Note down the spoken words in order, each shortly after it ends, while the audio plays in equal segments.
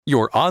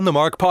Your On the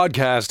Mark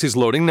podcast is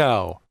loading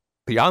now.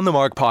 The On the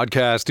Mark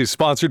podcast is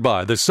sponsored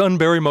by the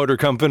Sunbury Motor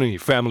Company,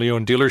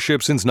 family-owned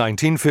dealership since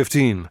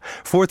 1915,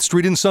 4th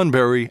Street in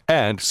Sunbury,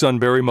 and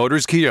Sunbury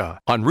Motors Kia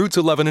on routes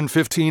 11 and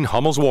 15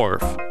 Hummel's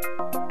Wharf.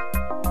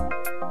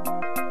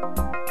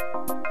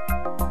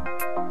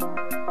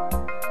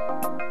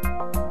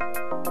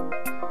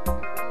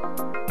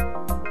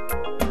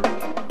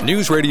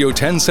 News Radio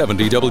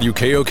 1070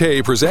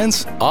 WKOK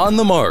presents On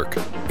the Mark.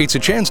 It's a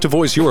chance to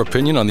voice your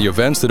opinion on the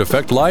events that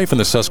affect life in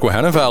the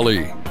Susquehanna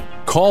Valley.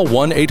 Call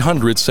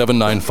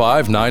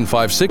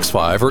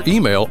 1-800-795-9565 or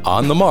email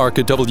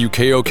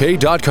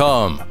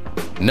onthemark@wkok.com.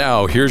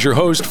 Now, here's your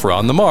host for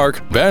On the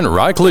Mark, Ben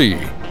Reichley.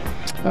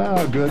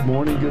 Good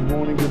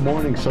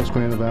morning,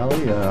 Susquehanna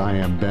Valley. I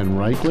am Ben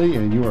Reichley,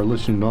 and you are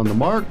listening to On the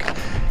Mark.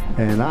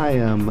 And I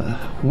am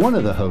one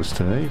of the hosts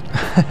today.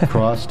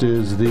 Crossed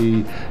is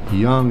the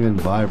young and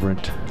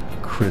vibrant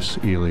Chris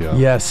Elio.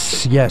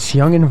 Yes,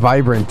 young and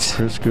vibrant.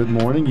 Chris, good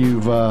morning.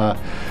 You've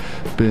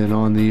been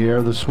on the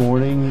air this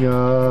morning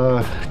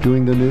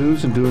doing the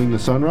news and doing the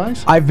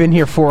sunrise? I've been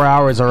here 4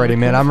 hours already,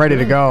 man. I'm ready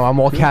to go. I'm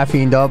all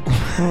caffeined up.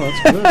 Oh,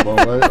 that's good.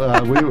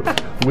 Well,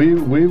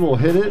 we will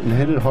hit it and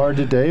hit it hard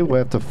today. We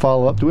have to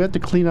follow up. Do we have to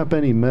clean up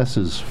any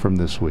messes from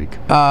this week?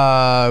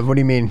 What do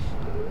you mean?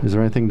 Is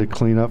there anything to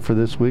clean up for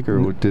this week,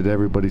 or did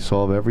everybody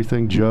solve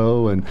everything?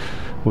 Joe and,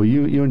 well,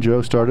 you and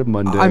Joe started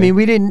Monday. I mean,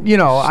 we didn't,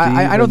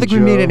 I don't think we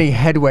made any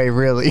headway,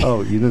 really.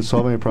 Oh, you didn't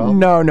solve any problem?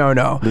 No.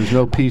 There's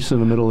no peace in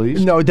the Middle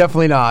East? No,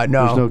 definitely not,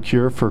 no. There's no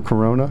cure for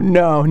corona?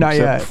 No, not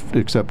yet.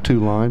 Except 2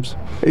 limes?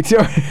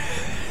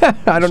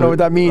 I don't know what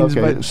that means.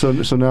 Okay, but so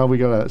now we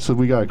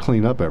gotta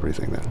clean up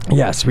everything then.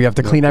 Yes, we have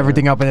to clean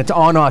everything up, and it's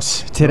on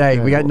us today.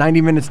 Okay. We got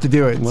 90 minutes to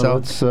do it.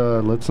 Well,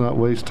 let's not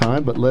waste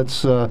time, but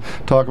let's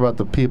talk about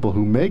the people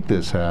who make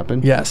this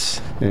happen.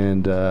 Yes.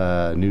 And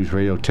News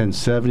Radio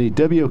 1070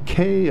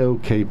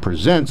 WKOK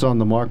presents On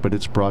the Mark, but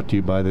it's brought to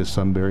you by the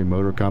Sunbury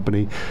Motor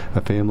Company,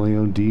 a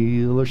family-owned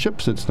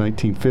dealership since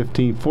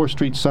 1915. 4th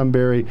Street,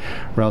 Sunbury,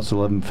 routes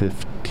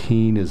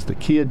 1115 is the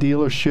Kia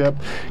dealership.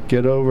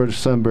 Get over to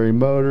Sunbury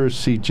Motors,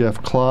 see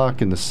Jeff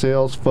Clock and the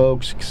sales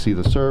folks, see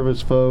the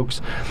service folks.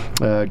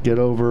 Get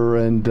over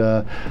and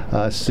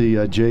see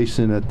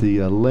Jason at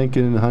the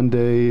Lincoln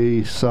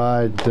Hyundai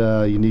side.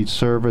 You need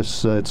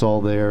service, it's all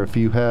there. If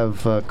you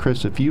have,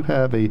 Chris, if you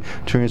have a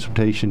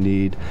transportation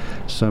need,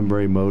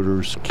 Sunbury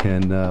Motors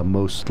can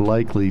most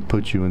likely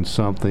put you in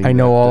something. I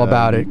know all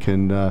about it.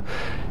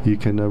 You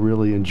can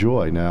really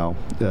enjoy. Now,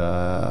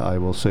 I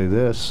will say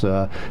this,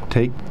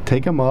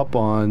 take them up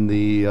on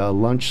the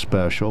lunch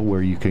special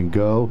where you can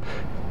go,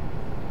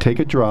 take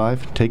a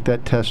drive, take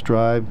that test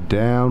drive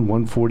down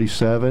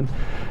 147,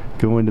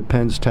 go into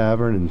Penn's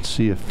Tavern and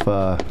see if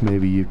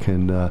maybe you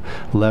can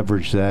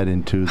leverage that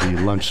into the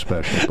lunch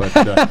special. But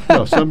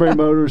Sunbury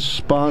Motors,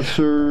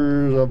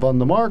 sponsors of On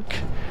the Mark.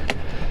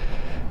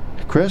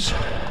 Chris?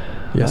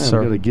 Yes, sir.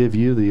 I'm going to give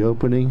you the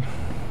opening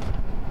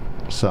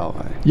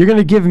salve. You're going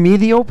to give me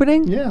the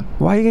opening? Yeah.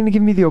 Why are you going to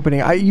give me the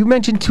opening? You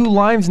mentioned 2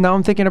 limes. Now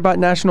I'm thinking about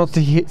National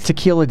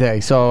Tequila Day.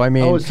 So, I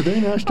mean... Oh, it's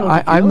today National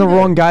Tequila I'm the Day?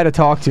 wrong guy to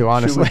talk to,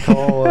 honestly. Should we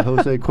call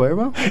Jose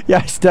Cuervo?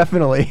 Yes,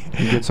 definitely.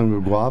 You get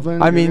some guava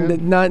in I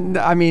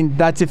mean,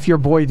 that's if your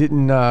boy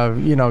didn't,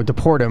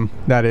 deport him,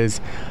 that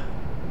is.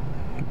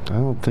 I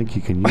don't think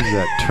you can use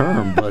that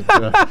term, but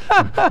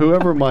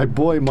whoever my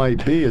boy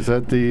might be, is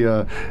that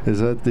the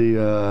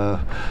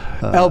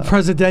El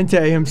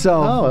Presidente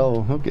himself.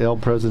 Oh, okay. El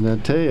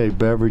Presidente, a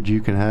beverage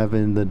you can have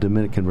in the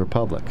Dominican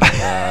Republic. So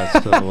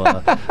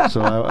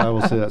I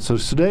will say that. So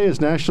today is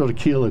National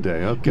Tequila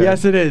Day. Okay.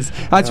 Yes, it is.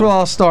 That's where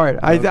I'll start.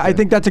 Okay. I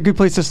think that's a good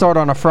place to start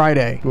on a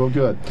Friday. Well,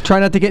 good. Try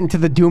not to get into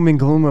the doom and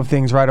gloom of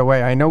things right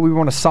away. I know we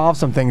want to solve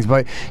some things,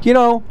 but,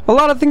 a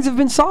lot of things have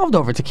been solved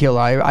over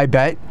tequila, I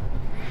bet.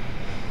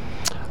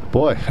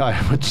 Boy, I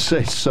would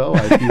say so.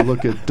 If you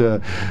look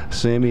at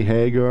Sammy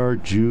Hagar,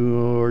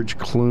 George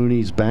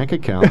Clooney's bank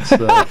accounts,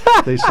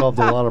 they solved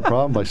a lot of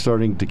problems by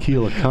starting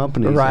tequila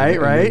companies and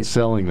then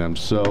selling them.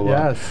 So,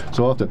 yes.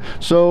 So often.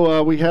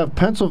 So we have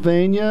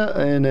Pennsylvania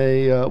and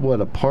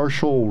a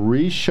partial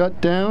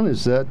re-shutdown.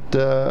 Is that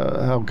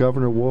how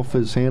Governor Wolf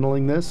is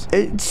handling this?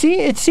 It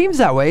seems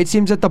that way. It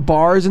seems at the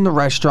bars and the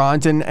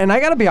restaurants, and I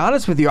got to be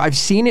honest with you, I've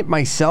seen it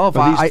myself.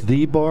 Are these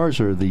the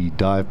bars or the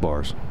dive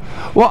bars?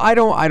 Well, I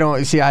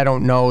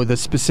don't know the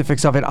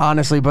specifics of it,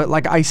 honestly, but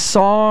like I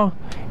saw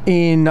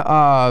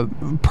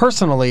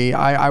personally,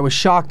 I was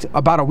shocked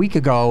about a week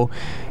ago.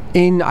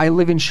 I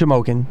live in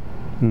Shamokin,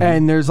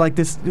 and there's like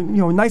this,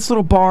 nice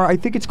little bar. I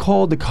think it's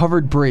called the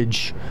Covered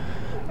Bridge,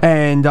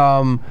 and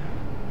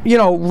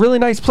really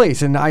nice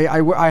place. And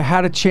I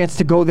had a chance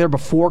to go there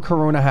before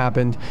Corona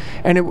happened,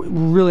 and it was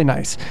really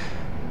nice,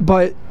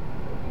 but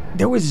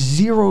there was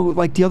zero,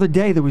 like the other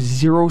day, there was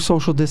zero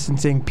social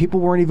distancing. People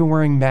weren't even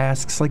wearing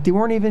masks. Like, they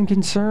weren't even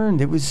concerned.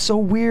 It was so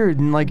weird.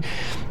 And, like,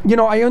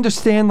 I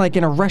understand, like,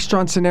 in a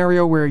restaurant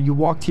scenario where you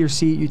walk to your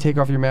seat, you take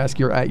off your mask,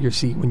 you're at your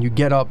seat. When you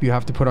get up, you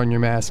have to put on your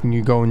mask and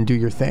you go and do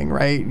your thing,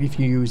 right? If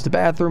you use the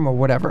bathroom or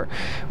whatever,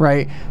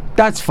 right?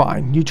 That's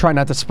fine. You try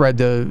not to spread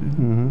the...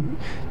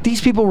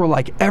 These people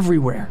were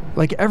everywhere.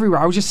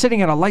 I was just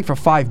sitting at a light for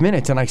 5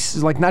 minutes, and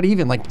not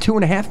even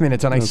 2.5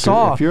 minutes, and I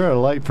saw... If you're at a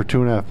light for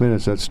 2.5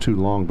 minutes, that's too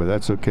long, but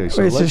that's okay.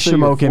 So it's let's just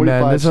Shamokin,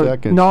 man.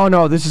 Seconds.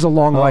 No, this is a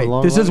long light.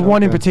 This is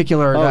one in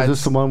particular. Is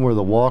this the one where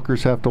the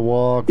walkers have to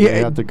walk? Yeah, they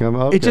have to come.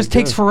 Okay, it just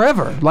takes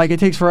forever. It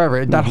takes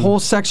forever. That whole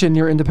section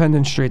near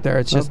Independence Street there,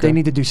 it's just they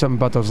need to do something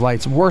about those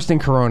lights. Worse than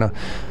Corona.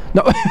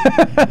 No.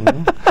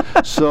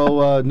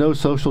 So no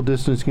social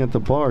distancing at the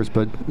bars,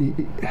 but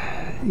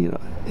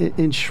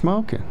in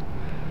Shamokin,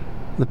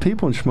 the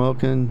people in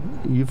Shamokin,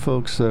 you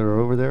folks that are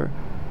over there,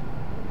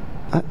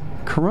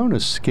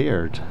 Corona's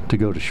scared to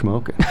go to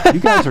Shamokin. You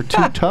guys are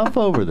too tough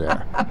over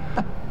there.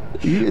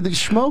 The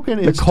Shamokin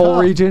is the coal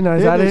tough. region,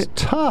 is that it? It's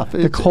tough.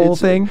 The coal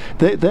thing?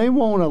 They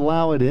won't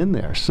allow it in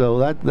there. So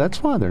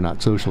that's why they're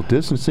not social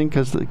distancing,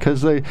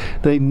 because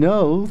they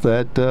know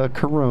that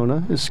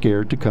Corona is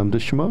scared to come to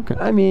Shamokin.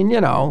 I mean,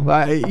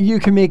 you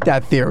can make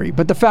that theory,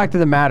 but the fact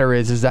of the matter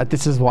is that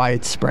this is why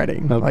it's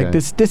spreading. Okay.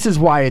 This is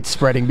why it's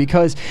spreading,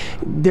 because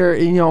they're,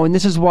 and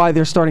this is why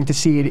they're starting to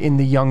see it in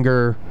the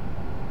younger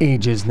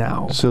ages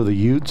now. So the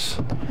Utes,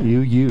 the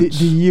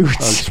Utes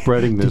are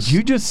spreading this. Did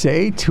you just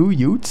say 2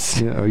 Utes?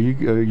 Yeah, are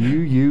you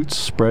Utes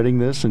spreading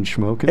this in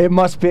Shamokin? It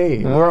must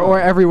be, or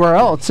everywhere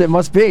else. It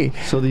must be.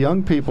 So the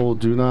young people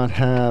do not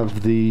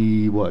have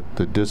the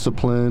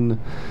discipline,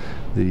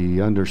 the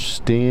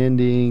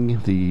understanding,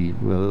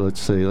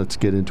 let's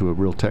get into a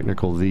real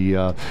technical,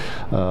 the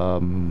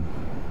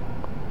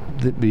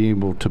being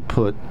able to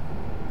put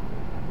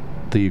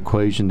the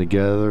equation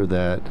together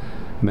that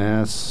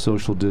mass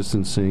social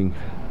distancing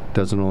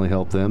doesn't only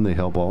help them, they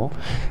help all.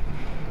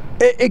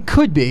 It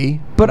could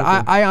be, but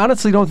I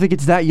honestly don't think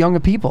it's that young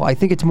of people. I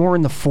think it's more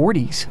in the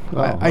 40s.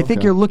 I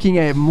think you're looking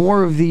at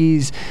more of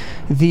these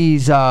very,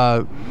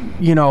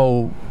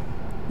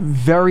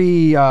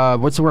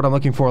 what's the word I'm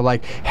looking for?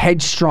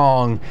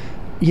 Headstrong,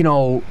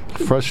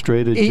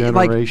 frustrated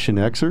Generation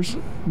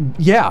Xers?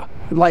 Yeah,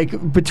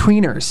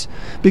 betweeners.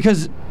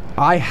 Because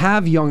I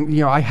have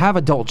I have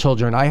adult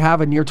children. I have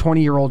a near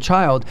 20-year-old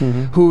child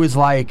who is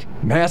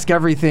mask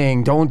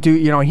everything, don't do,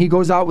 he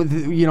goes out with,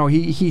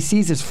 he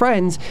sees his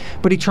friends,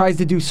 but he tries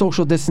to do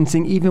social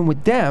distancing even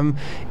with them,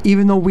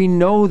 even though we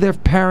know their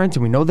parents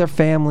and we know their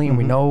family and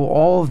we know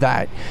all of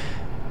that.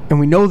 And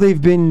we know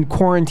they've been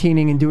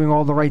quarantining and doing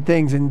all the right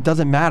things, and it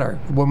doesn't matter.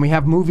 When we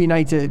have movie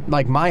nights at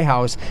my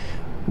house,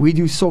 we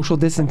do social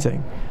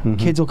distancing.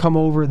 Kids will come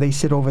over, they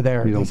sit over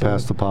there. You don't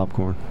pass the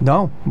popcorn?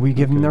 No, we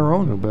give them their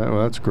own.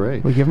 Well, that's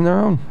great. We give them their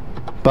own.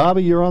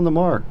 Bobby, you're on the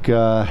mark.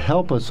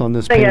 Help us on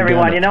this Hey, pandemic.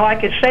 everyone. I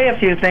could say a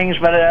few things,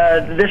 but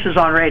this is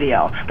on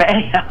radio. But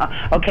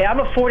anyhow, okay, I'm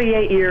a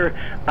 48-year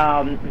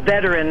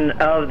veteran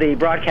of the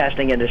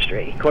broadcasting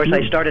industry. Of course,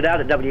 I started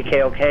out at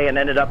WKOK and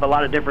ended up a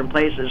lot of different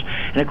places.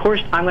 And, of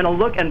course, I'm going to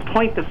look and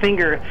point the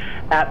finger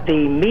at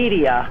the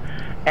media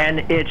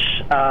and its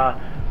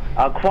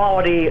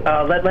quality,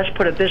 let's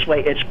put it this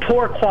way, it's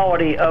poor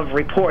quality of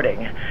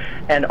reporting.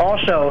 And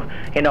also,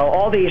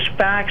 all these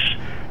facts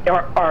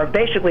are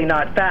basically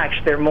not facts,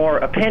 they're more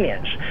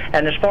opinions.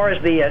 And as far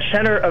as the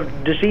Center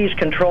of Disease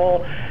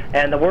Control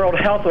and the World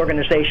Health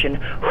Organization,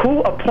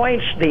 who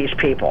appoints these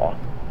people?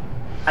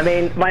 I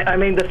mean,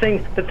 the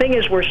thing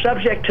is, we're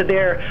subject to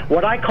their,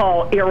 what I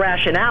call,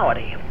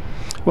 irrationality.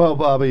 Well,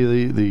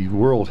 Bobby, the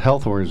World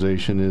Health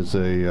Organization is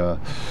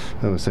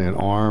an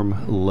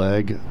arm,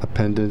 leg,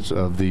 appendage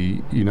of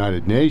the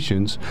United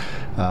Nations.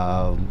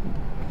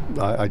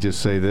 I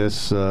just say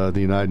this, the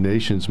United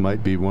Nations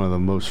might be one of the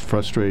most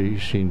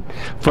frustrating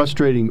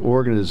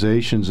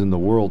organizations in the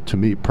world to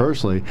me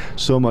personally.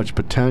 So much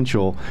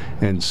potential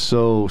and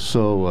so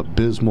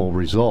abysmal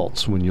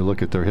results when you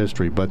look at their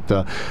history. But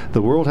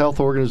the World Health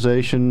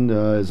Organization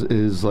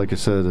is, like I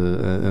said,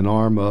 an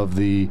arm of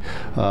the,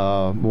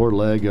 or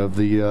leg of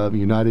the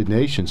United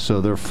Nations.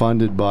 So they're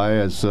funded by,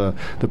 as the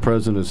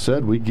President has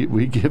said, we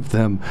give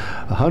them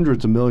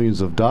hundreds of millions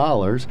of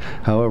dollars.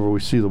 However, we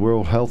see the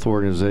World Health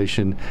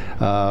Organization,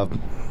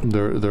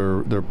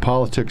 their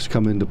politics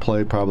come into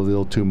play probably a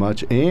little too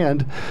much,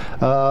 and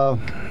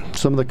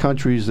some of the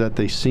countries that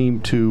they seem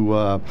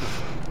to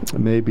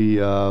maybe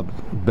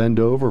bend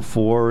over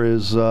for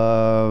is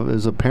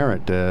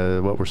apparent,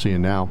 what we're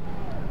seeing now.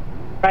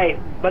 Right,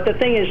 but the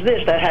thing is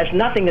this, that has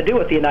nothing to do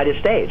with the United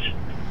States.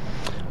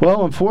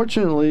 Well,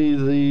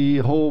 unfortunately,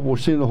 we're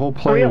seeing the whole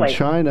play in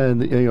China,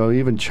 and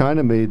even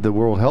China made the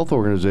World Health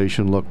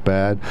Organization look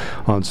bad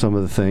on some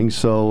of the things.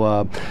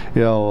 So,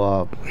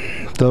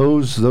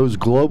 those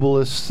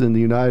globalists in the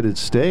United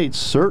States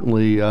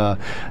certainly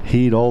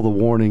heed all the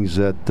warnings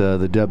that the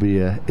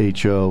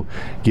WHO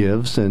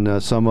gives,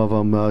 and some of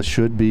them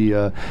should be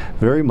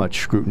very much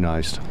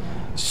scrutinized.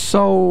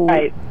 So,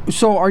 right.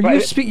 So are you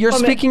You're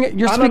speaking.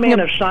 I'm a man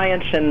of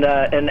science and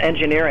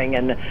engineering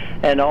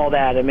and all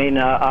that. I mean,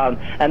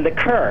 and the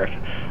curve.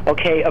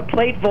 Okay, a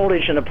plate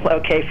voltage and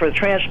for the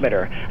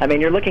transmitter. I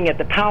mean, you're looking at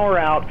the power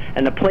out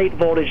and the plate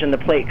voltage and the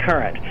plate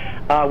current,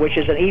 which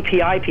is an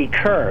EP/IP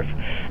curve.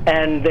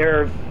 and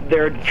they're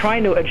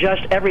trying to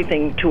adjust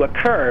everything to a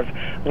curve,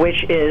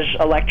 which is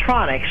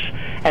electronics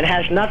and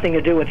has nothing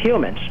to do with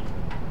humans.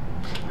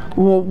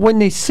 Well, when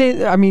they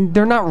say, I mean,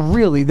 they're not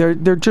really.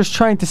 They're just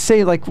trying to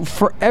say, like,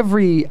 for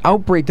every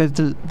outbreak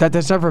that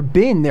there's ever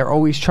been, they're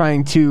always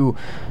trying to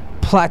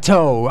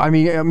plateau. I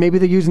mean, maybe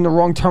they're using the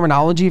wrong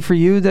terminology for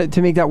you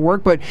to make that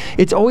work, but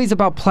it's always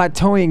about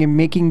plateauing and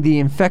making the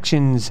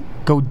infections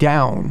go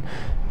down,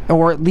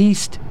 or at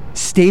least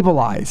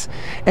stabilize.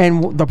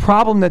 And the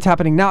problem that's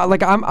happening now,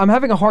 like, I'm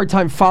having a hard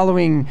time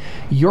following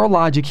your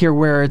logic here,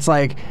 where it's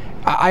like,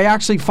 I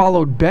actually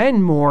followed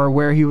Ben more,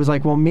 where he was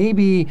like, well,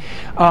 maybe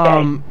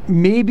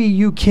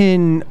you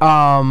can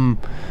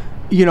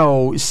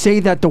say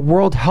that the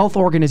World Health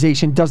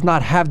Organization does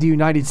not have the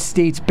United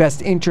States'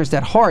 best interest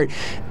at heart.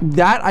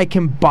 That I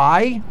can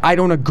buy. I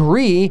don't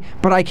agree,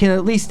 but I can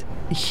at least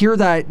hear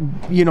that,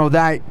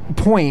 that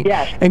point,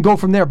 yes, and go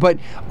from there. But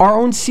our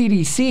own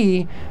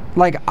CDC,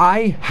 like,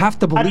 I have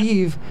to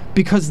believe,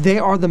 because they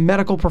are the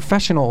medical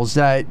professionals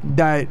that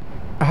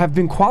have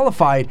been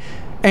qualified.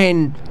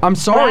 And I'm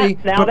sorry.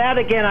 That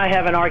again, I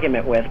have an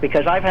argument with,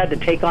 because I've had to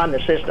take on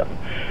the system.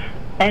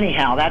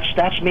 Anyhow,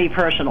 that's me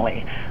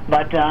personally.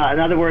 But in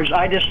other words,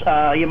 I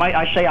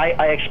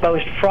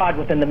exposed fraud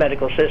within the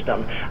medical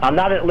system. I'm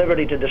not at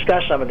liberty to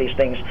discuss some of these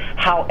things.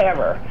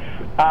 However,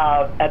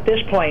 at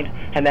this point,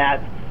 and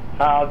that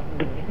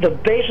the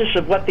basis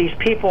of what these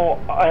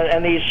people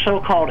and these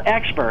so-called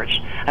experts,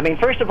 I mean,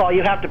 first of all,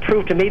 you have to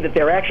prove to me that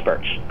they're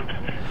experts.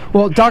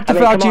 Well, Dr.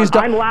 Fauci has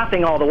done. I'm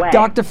laughing all the way.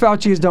 Dr.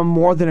 Fauci has done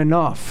more than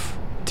enough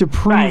to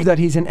prove that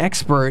he's an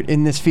expert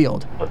in this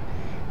field.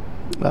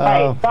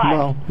 Right,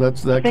 well,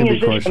 that can be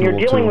questionable, when you're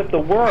dealing with the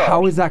world.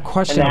 How is that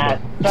questionable?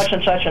 And that, such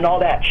and such and all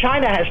that.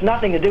 China has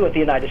nothing to do with the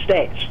United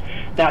States.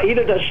 Now,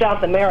 either does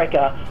South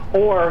America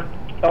or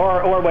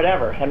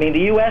whatever. I mean,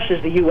 the U.S.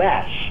 is the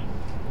U.S.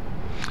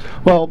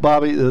 Well,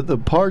 Bobby, the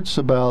parts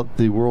about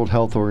the World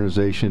Health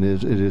Organization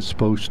is it is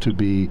supposed to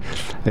be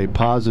a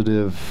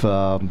positive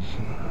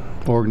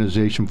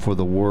organization for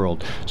the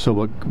world. So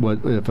what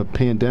if a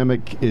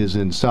pandemic is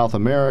in South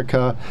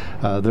America,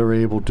 they're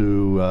able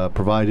to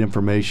provide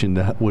information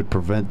that would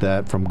prevent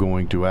that from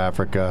going to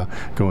Africa,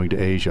 going to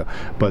Asia.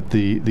 But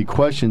the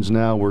questions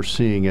now we're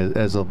seeing,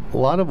 as a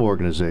lot of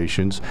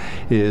organizations,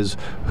 is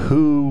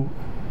who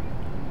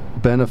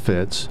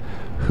benefits,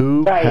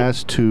 who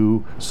has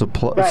to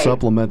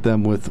supplement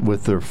them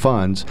with their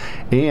funds,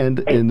 and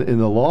in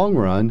the long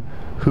run,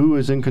 who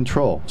is in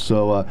control.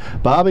 So,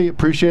 Bobby,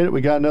 appreciate it.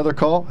 We got another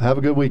call. Have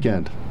a good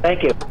weekend.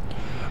 Thank you.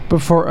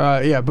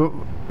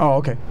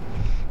 Okay.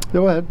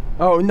 Go ahead.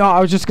 Oh no,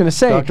 I was just going to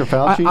say, Dr.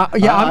 Fauci.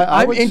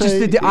 I'm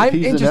interested. I'm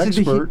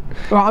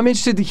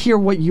interested to hear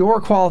what your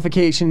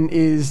qualification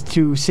is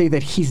to say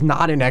that he's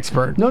not an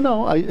expert.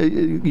 No.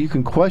 You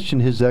can question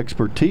his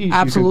expertise.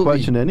 Absolutely. You can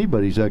question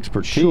anybody's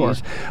expertise. Sure.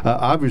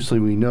 Obviously,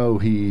 we know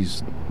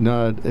he's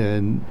not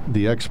in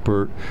the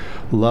expert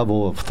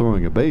level of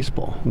throwing a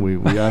baseball. We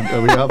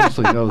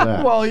obviously know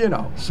that.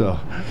 Well, So,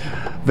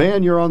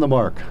 Van, you're on the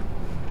mark.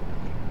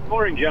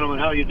 Morning, gentlemen.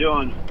 How you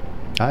doing?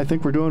 I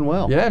think we're doing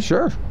well. Yeah,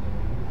 sure.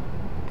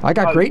 I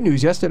got great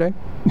news yesterday.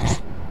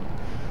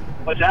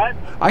 What's that?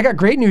 I got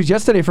great news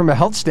yesterday from a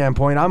health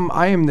standpoint.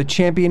 I am the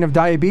champion of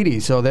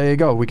diabetes, so there you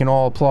go. We can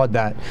all applaud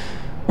that.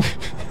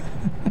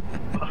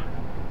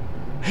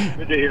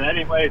 Good to hear.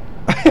 Anyway,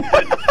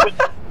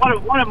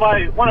 one of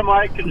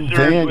my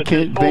concerns with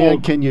this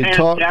whole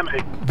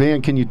pandemic.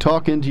 Van, can you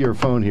talk into your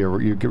phone here?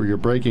 You're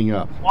breaking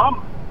up.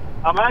 Well,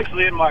 I'm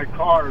actually in my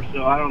car,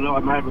 so I don't know. I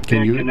might have a bad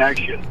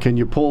connection. Can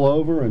you pull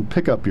over and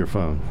pick up your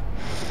phone?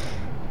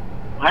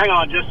 Hang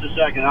on just a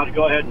second. I'll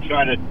go ahead and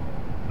try to.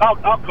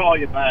 I'll call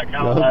you back.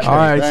 How's that? All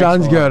right,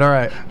 sounds good. All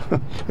right.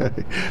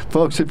 Okay.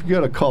 Folks, if you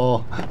got a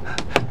call,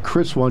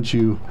 Chris wants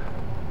you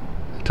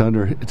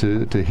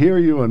to hear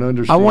you and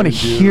understand. I want to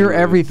hear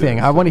everything.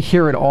 I want to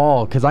hear it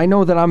all, because I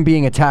know that I'm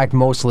being attacked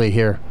mostly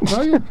here.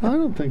 Oh, yeah, I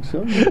don't think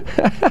so.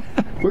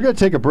 We're going to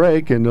take a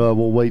break, and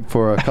we'll wait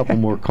for a couple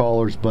more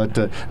callers. But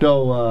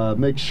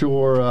make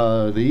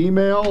sure the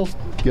email,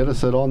 get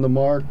us at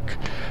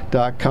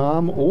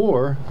onthemark.com,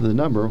 or the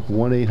number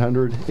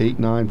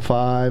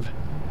 1-800-895.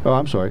 Oh,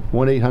 I'm sorry,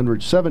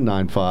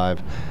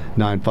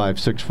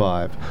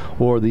 1-800-795-9565,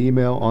 or the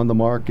email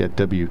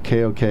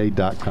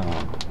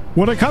onthemark@wkok.com.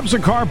 When it comes to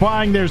car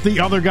buying, there's the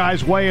other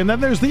guy's way, and then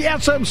there's the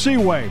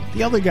SMC way.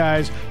 The other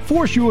guys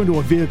force you into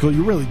a vehicle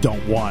you really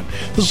don't want.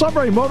 The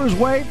Sunbury Motors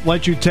way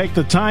lets you take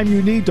the time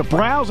you need to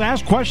browse,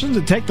 ask questions,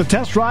 and take the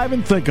test drive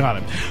and think on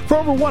it. For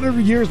over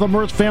 100 years, the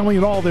Mertz family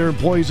and all their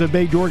employees have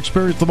made your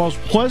experience the most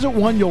pleasant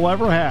one you'll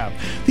ever have.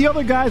 The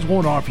other guys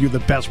won't offer you the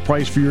best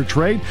price for your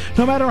trade,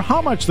 no matter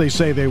how much they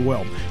say they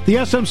will. The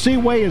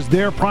SMC way is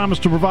their promise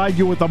to provide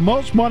you with the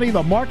most money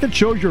the market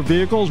shows your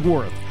vehicle is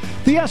worth.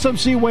 The The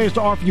SMC way is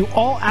to offer you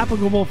all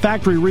applicable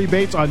factory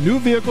rebates on new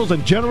vehicles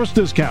and generous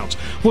discounts.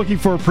 Looking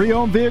for a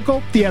pre-owned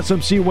vehicle? The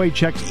SMC way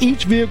checks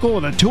each vehicle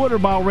with a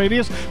 200-mile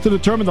radius to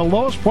determine the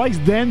lowest price,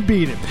 then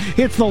beat it.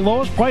 It's the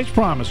lowest price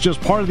promise,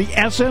 just part of the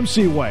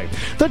SMC way.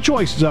 The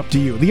choice is up to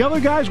you. The other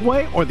guy's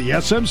way or the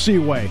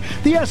SMC way.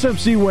 The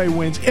SMC way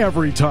wins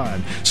every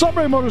time.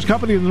 Sunbury Motors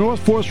Company in the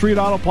North 4th Street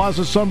Auto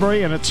Plaza,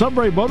 Sunbury, and at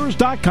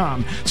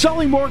sunburymotors.com.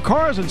 Selling more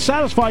cars and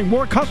satisfying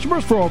more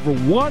customers for over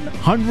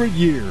 100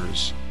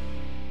 years.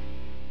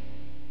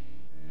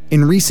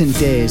 In recent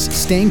days,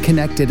 staying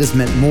connected has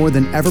meant more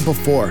than ever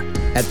before.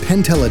 At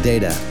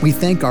Penteledata, we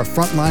thank our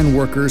frontline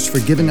workers for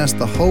giving us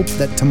the hope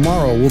that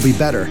tomorrow will be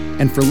better,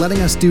 and for letting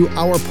us do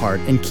our part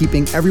in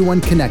keeping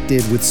everyone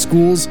connected with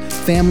schools,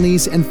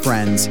 families, and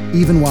friends,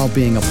 even while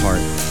being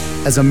apart.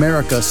 As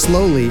America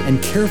slowly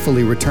and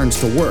carefully returns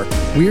to work,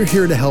 we're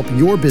here to help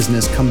your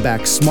business come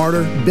back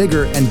smarter,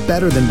 bigger, and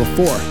better than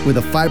before with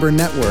a fiber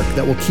network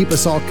that will keep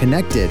us all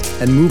connected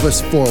and move us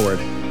forward.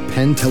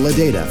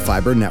 Penteledata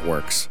Fiber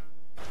Networks.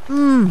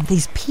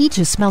 These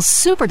peaches smell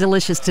super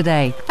delicious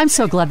today. I'm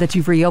so glad that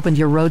you've reopened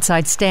your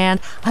roadside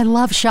stand. I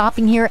love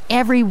shopping here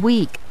every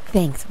week.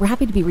 Thanks. We're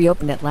happy to be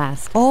reopened at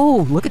last.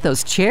 Oh, look at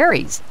those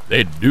cherries.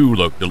 They do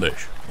look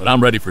delish, but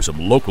I'm ready for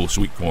some local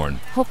sweet corn.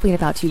 Hopefully in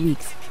about 2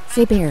 weeks.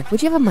 Say, Bear,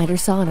 would you have a miter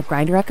saw and a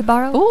grinder I could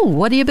borrow? Oh,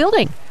 what are you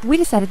building? We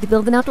decided to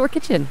build an outdoor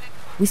kitchen.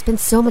 We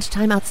spend so much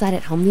time outside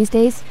at home these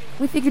days,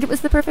 we figured it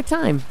was the perfect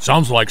time.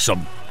 Sounds like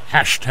some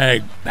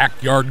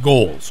 #backyard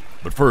goals.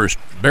 But first,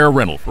 Bear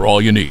Rental for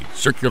all you need.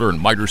 Circular and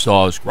miter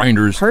saws,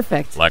 grinders.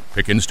 Perfect. Black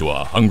pickings to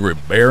a hungry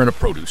bear in a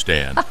produce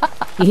stand.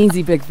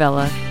 Easy, big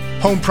fella.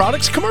 Home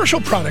products,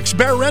 commercial products.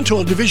 Bear Rental,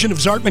 a division of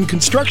Zartman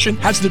Construction,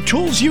 has the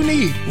tools you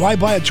need. Why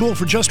buy a tool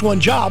for just one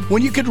job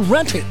when you could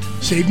rent it?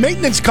 Save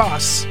maintenance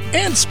costs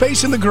and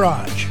space in the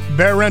garage.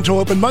 Bear Rental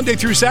open Monday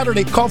through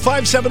Saturday. Call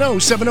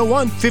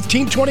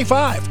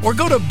 570-701-1525 or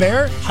go to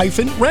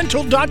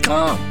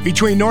bear-rental.com.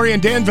 Between Norrie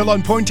and Danville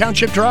on Point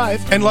Township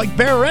Drive, and like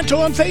Bear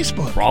Rental on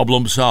Facebook.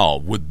 Problem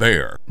solved with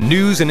Bear.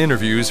 News and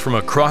interviews from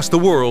across the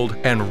world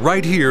and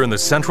right here in the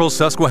central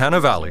Susquehanna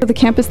Valley. The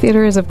Campus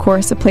Theater is, of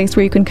course, a place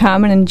where you can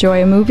come and enjoy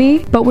a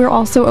movie, but we're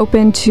also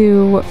open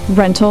to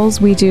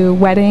rentals. We do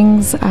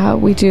weddings,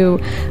 we do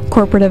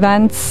corporate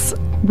events.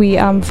 We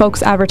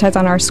folks advertise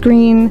on our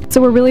screen.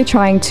 So we're really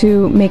trying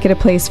to make it a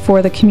place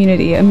for the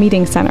community, a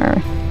meeting center,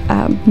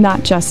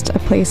 not just a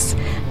place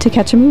to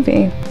catch a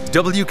movie.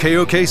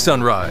 WKOK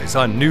Sunrise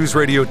on News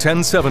Radio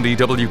 1070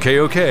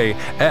 WKOK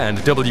and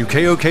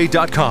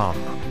WKOK.com.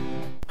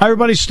 Hi,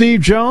 everybody.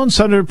 Steve Jones,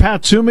 Senator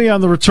Pat Toomey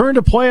on the return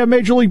to play of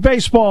Major League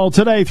Baseball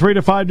today, 3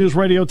 to 5 News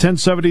Radio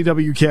 1070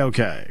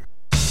 WKOK.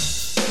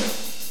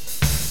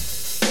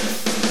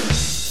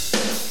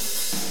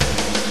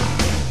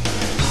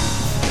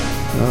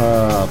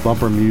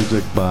 Bumper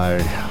music by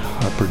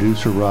our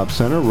producer Rob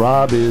Center.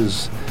 Rob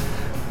is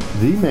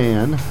the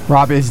man.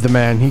 Rob is the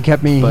man. He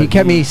kept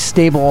me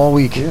stable all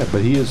week. Yeah,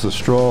 but he is the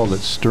straw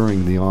that's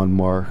stirring the on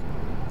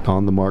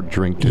the mark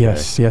drink today.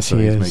 Yes, so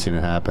he's is making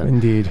it happen.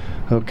 Indeed.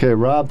 Okay,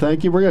 Rob,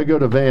 thank you. We're going to go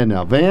to Van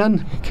now.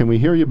 Van, can we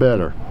hear you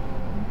better?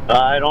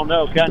 I don't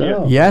know. Can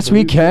you? Yes,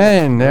 we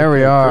can. There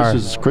we are.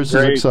 Chris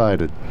is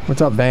excited. What's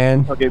up,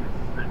 Van? Okay.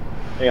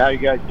 Hey, how you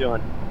guys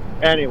doing?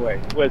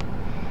 Anyway, with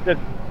this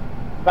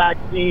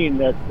vaccine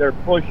that they're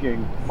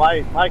pushing,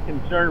 my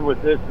concern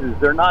with this is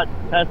they're not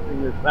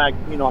testing this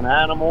vaccine on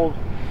animals,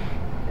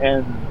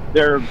 and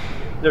there's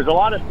a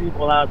lot of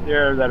people out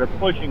there that are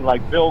pushing,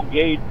 like Bill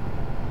Gates,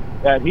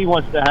 that he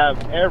wants to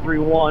have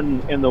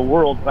everyone in the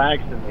world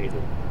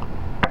vaccinated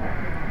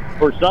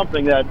for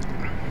something that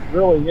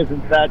really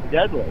isn't that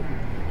deadly.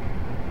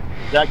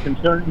 Is that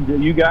concerning to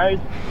you guys?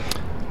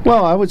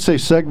 Well, I would say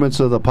segments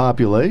of the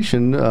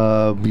population.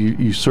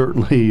 You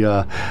certainly,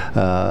 show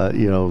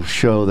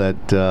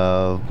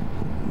that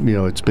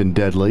it's been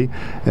deadly,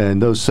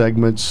 and those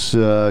segments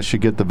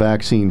should get the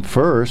vaccine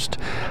first.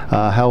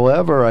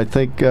 However, I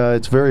think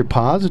it's very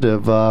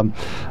positive. I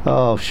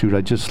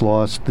just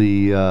lost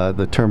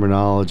the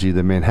terminology.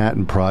 The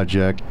Manhattan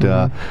Project,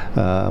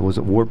 was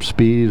it Warp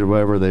Speed or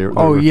whatever they?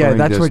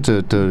 That's what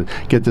to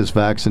get this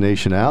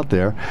vaccination out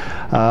there.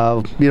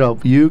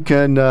 You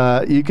can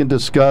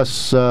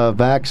discuss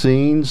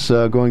vaccines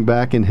going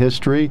back in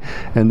history,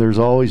 and there's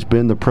always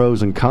been the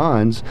pros and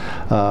cons.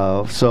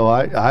 So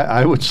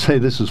I would say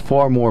this is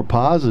far more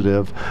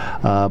positive,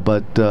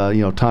 but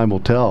time will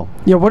tell.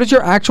 Yeah, what is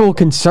your actual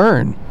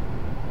concern?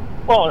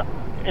 Well,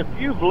 if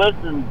you've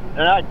listened,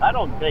 and I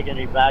don't take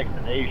any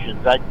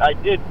vaccinations. I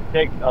did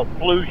take a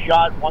flu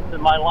shot once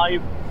in my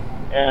life,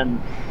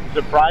 and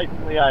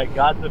surprisingly, I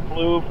got the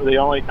flu for the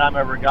only time I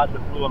ever got the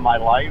flu in my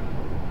life.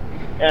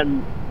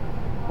 And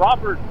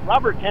Robert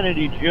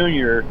Kennedy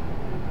Jr.,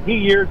 he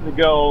years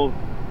ago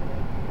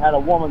had a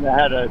woman that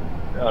had a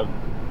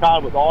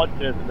child with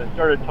autism and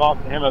started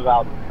talking to him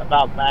about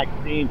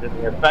vaccines and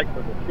the effects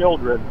of the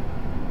children.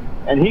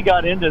 And he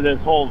got into this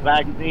whole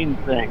vaccine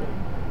thing.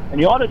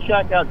 And you ought to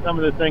check out some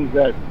of the things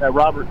that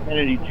Robert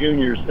Kennedy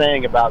Jr. is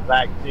saying about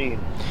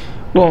vaccines.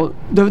 Well,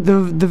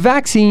 the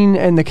vaccine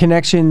and the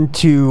connection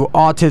to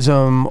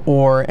autism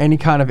or any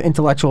kind of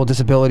intellectual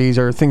disabilities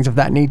or things of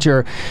that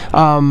nature,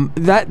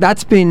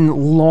 that's been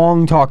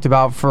long talked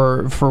about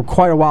for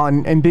quite a while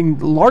and being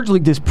largely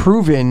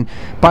disproven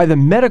by the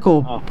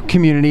medical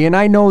community. And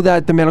I know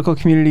that the medical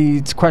community,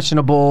 it's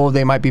questionable.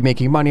 They might be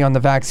making money on the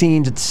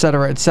vaccines, et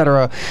cetera, et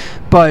cetera.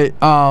 But,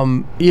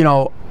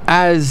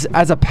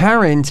 as a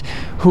parent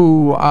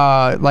who,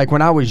 like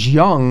when I was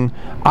young,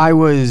 I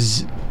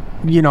was...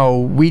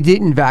 we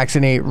didn't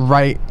vaccinate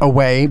right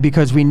away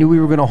because we knew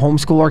we were going to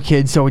homeschool our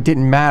kids, so it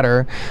didn't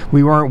matter.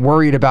 We weren't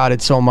worried about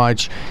it so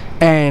much.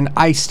 And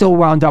I still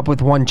wound up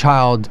with one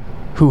child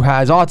who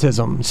has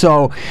autism.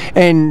 So,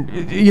 and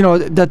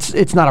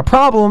it's not a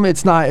problem.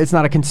 It's not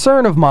a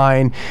concern of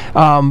mine.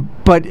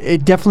 But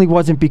it definitely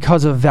wasn't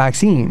because of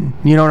vaccine.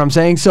 You know what I'm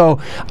saying? So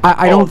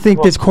I don't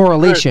think this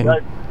correlation.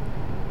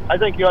 I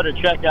think you ought to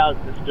check out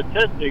the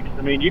statistics.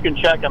 I mean, you can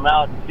check them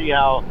out and see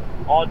how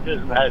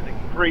autism has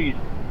increased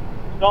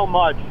so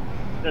much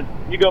since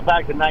you go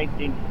back to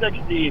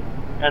 1960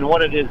 and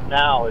what it is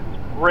now. It's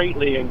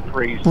greatly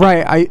increased.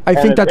 Right. I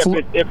think that's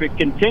if it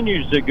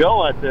continues to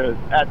go at the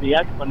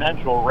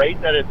exponential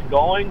rate that it's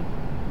going,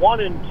 1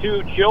 in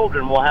 2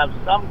 children will have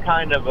some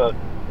kind of a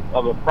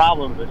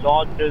problem with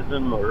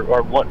autism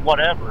or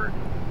whatever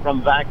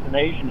from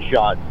vaccination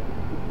shots.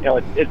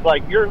 It's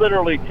like you're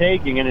literally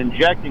taking and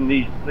injecting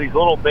these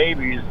little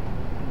babies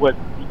with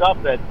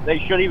stuff that they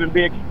shouldn't even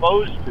be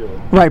exposed to.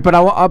 Right, but I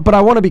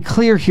want to be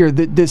clear here.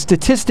 The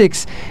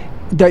statistics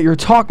that you're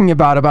talking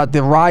about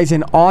the rise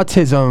in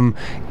autism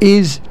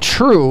is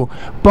true,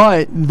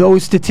 but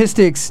those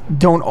statistics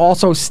don't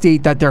also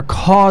state that they're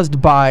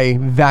caused by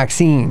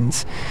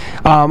vaccines.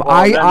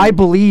 I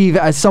believe,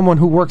 as someone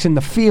who works in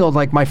the field,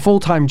 like my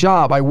full-time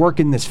job, I work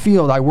in this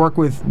field. I work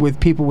with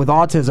people with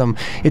autism.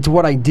 It's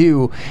what I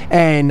do,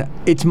 and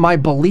it's my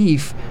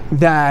belief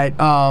that,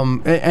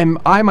 and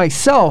I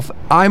myself,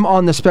 I'm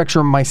on the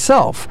spectrum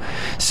myself.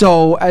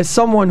 So as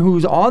someone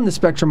who's on the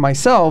spectrum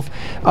myself,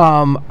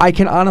 I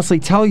can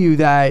honestly tell you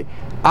that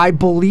I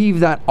believe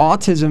that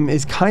autism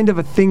is kind of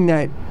a thing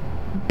that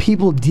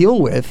people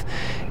deal with,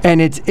 and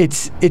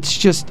it's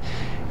just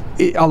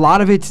a lot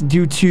of it's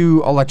due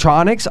to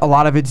electronics, a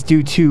lot of it's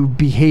due to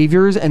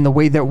behaviors and the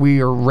way that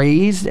we are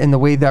raised and the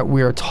way that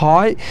we are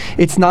taught.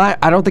 It's not.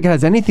 I don't think it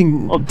has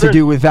anything to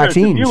do with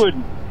vaccines.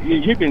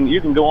 You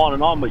can go on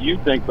and on what you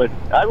think, but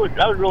I would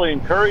really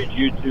encourage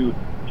you to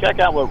check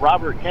out what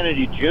Robert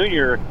Kennedy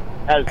Jr.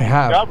 has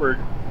discovered.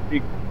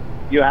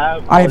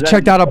 I have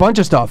checked out a bunch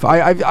of stuff.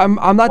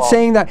 I'm not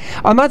saying that.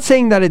 I'm not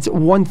saying that it's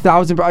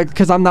 1,000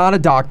 because I'm not a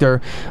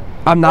doctor.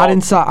 I'm not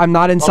inside a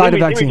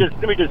vaccine.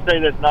 Let me just say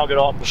this, and I'll get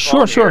off the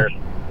phone. Sure.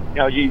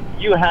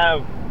 You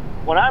have.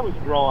 When I was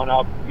growing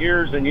up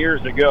years and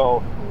years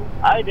ago,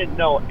 I didn't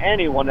know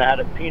anyone that had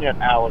a peanut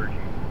allergy,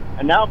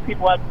 and now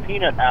people have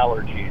peanut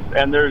allergies,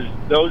 and there's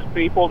those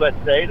people that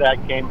say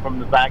that came from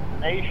the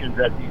vaccinations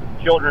that these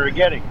children are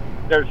getting.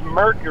 There's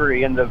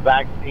mercury in the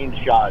vaccine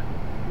shots.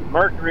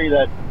 Mercury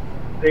that.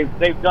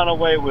 They've done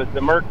away with the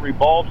mercury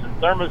bulbs and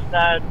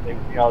thermostats.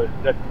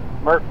 That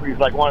mercury is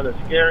like one of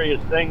the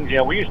scariest things.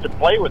 We used to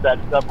play with that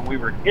stuff when we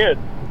were kids,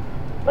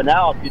 but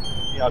now if you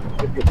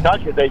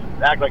touch it, they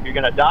act like you're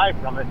going to die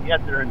from it.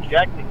 Yet they're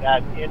injecting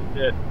that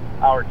into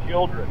our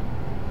children.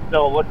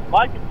 So what's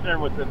my concern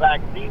with the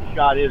vaccine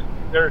shot is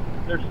they're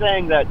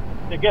saying that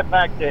to get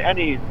back to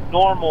any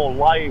normal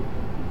life,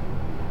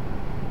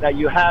 that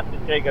you have to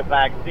take a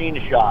vaccine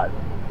shot.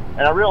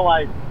 And I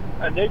realize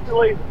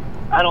initially,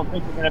 I don't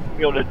think they're going to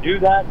be able to do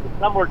that. But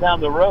somewhere down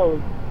the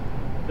road,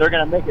 they're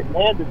going to make it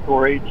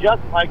mandatory,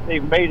 just like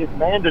they've made it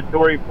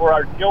mandatory for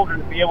our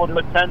children to be able to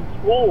attend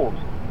schools.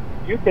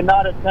 You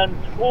cannot attend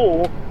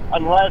school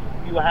unless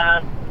you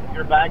have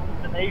your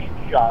vaccination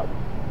shot.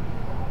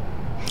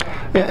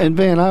 Yeah, and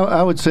Van,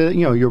 I would say,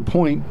 your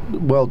point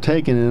well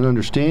taken in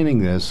understanding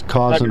this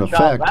cause and effect. If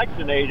your child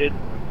vaccinated,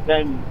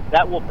 then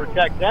that will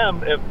protect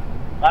them. If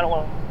I don't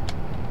want to.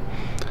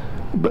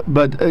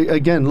 But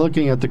again,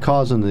 looking at the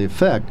cause and the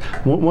effect,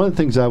 one of the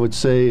things I would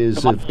say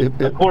is if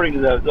according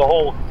to the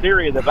whole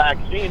theory of the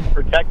vaccine,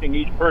 protecting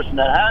each person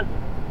that has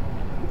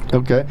it.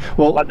 Okay.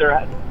 Well, but go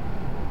ahead.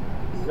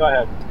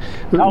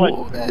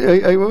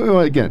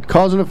 Again,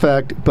 cause and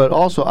effect, but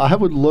also I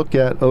would look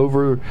at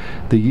over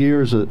the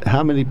years at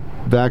how many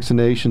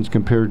vaccinations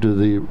compared to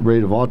the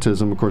rate of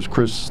autism. Of course,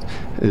 Chris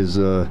is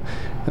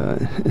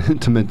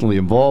intimately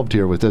involved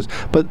here with this.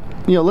 But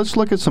let's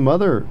look at some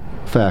other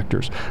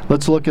factors.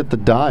 Let's look at the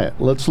diet.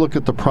 Let's look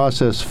at the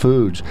processed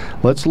foods.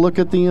 Let's look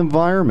at the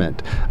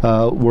environment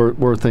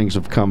where things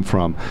have come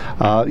from.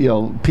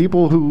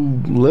 People who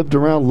lived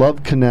around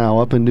Love Canal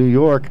up in New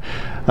York,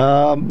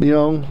 the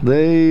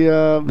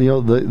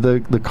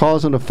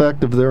cause and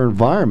effect of their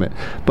environment.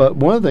 But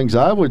one of the things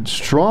I would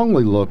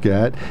strongly look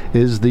at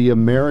is the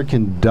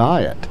American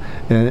diet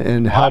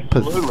and how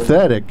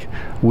pathetic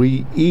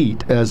we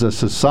eat as a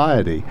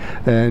society.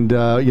 And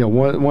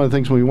one of the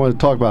things when we want to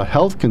talk about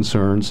health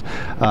concerns,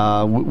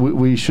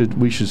 we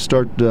should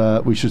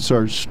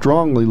start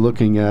strongly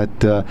looking at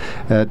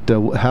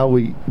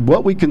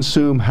what we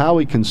consume, how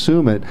we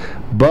consume it,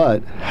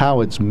 but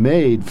how it's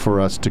made for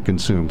us to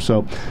consume.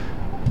 So,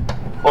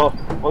 well,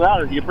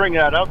 now that you bring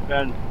that up,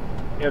 then,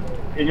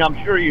 and I'm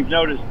sure you've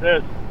noticed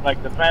this,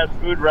 like the fast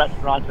food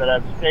restaurants that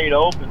have stayed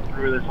open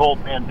through this whole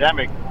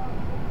pandemic.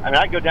 I mean,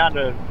 I go down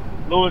to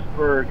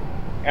Lewisburg,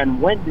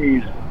 and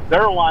Wendy's,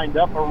 they're lined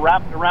up or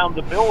wrapped around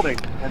the building,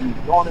 and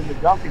going into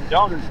Dunkin'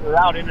 Donuts, they're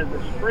out into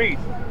the street.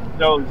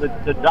 So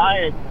the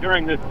diet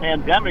during this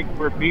pandemic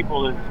for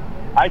people is,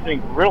 I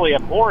think, really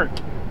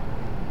abhorrent.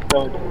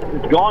 So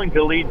it's going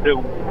to lead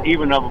to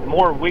even a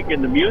more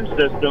weakened immune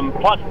system,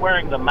 plus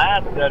wearing the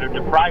masks that are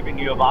depriving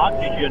you of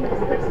oxygen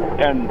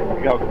and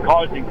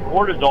causing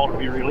cortisol to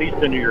be released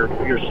into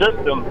your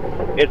system.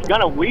 It's going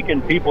to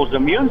weaken people's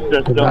immune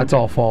system. That's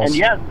all false. And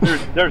yes,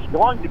 there's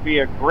going to be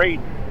a great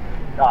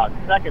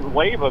second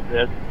wave of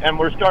this, and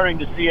we're starting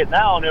to see it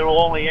now, and it'll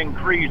only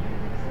increase.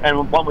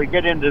 And when we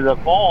get into the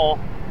fall,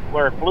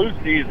 where flu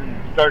season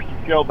starts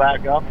to show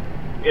back up,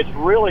 it's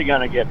really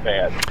going to get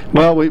bad.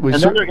 Well,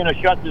 then they're going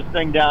to shut this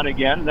thing down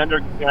again, and then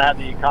they're going to have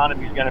the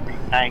economy's going to be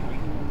tanking,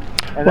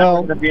 and then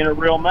we're going to be in a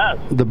real mess.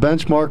 The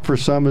benchmark for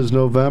some is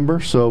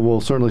November, so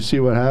we'll certainly see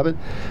what happens.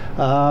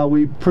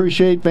 We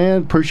appreciate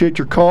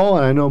your call,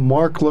 and I know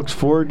Mark looks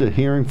forward to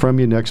hearing from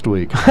you next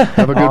week.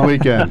 Have a good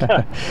weekend.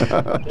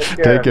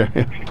 Take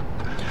care.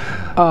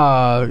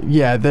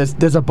 Yeah,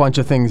 there's a bunch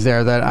of things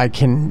there that I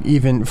can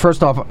even.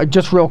 First off,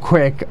 just real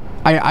quick,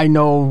 I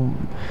know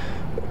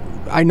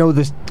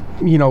this.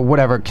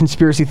 Whatever,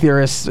 conspiracy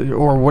theorists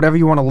or whatever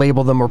you want to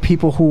label them, or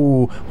people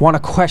who want to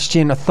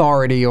question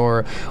authority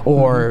or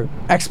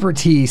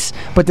expertise.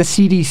 But the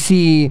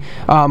CDC,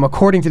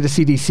 according to the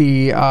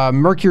CDC,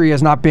 mercury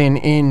has not been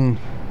in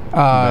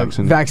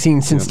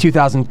vaccine since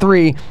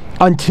 2003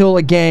 until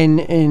again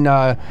in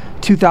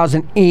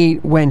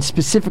 2008 when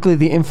specifically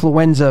the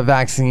influenza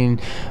vaccine,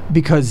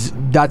 because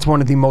that's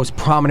one of the most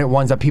prominent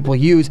ones that people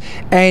use,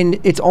 and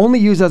it's only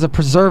used as a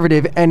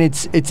preservative, and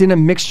it's in a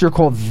mixture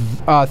called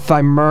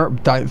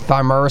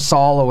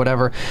thimerosal or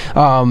whatever.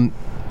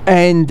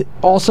 And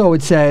also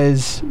it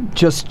says,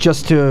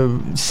 just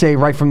to say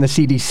right from the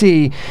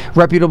CDC,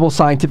 reputable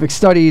scientific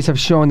studies have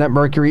shown that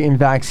mercury in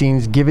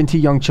vaccines given to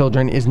young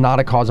children is not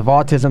a cause of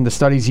autism. The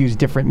studies use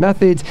different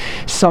methods.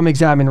 Some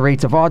examine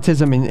rates of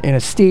autism in a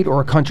state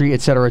or a country,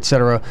 et cetera, et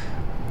cetera.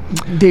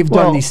 They've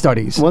done these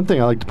studies. One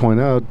thing I like to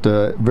point out,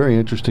 very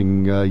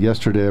interesting,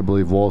 yesterday I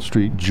believe Wall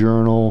Street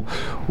Journal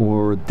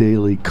or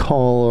Daily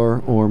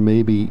Caller or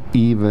maybe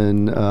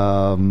even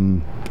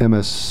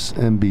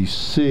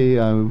MSNBC,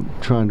 I'm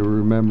trying to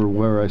remember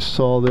where I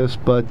saw this,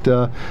 but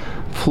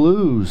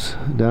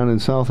flus down in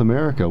South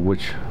America,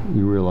 which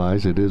you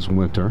realize it is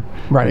winter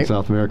in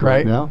South America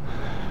right now,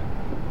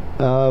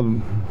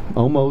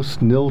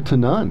 almost nil to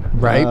none.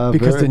 Right,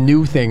 because the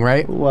new thing,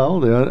 right? Well,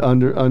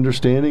 the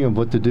understanding of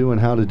what to do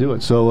and how to do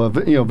it. So,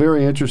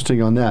 very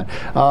interesting on that.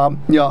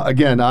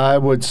 Again, I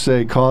would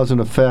say cause and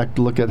effect.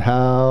 Look at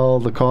how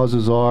the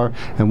causes are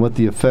and what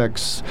the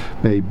effects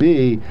may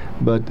be.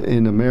 But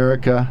in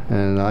America,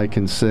 and I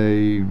can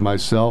say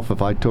myself,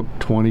 if I took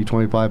 20,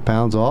 25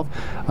 pounds off,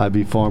 I'd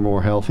be far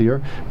more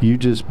healthier. You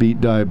just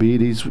beat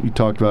diabetes. We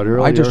talked about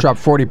earlier. I just dropped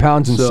 40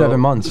 pounds in 7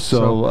 months.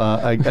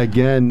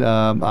 Again,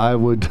 I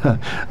would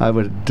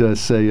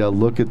say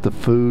look at the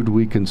food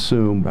we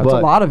consume. That's a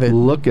lot of it.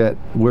 Look at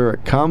where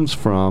it comes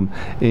from,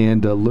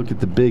 and look at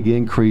the big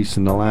increase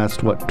in the last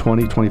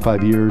 20,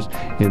 25 years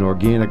in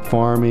organic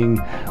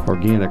farming,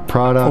 organic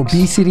products,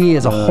 obesity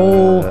as a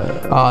whole,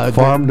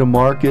 farm to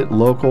market,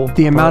 local.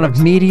 The amount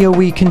of media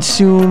we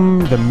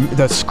consume,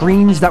 the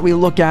screens that we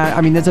look at.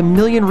 I mean, there's a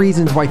million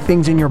reasons why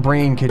things in your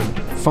brain could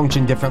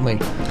function differently.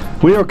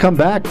 We will come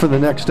back for the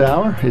next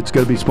hour. It's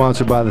going to be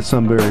sponsored by the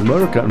Sunbury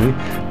Motor Company,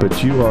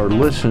 but you are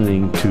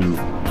listening to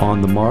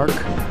On the Mark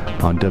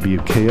on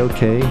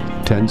WKOK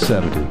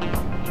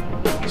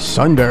 1070.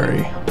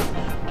 Sunbury.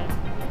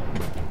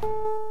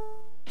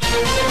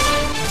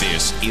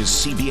 This is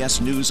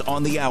CBS News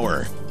on the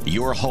Hour,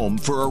 your home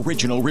for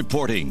original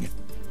reporting.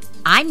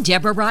 I'm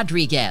Deborah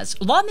Rodriguez.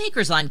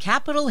 Lawmakers on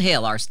Capitol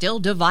Hill are still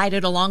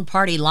divided along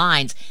party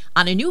lines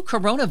on a new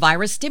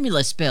coronavirus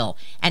stimulus bill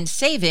and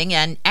saving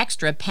an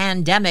extra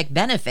pandemic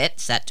benefit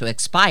set to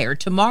expire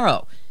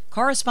tomorrow.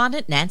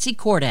 Correspondent Nancy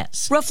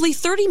Cordes. Roughly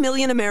 30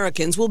 million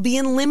Americans will be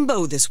in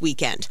limbo this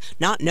weekend,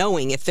 not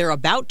knowing if they're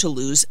about to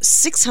lose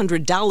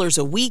 $600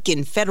 a week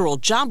in federal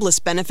jobless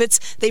benefits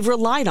they've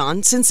relied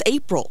on since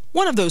April.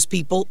 One of those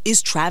people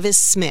is Travis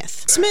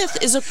Smith. Smith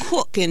is a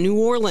cook in New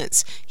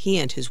Orleans. He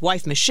and his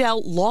wife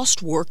Michelle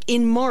lost work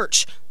in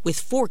March with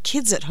 4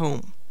 kids at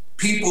home.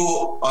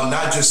 People are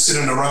not just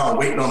sitting around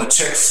waiting on a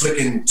check,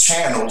 flicking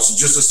channels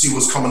just to see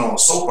what's coming on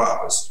soap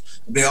operas.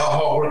 They are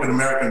hardworking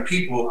American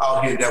people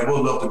out here that would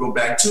love to go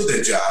back to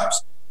their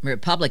jobs.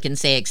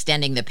 Republicans say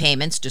extending the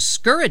payments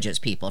discourages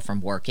people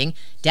from working.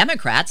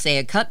 Democrats say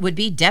a cut would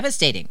be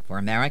devastating for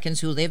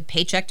Americans who live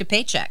paycheck to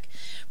paycheck.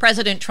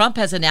 President Trump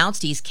has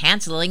announced he's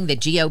canceling the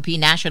GOP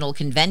National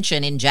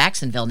Convention in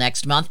Jacksonville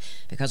next month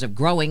because of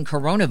growing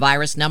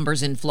coronavirus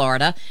numbers in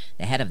Florida.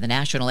 The head of the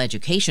National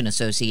Education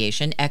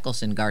Association,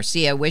 Eccleston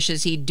Garcia,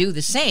 wishes he'd do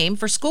the same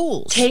for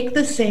schools. Take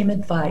the same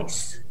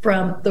advice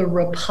from the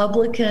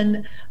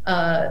Republican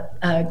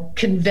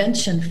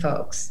convention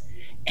folks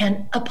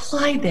and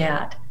apply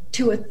that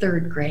to a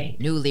third grade.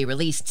 Newly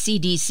released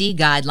CDC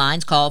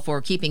guidelines call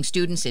for keeping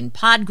students in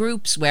pod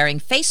groups, wearing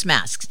face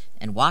masks,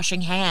 and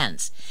washing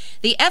hands.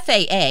 The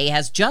FAA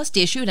has just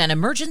issued an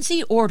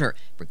emergency order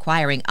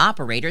requiring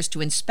operators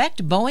to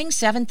inspect Boeing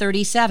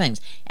 737s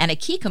and a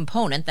key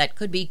component that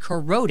could be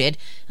corroded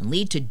and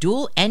lead to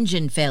dual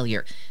engine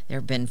failure. There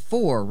have been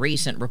 4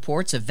 recent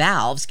reports of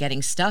valves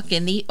getting stuck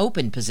in the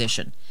open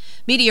position.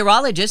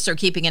 Meteorologists are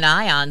keeping an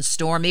eye on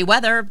stormy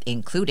weather,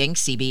 including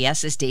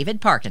CBS's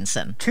David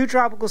Parkinson. 2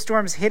 tropical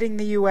storms hitting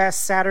the U.S.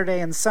 Saturday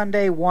and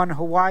Sunday, one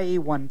Hawaii,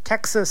 one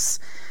Texas.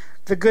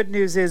 The good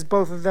news is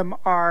both of them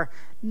are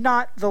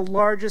not the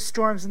largest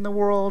storms in the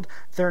world.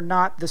 They're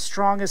not the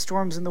strongest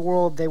storms in the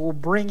world. They will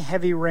bring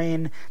heavy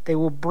rain. They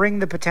will bring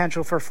the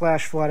potential for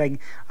flash flooding,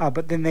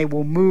 but then they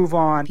will move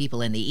on.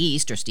 People in the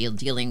East are still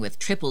dealing with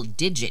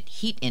triple-digit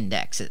heat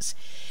indexes.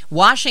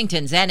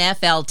 Washington's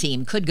NFL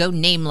team could go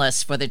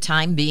nameless for the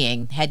time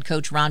being. Head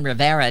coach Ron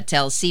Rivera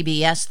tells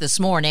CBS this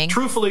morning.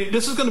 Truthfully,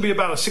 this is going to be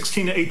about a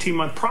 16 to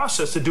 18-month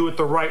process to do it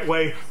the right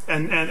way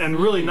and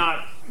really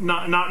not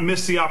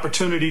miss the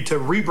opportunity to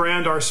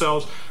rebrand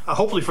ourselves,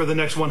 hopefully for the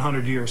next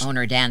 100 years.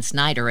 Owner Dan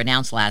Snyder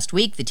announced last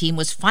week the team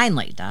was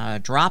finally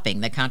dropping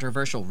the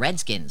controversial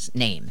Redskins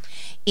name.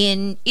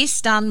 In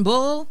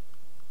Istanbul,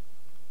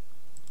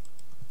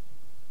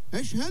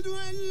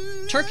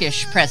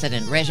 Turkish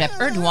President Recep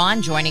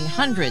Erdogan joining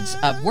hundreds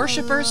of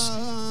worshippers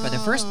for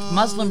the first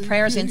Muslim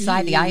prayers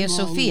inside the Hagia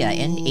Sophia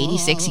in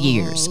 86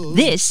 years.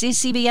 This is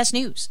CBS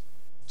News.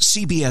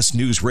 CBS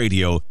News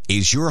Radio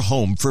is your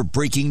home for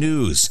breaking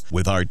news.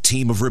 With our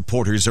team of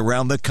reporters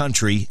around the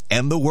country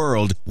and the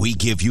world, we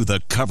give you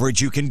the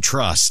coverage you can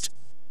trust.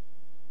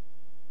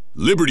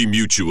 Liberty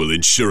Mutual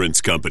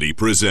Insurance Company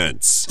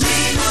presents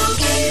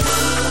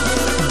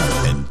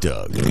And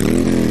Doug.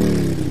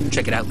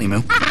 Check it out,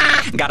 Limu.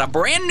 Got a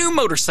brand new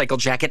motorcycle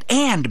jacket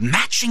and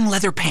matching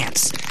leather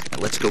pants. Now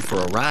let's go for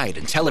a ride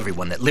and tell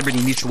everyone that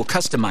Liberty Mutual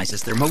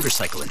customizes their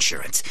motorcycle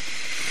insurance.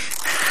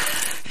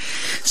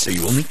 So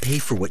you only pay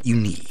for what you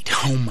need.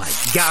 Oh my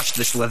gosh,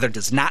 this leather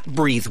does not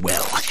breathe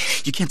well.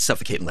 You can't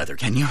suffocate in leather,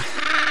 can you?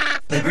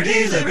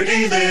 Liberty,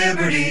 liberty,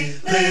 liberty,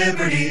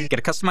 liberty. Get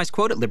a customized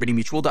quote at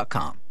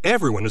libertymutual.com.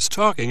 Everyone is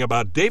talking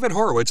about David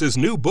Horowitz's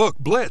new book,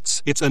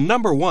 Blitz. It's a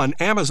 #1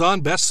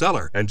 Amazon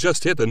bestseller and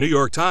just hit the New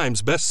York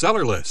Times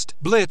bestseller list.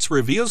 Blitz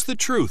reveals the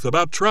truth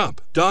about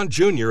Trump. Don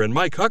Jr. and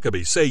Mike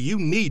Huckabee say you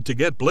need to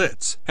get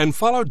Blitz. And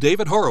follow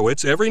David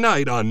Horowitz every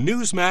night on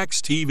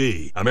Newsmax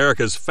TV,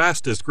 America's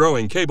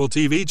fastest-growing cable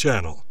TV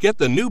channel. Get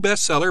the new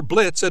bestseller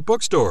Blitz at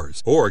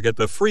bookstores, or get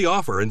the free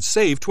offer and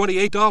save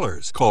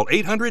 $28. Call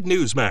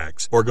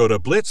 800-NEWSMAX or go to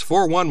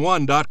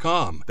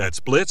blitz411.com. That's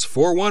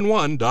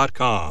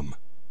blitz411.com.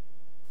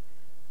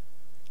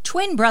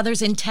 Twin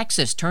brothers in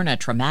Texas turn a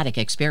traumatic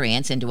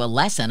experience into a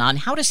lesson on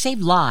how to save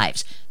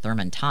lives.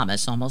 Thurman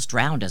Thomas almost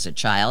drowned as a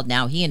child.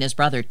 Now he and his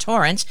brother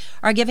Torrance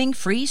are giving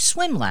free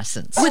swim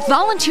lessons. With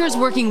volunteers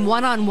working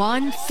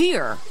one-on-one,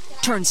 fear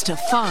turns to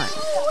fun.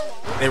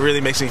 It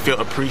really makes me feel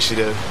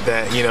appreciative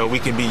that, we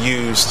can be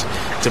used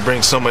to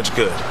bring so much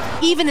good.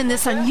 Even in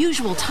this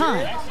unusual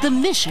time, the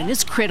mission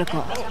is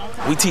critical.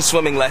 We teach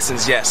swimming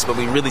lessons, yes, but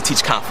we really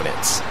teach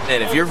confidence.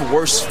 And if your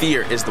worst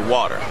fear is the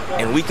water,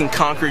 and we can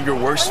conquer your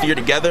worst fear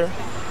together,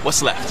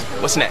 what's left?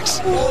 What's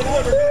next?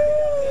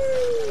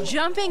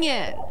 Jumping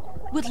in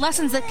with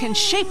lessons that can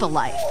shape a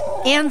life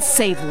and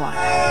save one.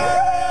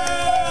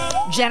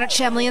 Janet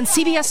Shamlian,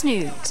 CBS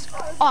News,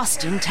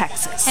 Austin,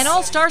 Texas. An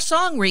all-star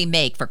song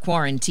remake for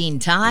quarantine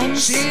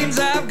times. Seems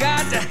I've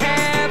got to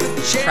have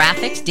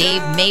Traffic's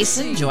Dave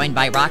Mason, joined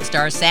by rock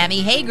star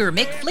Sammy Hagar,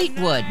 Mick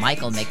Fleetwood,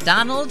 Michael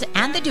McDonald,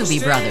 and the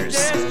Doobie Brothers.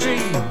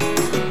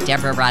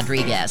 Deborah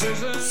Rodriguez,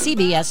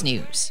 CBS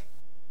News.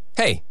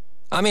 Hey,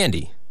 I'm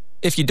Andy.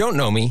 If you don't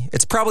know me,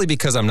 it's probably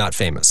because I'm not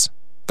famous.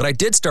 But I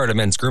did start a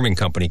men's grooming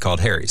company called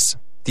Harry's.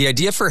 The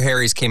idea for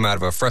Harry's came out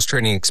of a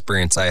frustrating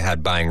experience I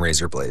had buying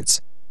razor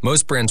blades.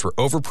 Most brands were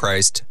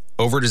overpriced,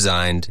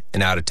 overdesigned,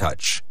 and out of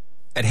touch.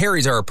 At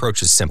Harry's, our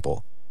approach is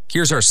simple.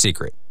 Here's our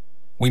secret.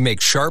 We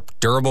make sharp,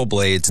 durable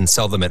blades and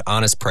sell them at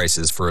honest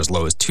prices for as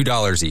low as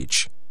 $2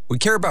 each. We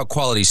care about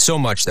quality so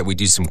much that we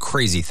do some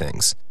crazy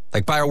things,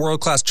 like buy a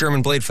world-class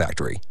German blade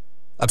factory.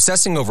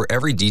 Obsessing over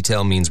every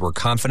detail means we're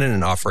confident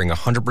in offering a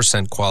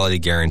 100% quality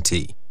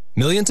guarantee.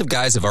 Millions of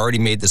guys have already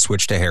made the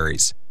switch to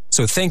Harry's,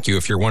 so thank you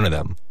if you're one of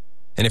them.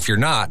 And if you're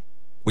not,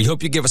 we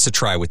hope you give us a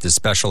try with this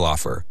special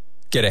offer.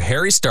 Get a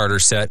Harry starter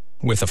set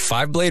with a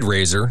 5-blade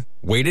razor,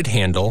 weighted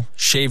handle,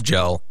 shave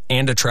gel,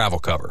 and a travel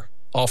cover.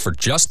 All for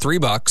just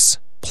 $3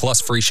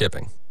 plus free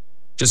shipping.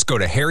 Just go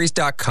to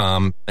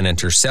harrys.com and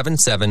enter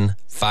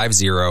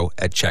 7750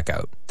 at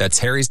checkout. That's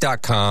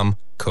harrys.com,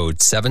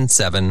 code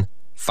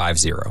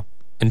 7750.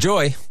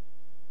 Enjoy!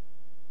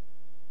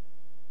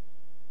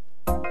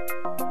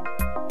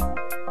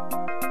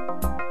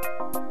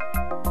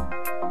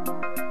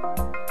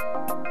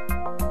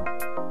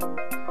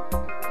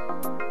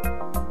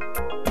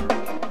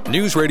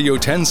 News Radio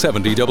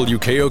 1070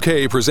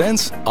 WKOK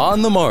presents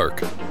On the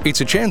Mark. It's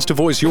a chance to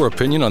voice your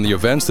opinion on the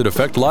events that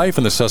affect life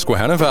in the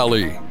Susquehanna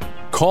Valley.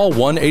 Call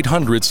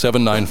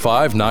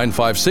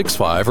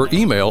 1-800-795-9565 or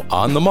email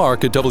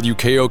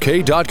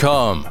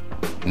onthemark@wkok.com.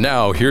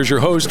 Now, here's your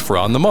host for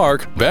On the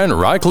Mark, Ben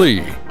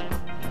Reichley.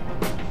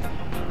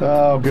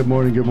 Oh, good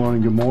morning, good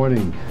morning, good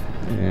morning.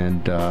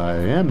 And I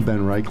am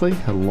Ben Reichley,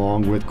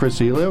 along with Chris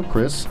Elio.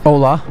 Chris.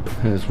 Hola.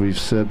 As we've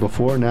said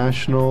before,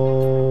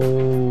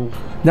 National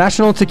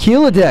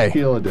Tequila Day.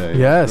 Tequila Day.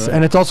 Yes, right?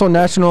 And it's also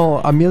National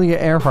Amelia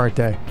Earhart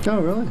Day.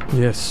 Oh, really?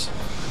 Yes.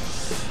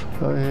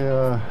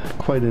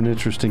 Quite an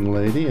interesting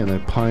lady and a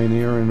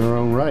pioneer in her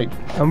own right.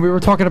 And we were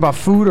talking about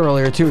food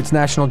earlier, too. It's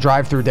National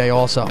Drive-Thru Day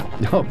also.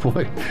 Oh,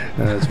 boy.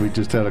 As we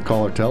just had a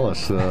caller tell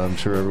us, I'm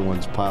sure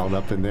everyone's piled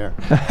up in there.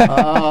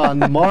 On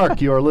the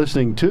Mark, you are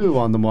listening to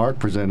On the Mark,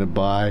 presented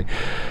by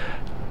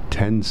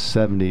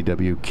 1070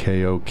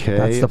 WKOK.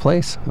 That's the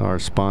place. Our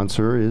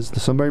sponsor is the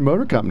Sunbury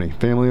Motor Company,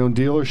 family-owned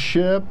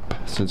dealership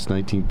since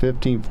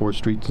 1915, 4th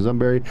Street in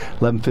Sunbury,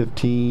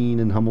 1115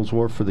 in Hummel's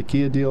Wharf for the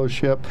Kia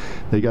dealership.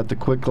 They got the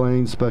quick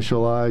lane,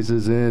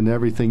 specializes in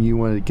everything you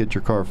want to get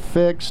your car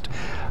fixed.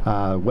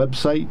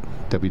 Website,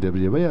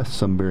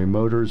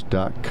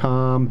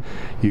 www.sunburymotors.com.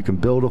 You can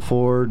build a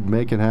Ford,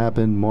 make it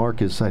happen.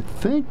 Mark is, I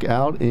think,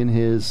 out in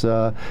his,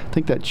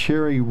 that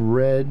cherry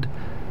red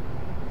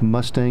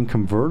Mustang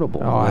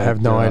convertible. Oh, I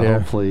have no idea.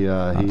 Hopefully,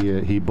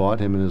 he bought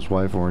him and his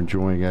wife are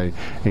enjoying a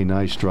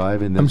nice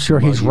drive. I'm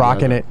sure he's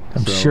rocking it.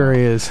 I'm sure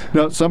he is.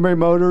 No, Sunbury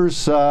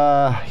Motors.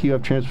 You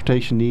have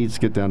transportation needs,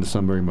 get down to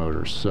Sunbury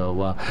Motors.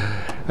 So,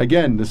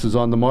 again, this is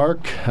On the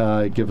Mark.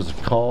 Give us a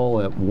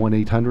call at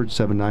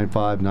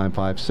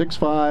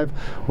 1-800-795-9565,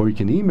 or you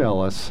can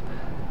email us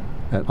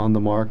at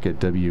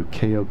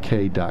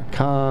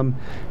onthemark@wkok.com.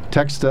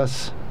 Text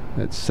us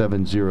at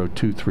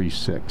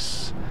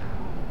 70236.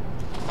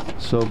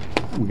 So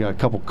we got a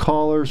couple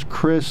callers.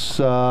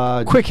 Chris,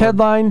 quick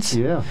headlines.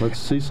 Yeah, let's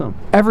see some.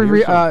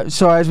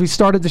 So as we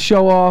started the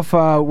show off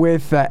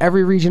with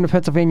every region of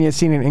Pennsylvania has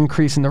seen an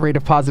increase in the rate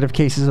of positive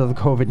cases of the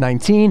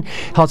COVID-19.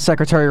 Health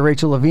Secretary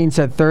Rachel Levine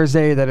said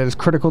Thursday that it is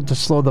critical to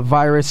slow the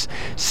virus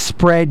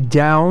spread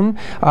down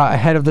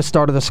ahead of the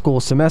start of the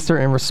school semester.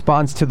 In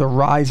response to the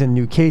rise in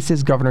new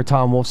cases, Governor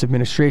Tom Wolf's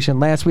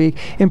administration last week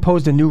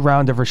imposed a new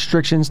round of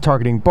restrictions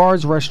targeting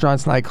bars,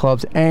 restaurants,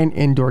 nightclubs, and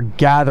indoor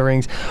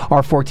gatherings.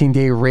 Our 14-day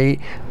rate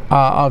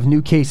of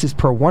new cases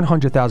per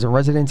 100,000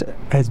 residents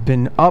has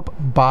been up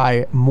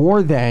by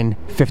more than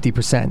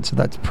 50%, so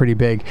that's pretty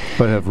big.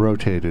 But have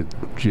rotated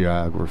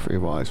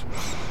geography-wise.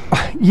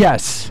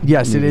 Yes,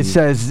 it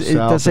says it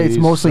does say it's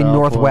mostly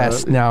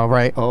northwest now,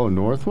 right? Oh,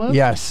 northwest?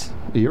 Yes.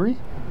 Erie?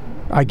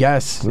 I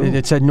guess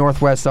it said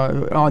northwest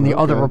on the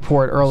other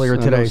report earlier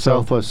today.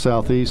 Southwest,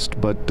 southeast,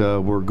 but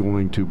we're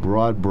going to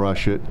broad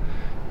brush it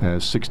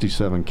as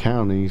 67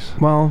 counties.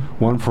 Well,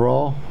 one for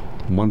all.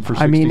 One for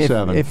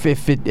 67. I mean, if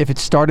it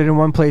started in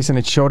one place and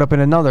it showed up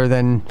in another,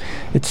 then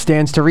it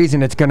stands to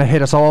reason it's going to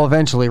hit us all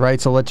eventually, right?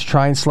 So let's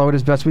try and slow it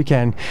as best we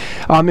can.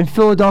 In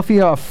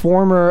Philadelphia,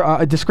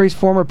 a disgraced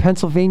former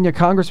Pennsylvania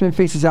congressman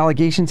faces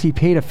allegations he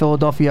paid a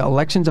Philadelphia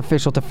elections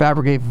official to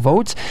fabricate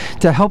votes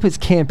to help his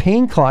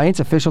campaign clients.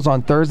 Officials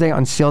on Thursday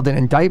unsealed an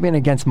indictment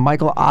against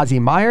Michael Ozzie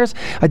Myers,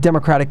 a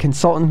Democratic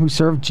consultant who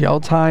served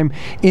jail time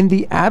in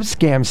the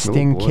Abscam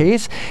sting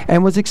case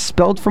and was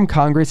expelled from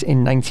Congress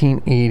in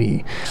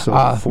 1980. So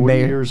 40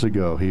 years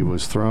ago, he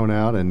was thrown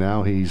out, and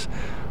now he's,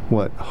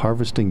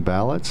 harvesting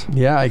ballots?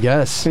 Yeah, I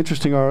guess.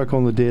 Interesting article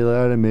in the Daily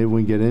Item. Maybe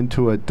we can get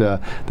into it.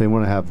 They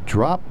want to have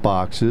drop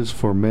boxes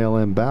for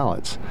mail-in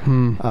ballots.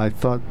 I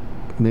thought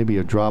maybe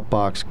a drop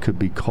box could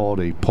be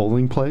called a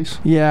polling place.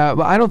 Yeah,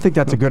 but I don't think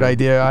that's a good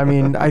idea. I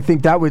mean, I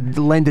think that would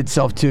lend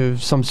itself to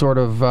some sort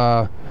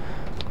of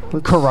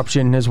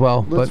corruption as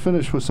well. Let's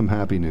finish with some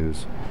happy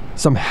news.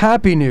 Some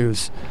happy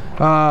news.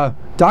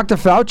 Dr.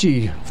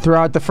 Fauci threw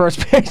out the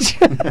first page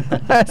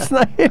last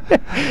night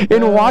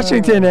in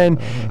Washington, and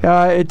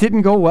it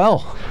didn't go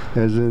well.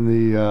 As in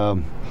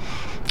the,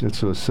 let's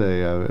just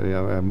say,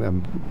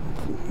 I'm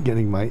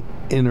getting my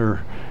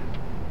inner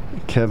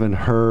Kevin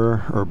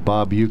Herr or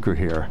Bob Uecker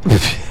here.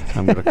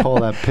 I'm going to call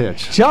that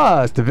pitch.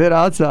 Just a bit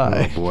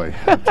outside. Oh, boy.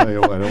 I'll tell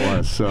you what it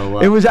was. So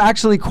it was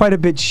actually quite a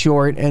bit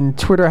short, and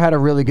Twitter had a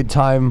really good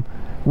time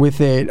with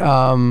it.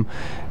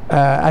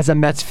 As a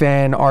Mets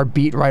fan, our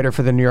beat writer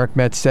for the New York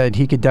Mets said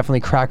he could definitely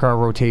crack our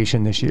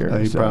rotation this year.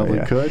 He probably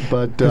could,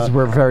 but because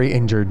we're very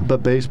injured.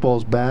 But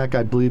baseball's back.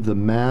 I believe the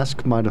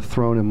mask might have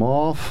thrown him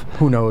off.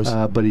 Who knows?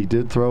 But he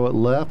did throw it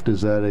left.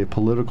 Is that a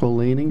political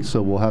leaning?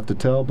 So we'll have to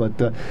tell.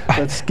 But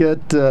let's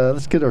get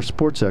our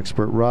sports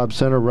expert, Rob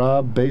Center.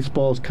 Rob,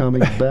 baseball's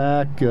coming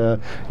back.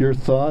 Your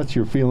thoughts?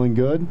 You're feeling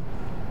good?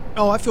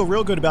 Oh, I feel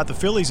real good about the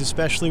Phillies,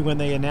 especially when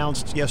they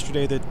announced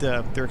yesterday that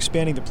they're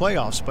expanding the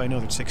playoffs by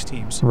another 6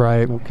 teams.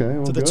 Right. Okay.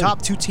 Well, So the good.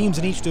 top 2 teams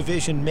in each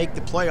division make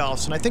the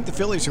playoffs, and I think the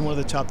Phillies are one of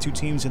the top 2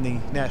 teams in the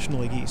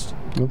National League East.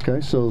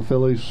 Okay, so the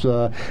Phillies,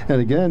 and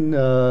again,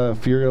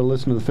 if you're going to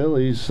listen to the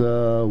Phillies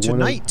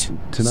Tonight, on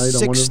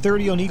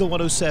 6:30 on Eagle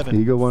 107.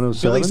 Eagle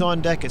 107. Phillies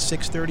on deck at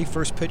 6:30.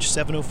 First pitch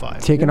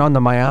 7:05. Taking on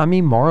the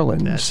Miami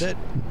Marlins. That's it.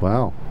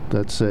 Wow,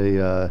 that's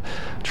a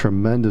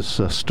tremendous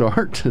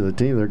start to the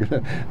team.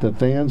 The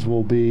fans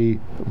will be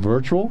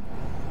virtual.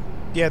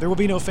 Yeah, there will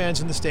be no fans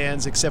in the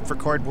stands except for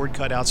cardboard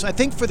cutouts. I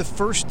think for the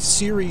first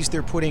series,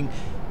 they're putting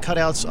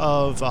cutouts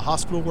of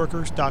hospital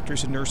workers,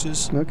 doctors, and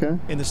nurses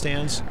in the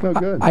stands. Oh,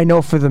 good. I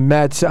know for the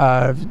Mets,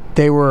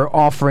 they were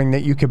offering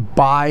that you could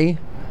buy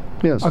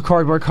a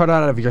cardboard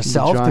cutout of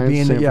yourself Giants, to be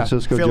in the San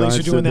Francisco Phillies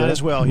Giants are doing did that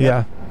as well.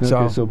 Yeah.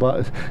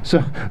 Okay,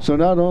 so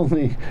not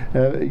only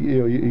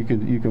you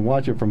can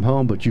watch it from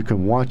home, but you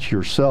can watch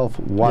yourself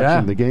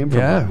watching the game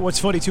from home. What's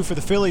funny too for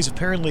the Phillies,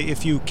 apparently,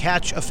 if you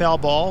catch a foul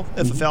ball,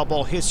 if a foul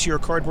ball hits your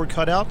cardboard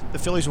cutout, the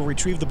Phillies will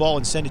retrieve the ball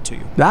and send it to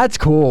you. That's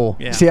cool.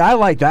 Yeah. See, I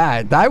like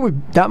that.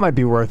 That might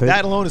be worth it.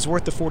 That alone is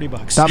worth the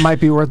 $40. That might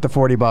be worth the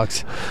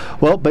 $40.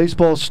 Well,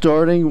 baseball's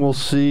starting. We'll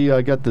see.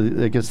 I guess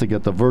they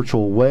got the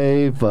virtual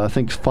wave. I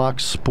think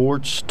Fox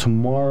Sports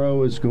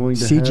tomorrow is going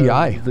to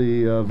CGI. have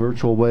the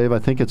virtual wave. I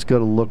think it's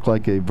going to look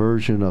like a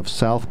version of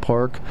South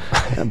Park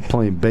and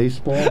playing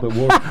baseball, but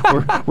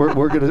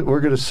we're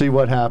gonna see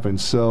what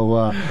happens.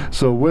 So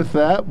with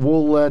that,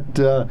 we'll let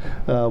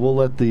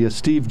the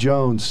Steve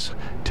Jones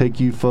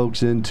take you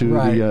folks into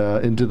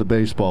the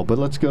baseball. But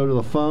let's go to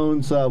the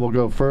phones. We'll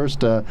go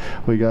first.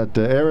 We got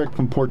Eric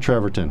from Port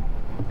Trevorton.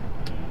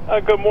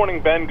 Good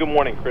morning, Ben. Good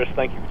morning, Chris.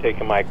 Thank you for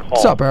taking my call.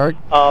 What's up, Eric?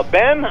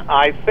 Ben,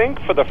 I think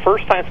for the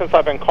first time since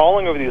I've been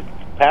calling over these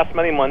past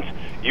many months,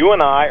 you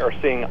and I are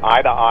seeing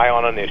eye to eye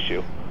on an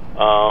issue.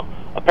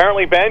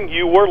 Apparently, Ben,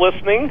 you were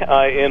listening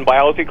in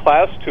biology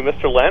class to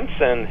Mr. Lentz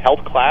and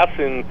health class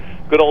in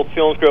good old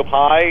Selinsgrove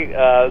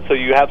High, so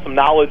you have some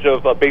knowledge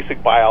of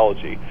basic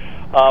biology.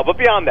 But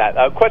beyond that,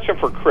 a question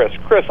for Chris.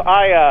 Chris,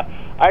 I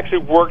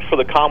actually worked for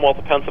the Commonwealth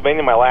of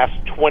Pennsylvania. My last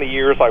 20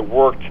 years, I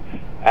worked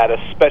at a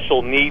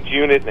special needs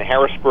unit in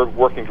Harrisburg,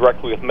 working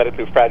directly with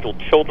medically fragile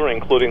children,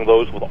 including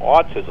those with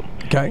autism.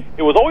 Okay.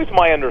 It was always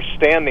my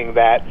understanding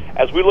that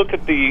as we look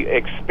at the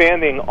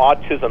expanding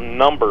autism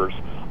numbers,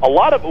 a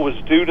lot of it was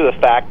due to the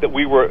fact that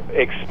we were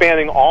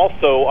expanding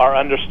also our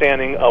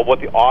understanding of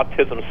what the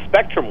autism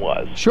spectrum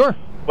was. Sure.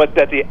 But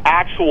that the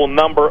actual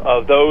number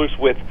of those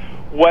with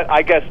what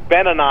I guess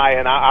Ben and I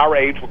and our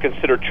age would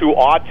consider true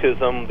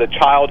autism, the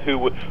child who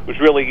was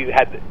really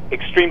had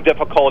extreme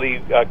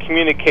difficulty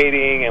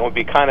communicating and would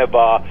be kind of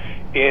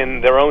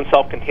in their own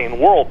self-contained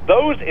world,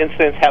 those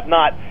incidents have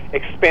not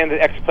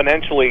expanded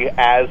exponentially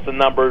as the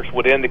numbers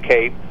would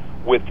indicate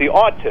with the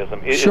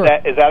autism. Is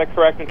that a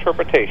correct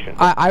interpretation?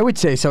 I would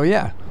say so,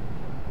 yeah.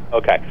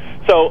 Okay.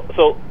 So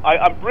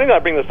I'm the reason I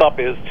bring this up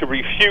is to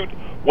refute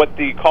what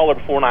the caller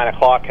before 9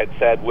 o'clock had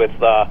said with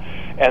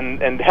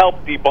and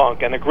help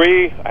debunk and I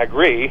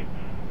agree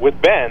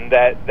with Ben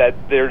that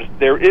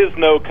there is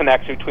no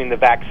connection between the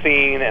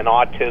vaccine and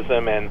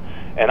autism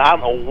and I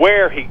don't know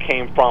where he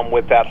came from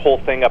with that whole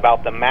thing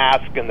about the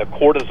mask and the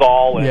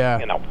cortisol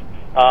and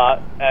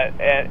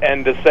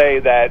and to say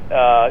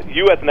that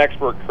you as an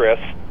expert, Chris,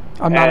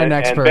 I'm not an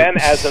expert. And Ben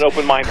as an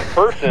open-minded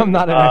person. I'm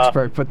not an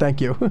expert, but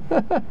thank you.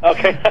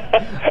 Okay.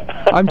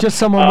 I'm just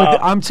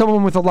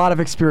someone with a lot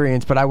of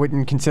experience, but I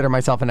wouldn't consider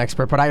myself an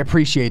expert, but I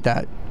appreciate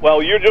that.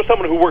 Well, you're just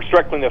someone who works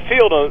directly in the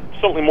field, and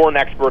certainly more an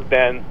expert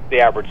than the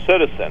average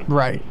citizen.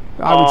 Right.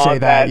 I would say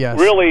that, yes.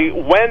 Really,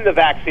 when the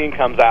vaccine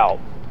comes out,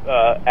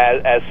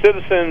 as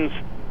citizens,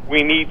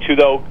 we need to,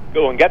 though,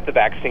 go and get the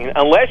vaccine,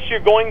 unless you're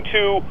going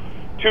to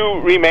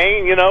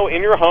remain,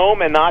 in your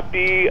home and not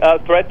be a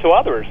threat to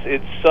others.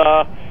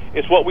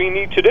 It's what we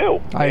need to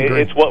do. I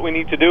agree. It's what we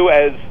need to do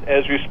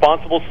as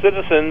responsible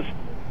citizens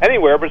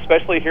anywhere, but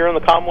especially here in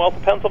the Commonwealth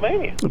of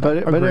Pennsylvania.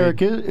 But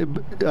Eric,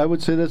 I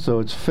would say this,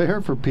 though. It's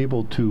fair for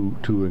people to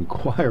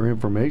inquire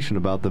information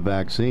about the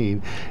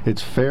vaccine.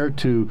 It's fair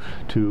to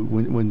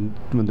when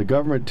the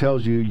government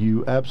tells you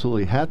you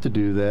absolutely have to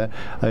do that,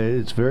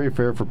 it's very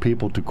fair for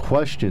people to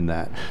question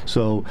that.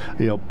 So,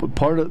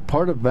 part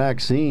of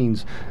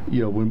vaccines,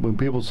 when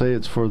people say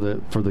it's for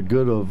the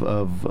good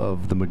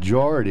of the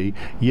majority,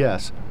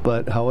 yes.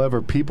 But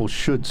however, people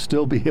should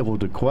still be able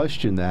to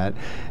question that.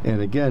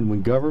 And again,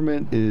 when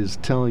government is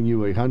telling you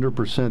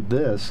 100%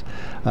 this,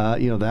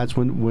 that's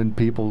when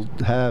people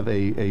have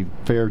a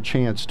fair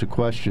chance to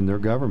question their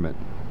government.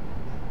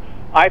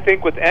 I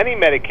think with any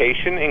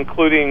medication,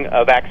 including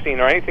a vaccine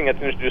or anything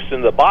that's introduced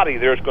into the body,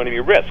 there's going to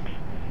be risks.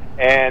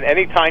 And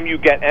anytime you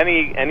get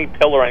any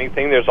pill or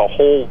anything, there's a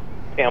whole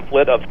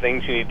pamphlet of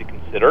things you need to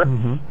consider.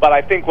 Mm-hmm. But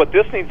I think what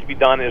this needs to be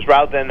done is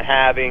rather than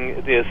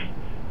having these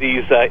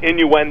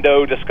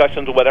innuendo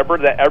discussions or whatever,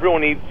 that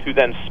everyone needs to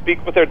then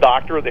speak with their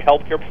doctor or the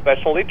healthcare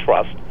professional they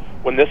trust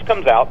when this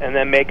comes out and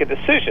then make a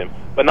decision,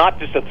 but not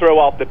just to throw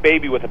out the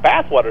baby with the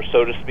bathwater,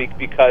 so to speak,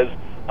 because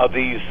of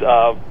these,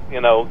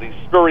 these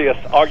spurious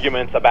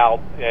arguments about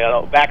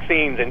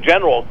vaccines in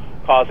general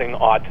causing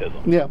autism.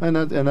 Yeah,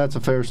 and that's a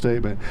fair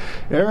statement.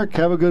 Eric,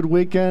 have a good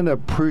weekend.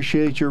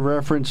 Appreciate your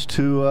reference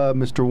to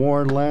Mr.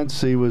 Warren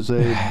Lentz. He was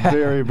a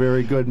very,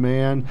 very good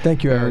man.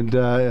 Thank you, Eric. And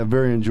a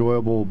very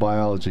enjoyable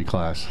biology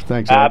class.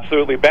 Thanks, Eric.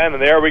 Absolutely, Ben.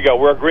 And there we go.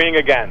 We're agreeing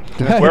again.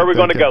 Where are we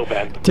going to go,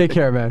 Ben? Take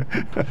care, man.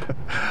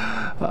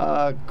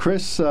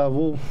 Chris,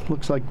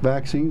 looks like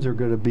vaccines are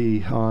going to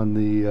be on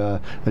the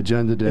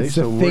agenda today. It's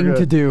a thing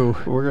to do.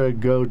 We're going to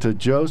go to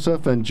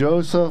Joseph. And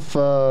Joseph,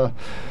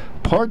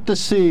 part the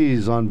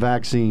seas on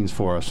vaccines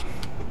for us.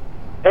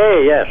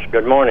 Hey, yes.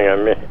 Good morning.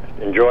 I'm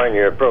enjoying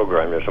your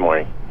program this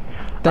morning.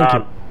 Thank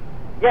you.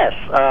 Yes,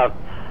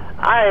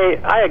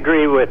 I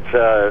agree with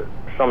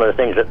some of the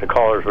things that the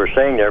callers were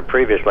saying there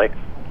previously,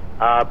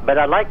 but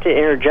I'd like to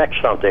interject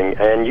something.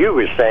 And you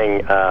were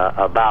saying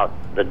about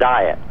the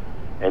diet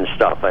and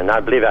stuff, and I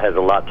believe it has a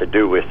lot to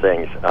do with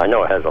things. I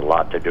know it has a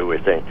lot to do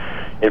with things.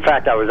 In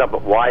fact, I was up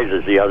at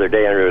Wise's the other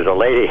day, and there was a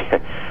lady,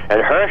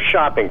 and her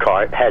shopping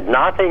cart had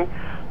nothing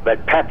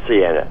but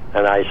Pepsi in it.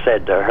 And I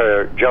said to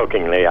her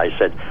jokingly, I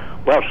said,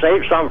 well,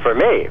 save some for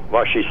me.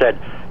 Well, she said,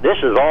 this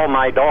is all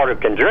my daughter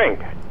can drink.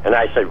 And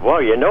I said, well,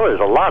 there's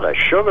a lot of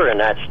sugar in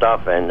that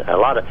stuff and a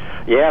lot of,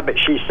 but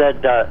she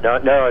said,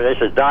 no, this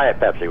is Diet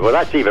Pepsi. Well,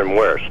 that's even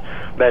worse,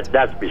 but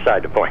that's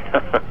beside the point.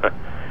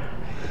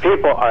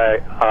 People are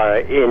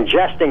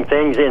ingesting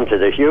things into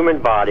the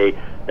human body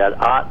that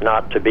ought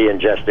not to be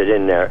ingested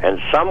in there. And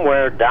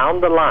somewhere down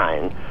the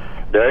line,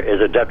 there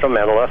is a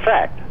detrimental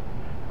effect.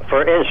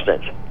 For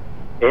instance,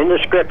 in the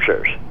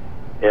scriptures,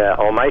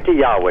 Almighty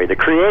Yahweh, the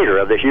creator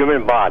of the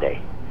human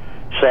body,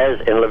 says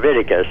in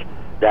Leviticus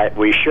that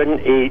we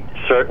shouldn't eat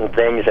certain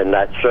things and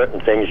that certain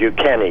things you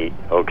can eat,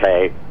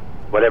 okay?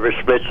 Whatever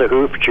splits the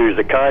hoof, chews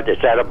the cud,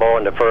 it's edible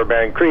in the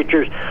fur-bearing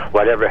creatures.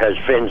 Whatever has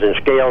fins and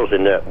scales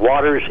in the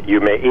waters, you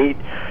may eat.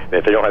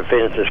 If they don't have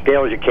fins and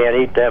scales, you can't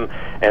eat them.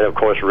 And, of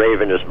course,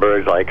 ravenous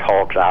birds like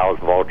hawks, owls,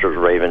 vultures,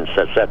 ravens,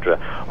 etc.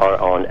 are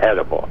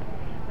unedible.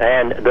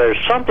 And there's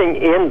something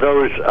in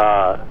those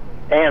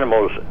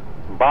animals'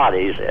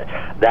 bodies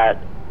that,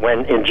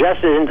 when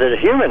ingested into the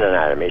human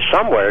anatomy,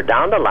 somewhere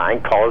down the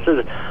line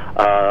causes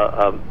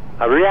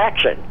a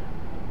reaction.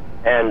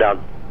 And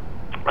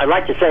I'd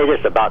like to say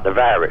this about the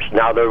virus.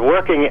 Now, they're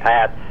working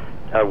at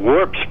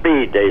warp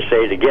speed, they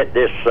say, to get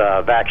this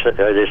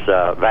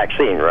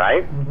vaccine,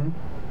 right? Mm-hmm.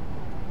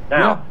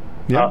 Now,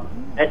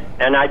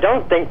 and I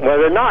don't think,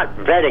 they're not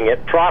vetting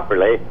it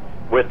properly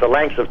with the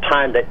length of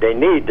time that they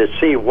need to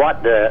see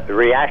what the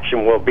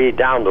reaction will be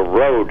down the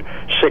road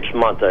 6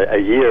 months, a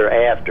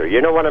year after.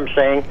 You know what I'm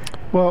saying?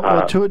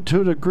 Well, to a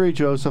degree,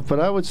 Joseph,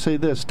 but I would say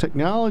this.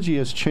 Technology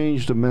has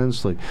changed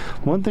immensely.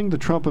 One thing the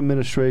Trump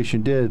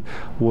administration did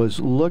was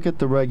look at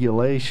the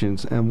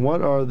regulations and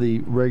what are the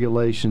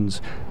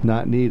regulations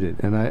not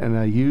needed. And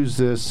I use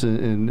this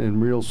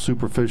in real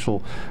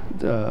superficial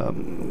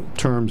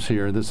terms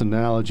here. This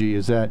analogy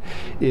is that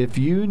if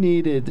you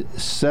needed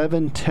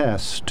 7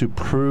 tests to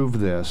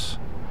prove this,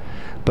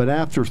 but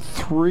after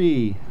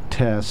 3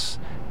 tests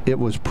it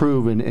was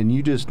proven and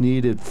you just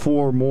needed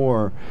 4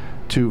 more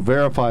to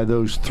verify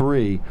those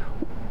 3,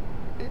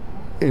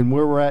 and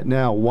where we're at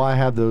now, why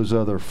have those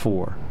other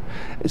 4?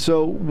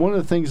 So one of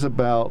the things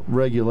about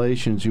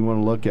regulations you want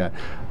to look at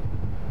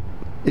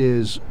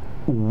is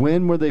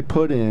when were they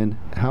put in,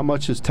 how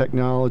much has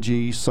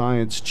technology,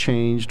 science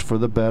changed for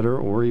the better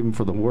or even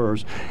for the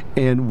worse,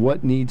 and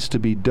what needs to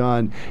be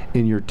done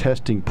in your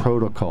testing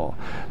protocol.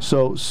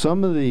 So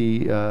some of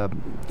the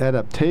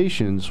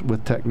adaptations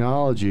with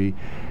technology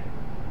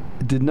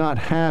did not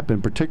happen,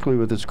 particularly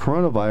with this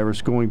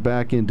coronavirus going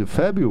back into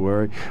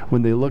February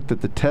when they looked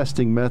at the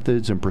testing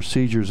methods and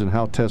procedures and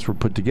how tests were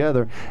put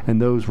together,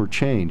 and those were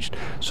changed.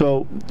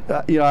 So,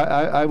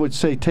 I would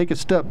say take a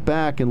step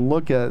back and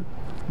look at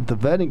the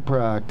vetting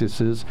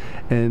practices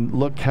and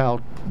look how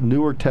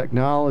newer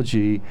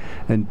technology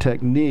and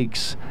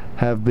techniques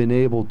have been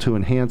able to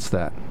enhance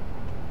that.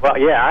 Well,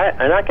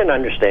 and I can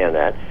understand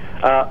that.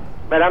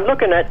 But I'm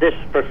looking at this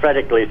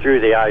prophetically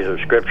through the eyes of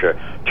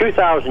Scripture.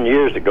 2,000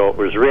 years ago, it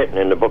was written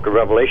in the book of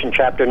Revelation,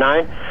 chapter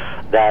 9,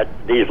 that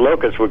these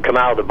locusts would come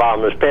out of the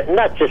bottomless pit, and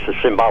that's just a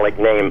symbolic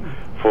name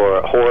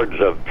for hordes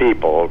of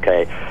people,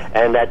 okay,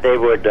 and that they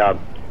would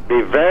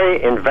be very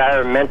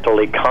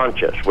environmentally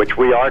conscious, which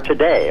we are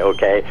today,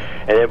 okay,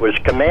 and it was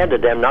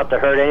commanded them not to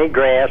hurt any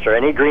grass or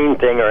any green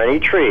thing or any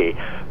tree,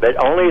 but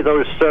only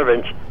those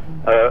servants,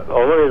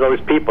 only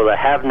those people that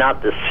have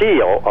not the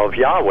seal of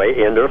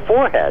Yahweh in their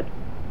forehead.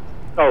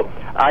 So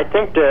I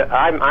think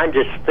I'm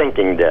just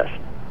thinking this.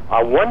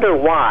 I wonder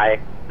why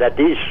that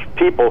these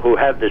people who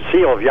have the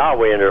seal of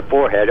Yahweh in their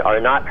forehead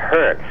are not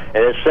hurt. And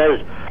it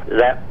says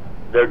that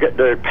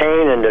their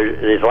pain and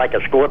is like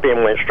a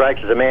scorpion when it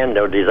strikes a man,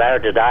 they'll desire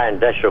to die, and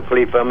death shall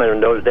flee from him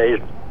in those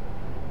days.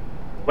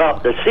 Well,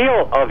 the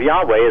seal of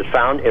Yahweh is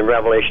found in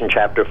Revelation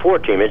chapter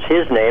 14. It's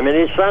his name and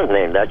his son's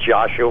name. That's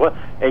Joshua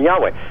and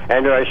Yahweh.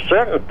 And there are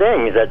certain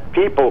things that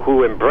people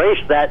who embrace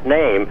that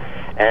name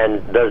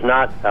and does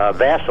not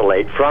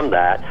vacillate from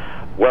that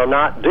will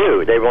not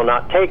do. They will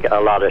not take a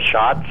lot of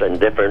shots and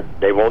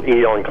they won't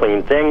eat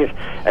unclean things,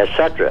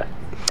 etc.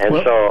 And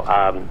so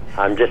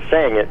I'm just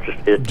saying it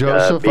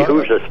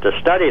behooves us to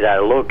study that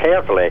a little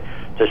carefully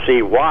to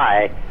see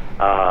why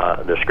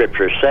the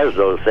Scripture says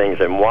those things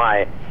and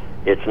why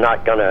it's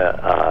not going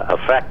to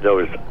affect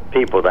those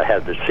people that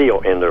have the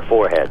seal in their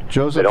forehead.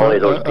 Joseph, but only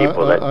those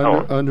people that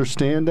don't.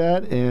 Understand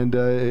that, and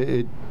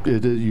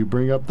you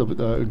bring up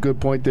the good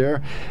point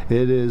there.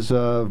 It is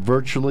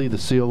virtually the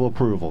seal of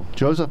approval.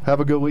 Joseph, have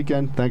a good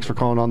weekend. Thanks for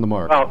calling On the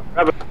Mark.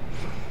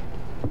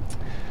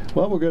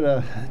 Well, we're going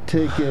to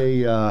take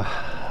a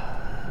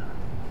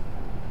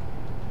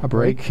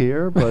break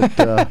here, but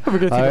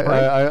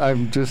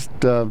I'm just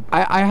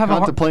I have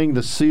contemplating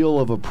the seal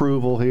of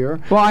approval here.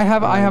 Well,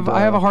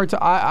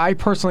 I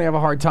personally have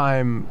a hard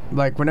time,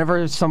 like,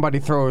 whenever somebody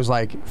throws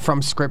like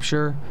from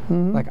Scripture,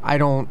 like I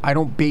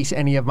don't base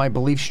any of my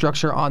belief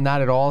structure on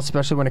that at all,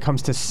 especially when it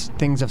comes to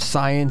things of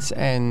science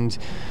and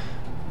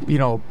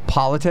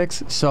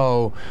politics.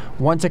 So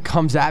once it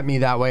comes at me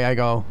that way, I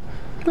go,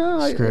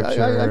 Scripture.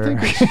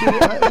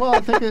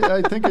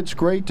 I think it's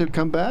great to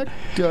come back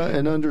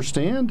and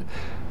understand,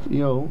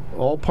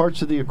 all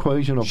parts of the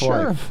equation of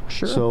life.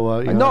 Sure. So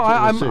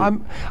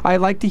I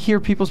like to hear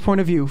people's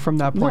point of view from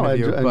that point of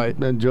view.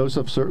 And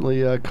Joseph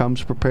certainly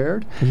comes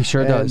prepared. He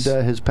sure does.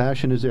 And his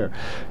passion is there.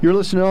 You're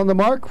listening On the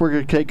Mark. We're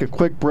going to take a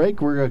quick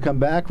break. We're going to come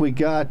back. We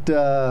got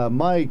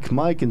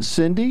Mike, and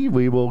Cindy.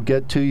 We will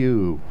get to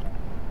you.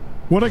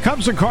 When it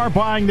comes to car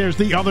buying, there's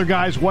the other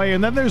guy's way,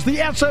 and then there's the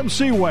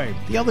SMC way.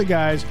 The other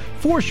guys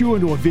force you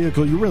into a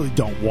vehicle you really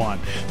don't want.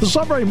 The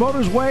Sunbury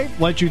Motors way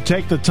lets you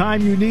take the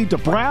time you need to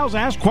browse,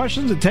 ask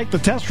questions, and take the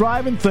test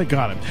drive and think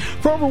on it.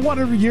 For over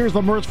 100 years,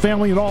 the Mertz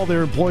family and all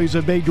their employees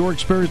have made your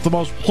experience the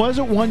most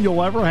pleasant one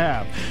you'll ever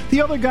have.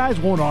 The other guys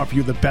won't offer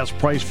you the best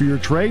price for your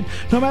trade,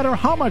 no matter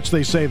how much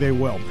they say they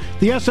will.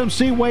 The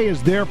SMC way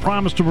is their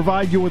promise to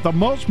provide you with the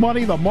most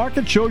money the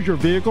market shows your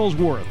vehicle is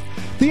worth.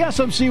 The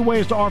SMC way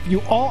is to offer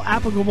you all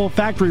applicable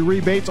factory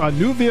rebates on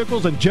new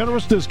vehicles and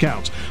generous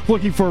discounts.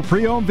 Looking for a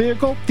pre-owned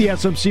vehicle? The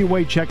SMC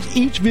way checks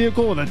each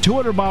vehicle with a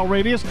 200-mile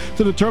radius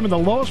to determine the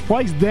lowest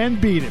price, then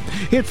beat it.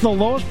 It's the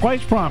lowest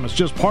price promise,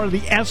 just part of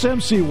the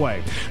SMC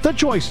way. The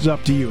choice is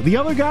up to you, the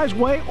other guy's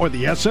way or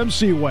the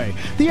SMC way.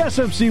 The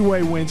SMC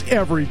way wins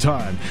every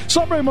time.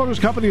 Sunbury Motors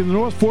Company in the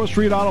North 4th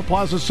Street Auto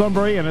Plaza,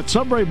 Sunbury, and at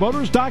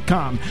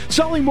sunburymotors.com.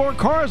 Selling more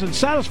cars and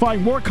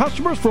satisfying more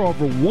customers for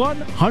over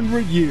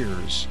 100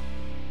 years.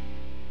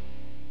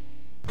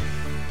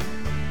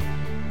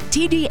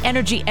 TD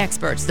Energy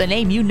Experts, the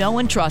name you know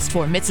and trust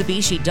for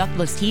Mitsubishi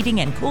ductless heating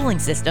and cooling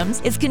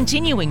systems, is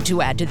continuing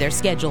to add to their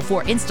schedule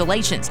for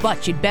installations.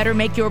 But you'd better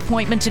make your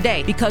appointment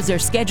today because their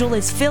schedule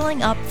is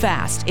filling up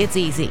fast. It's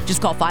easy.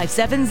 Just call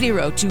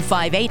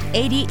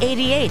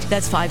 570-258-8088.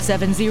 That's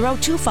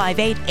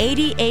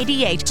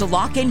 570-258-8088 to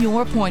lock in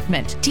your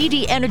appointment.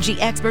 TD Energy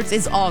Experts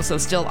is also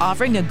still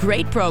offering a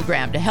great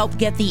program to help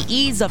get the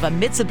ease of a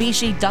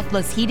Mitsubishi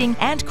ductless heating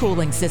and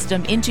cooling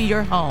system into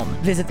your home.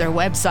 Visit their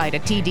website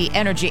at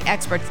tdenergyexperts.com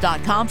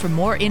for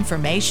more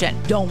information.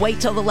 Don't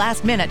wait till the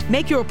last minute.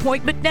 Make your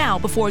appointment now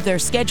before their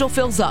schedule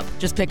fills up.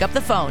 Just pick up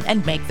the phone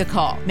and make the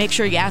call. Make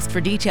sure you ask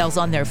for details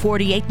on their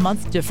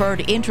 48-month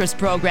deferred interest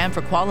program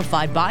for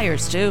qualified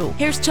buyers, too.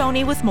 Here's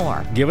Tony with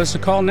more. Give us a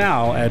call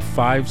now at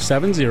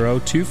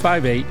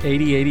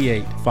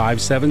 570-258-8088.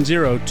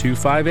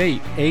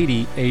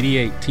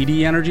 570-258-8088.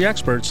 TD Energy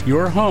Experts,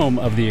 your home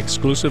of the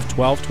exclusive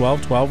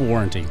 12-12-12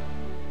 warranty.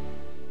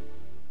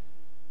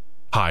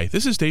 Hi,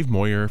 this is Dave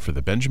Moyer for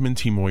the Benjamin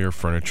T. Moyer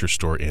Furniture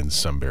Store in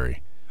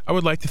Sunbury. I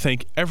would like to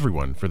thank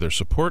everyone for their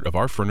support of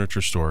our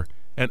furniture store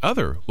and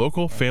other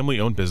local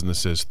family-owned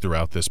businesses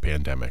throughout this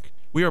pandemic.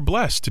 We are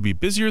blessed to be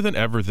busier than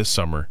ever this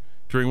summer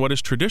during what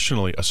is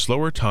traditionally a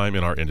slower time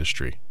in our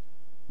industry.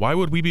 Why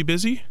would we be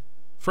busy?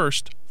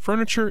 First,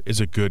 furniture is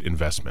a good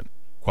investment.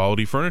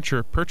 Quality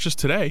furniture purchased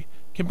today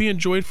can be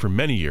enjoyed for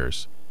many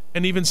years,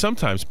 and even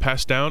sometimes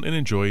passed down and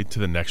enjoyed to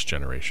the next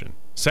generation.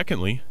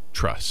 Secondly,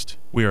 trust.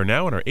 We are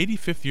now in our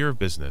 85th year of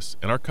business,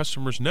 and our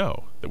customers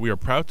know that we are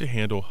proud to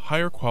handle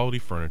higher quality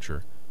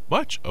furniture,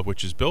 much of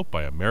which is built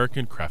by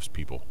American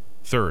craftspeople.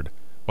 Third,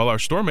 while our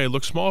store may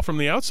look small from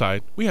the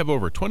outside, we have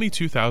over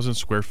 22,000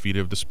 square feet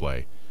of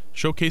display,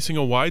 showcasing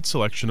a wide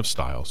selection of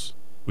styles.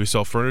 We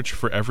sell furniture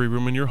for every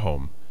room in your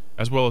home,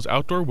 as well as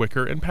outdoor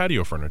wicker and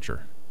patio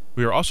furniture.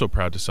 We are also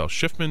proud to sell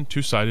Schiffman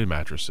two-sided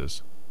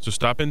mattresses. So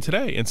stop in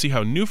today and see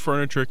how new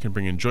furniture can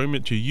bring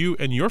enjoyment to you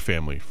and your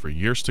family for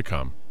years to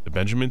come. The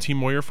Benjamin T.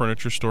 Moyer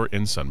Furniture Store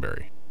in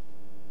Sunbury.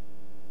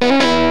 Oh,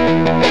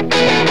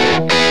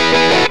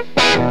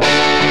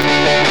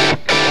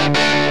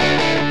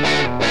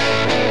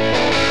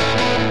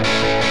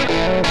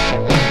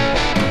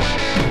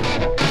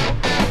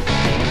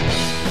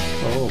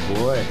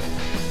 boy.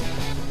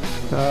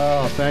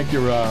 Oh, thank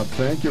you, Rob.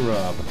 Thank you,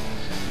 Rob.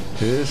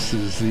 This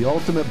is the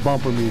ultimate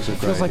bumper music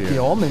right here. Feels like the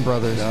Allman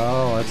Brothers.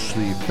 No, that's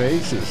the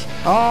Faces.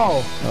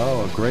 Oh,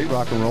 a great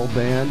rock and roll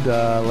band.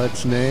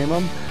 Let's name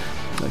them.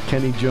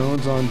 Kenny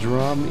Jones on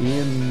drum,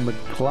 Ian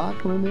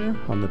McLaughlin there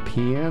on the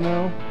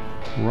piano,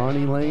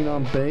 Ronnie Lane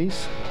on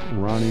bass,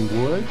 Ronnie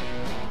Wood,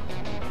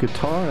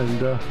 guitar,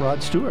 and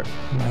Rod Stewart.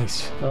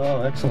 Nice.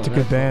 Oh, excellent. That's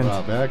a good band.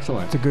 Rob.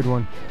 Excellent. It's a good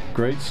one.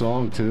 Great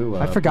song, too.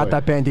 I forgot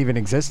that band even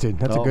existed.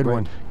 That's a good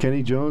one.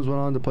 Kenny Jones went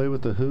on to play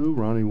with The Who.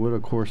 Ronnie Wood,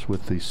 of course,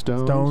 with the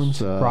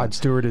Stones. Rod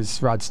Stewart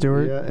is Rod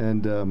Stewart. Yeah,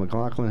 and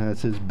McLaughlin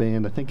has his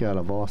band, I think, out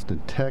of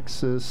Austin,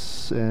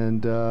 Texas.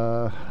 And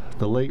the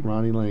late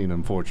Ronnie Lane,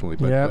 unfortunately.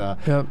 But,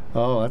 yep.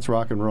 Oh, that's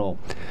rock and roll.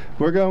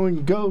 We're going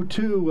to go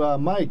to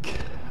Mike.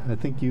 I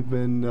think you've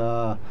been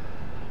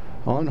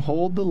on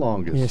hold the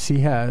longest. Yes, he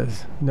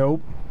has.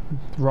 Nope.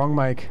 Wrong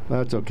mic.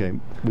 That's okay.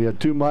 We have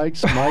two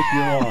mics. Mike,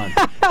 you're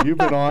on. You've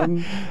been on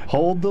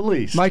hold the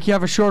least. Mike, you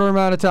have a shorter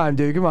amount of time,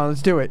 dude. Come on,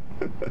 let's do it.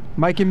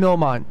 Mike in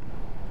Millmont.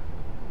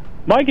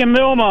 Mike in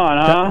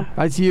Millmont, huh?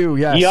 That's you,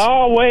 yes.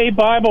 Yahweh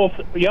Bible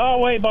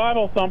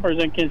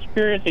thumpers and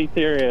conspiracy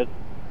theorists.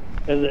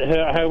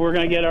 How we're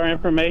going to get our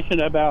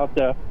information about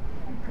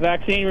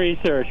vaccine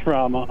research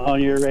from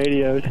on your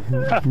radios.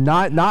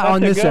 Not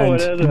on this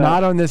end.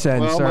 Not on this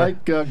end, well, sir.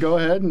 Mike, go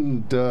ahead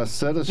and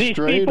set us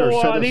straight people,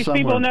 or set us these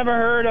somewhere. people never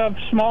heard of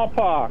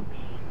smallpox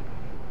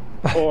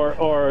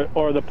or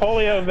the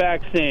polio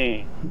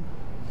vaccine.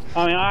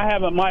 I mean, I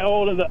haven't. My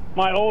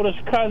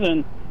oldest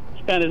cousin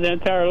spent his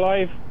entire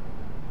life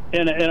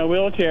in a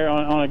wheelchair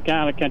on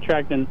account of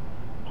contracting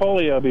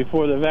polio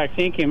before the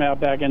vaccine came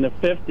out back in the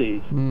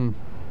 50s.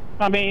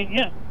 I mean,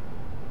 yeah.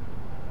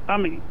 I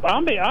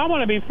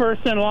want to be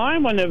first in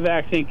line when the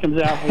vaccine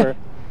comes out for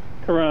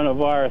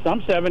coronavirus.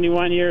 I'm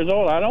 71 years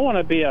old. I don't want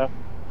to be a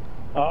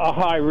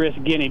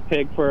high-risk guinea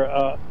pig for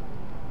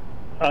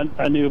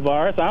a new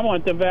virus. I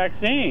want the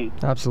vaccine.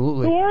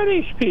 Absolutely. Who are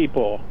these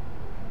people?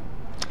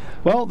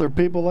 Well, they're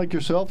people like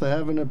yourself that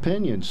have an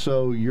opinion.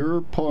 So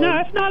you're part. No,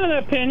 it's not an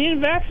opinion.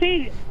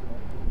 Vaccine.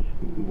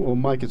 Well,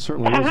 Mike, it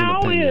certainly is an How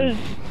opinion. is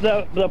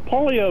the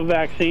polio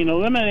vaccine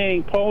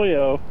eliminating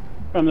polio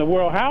from the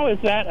world? How is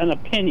that an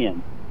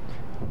opinion?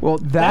 Well,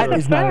 that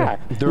is not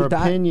fact. Their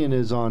opinion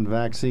is on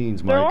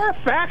vaccines, Mike. There are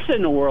facts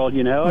in the world,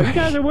 you know. Are you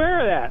guys aware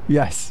of that?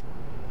 Yes.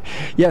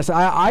 Yes,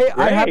 I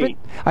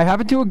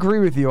happen to agree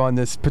with you on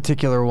this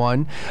particular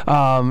one.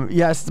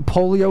 Yes,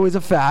 polio is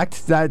a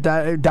fact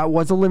that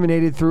was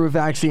eliminated through a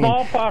vaccine.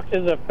 Smallpox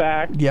is a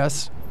fact.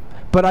 Yes,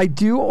 but I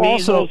do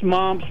also measles,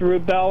 mumps,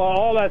 rubella,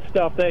 all that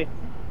stuff. They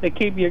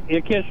keep your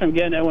kids from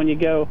getting it when you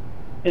go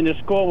into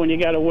school, when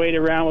you got to wait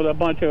around with a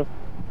bunch of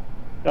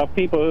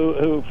people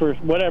who for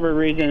whatever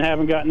reason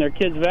haven't gotten their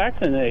kids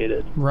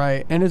vaccinated.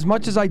 Right, and as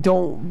much as I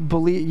don't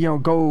believe,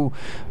 go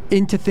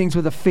into things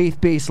with a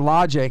faith-based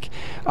logic,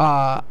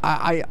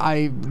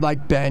 I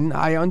like Ben,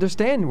 I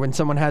understand when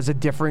someone has a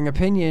differing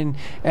opinion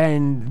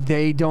and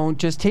they don't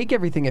just take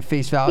everything at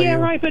face value. Yeah,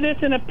 right, but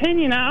it's an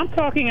opinion. I'm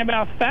talking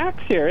about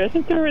facts here.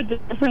 Isn't there a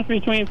difference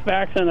between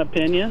facts and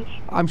opinions?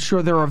 I'm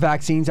sure there are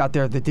vaccines out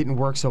there that didn't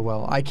work so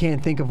well. I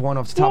can't think of one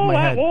off the top of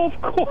my head. Well,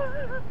 of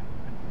course.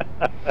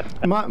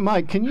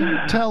 Mike, can you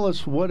tell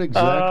us what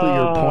exactly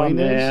your point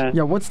is?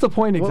 Yeah, what's the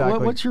point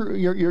exactly? What's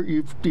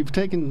you've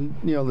taken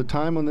the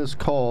time on this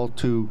call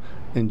to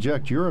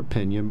inject your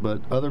opinion,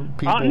 but other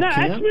people no,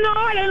 can't? it's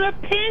not an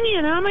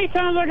opinion. How many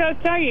times I got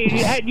to tell you?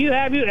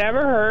 Have you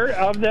ever heard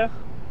of the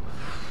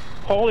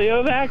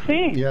polio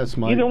vaccine? Yes,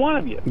 Mike. Either one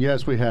of you.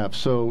 Yes, we have.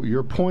 So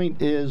your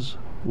point is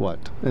what?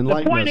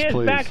 Enlighten the point us, is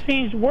please.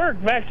 Vaccines work.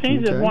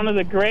 Vaccines is one of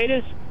the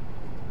greatest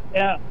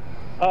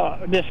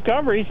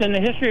discoveries in the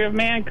history of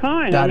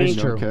mankind. That is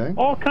true.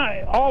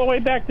 Okay. All the way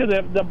back to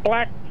the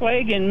Black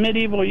Plague in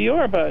medieval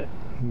Europe.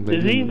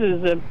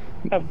 Diseases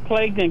have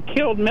plagued and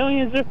killed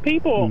millions of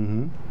people.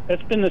 Mm-hmm.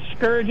 It's been the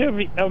scourge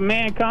of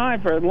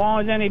mankind for as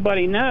long as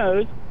anybody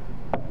knows.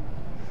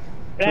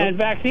 And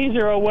vaccines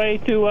are a way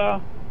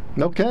to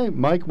okay,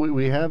 Mike,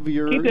 we have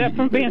your... keep that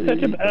from being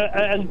such as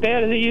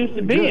bad as it used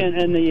to be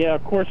in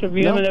the course of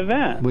human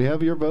event. We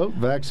have your vote.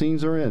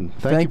 Vaccines are in.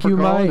 Thank you you,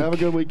 for calling. Mike. Have a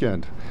good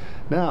weekend.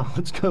 Now,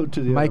 let's go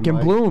to the Mike other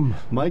in Bloom.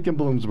 Mike in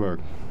Bloomsburg.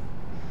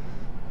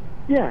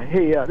 Yeah,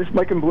 hey, this is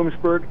Mike in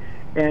Bloomsburg,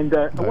 and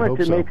I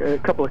wanted to make a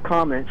couple of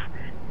comments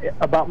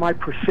about my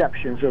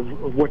perceptions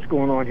of what's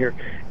going on here.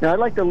 Now, I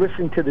like to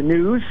listen to the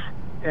news,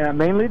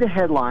 mainly the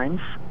headlines,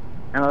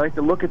 and I like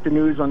to look at the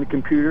news on the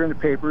computer and the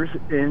papers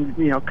and,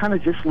 kind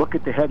of just look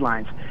at the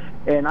headlines.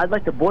 And I'd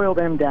like to boil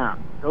them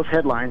down. Those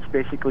headlines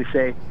basically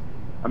say,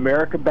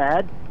 America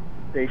bad,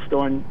 based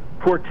on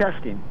poor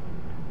testing.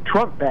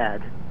 Trump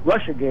bad,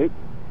 Russiagate,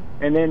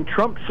 and then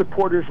Trump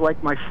supporters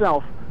like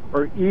myself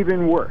are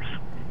even worse.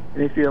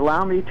 And if you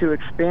allow me to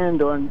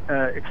expand on,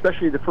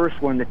 especially the first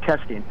one, the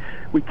testing,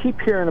 we keep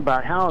hearing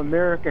about how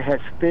America has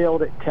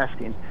failed at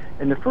testing.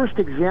 And the first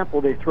example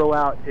they throw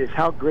out is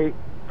how great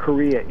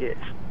Korea is.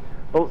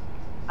 Well,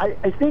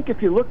 I think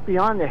if you look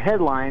beyond the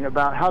headline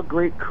about how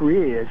great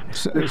Korea is,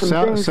 there's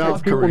some things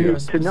that people need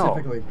to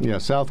know. Yeah,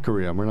 South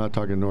Korea. We're not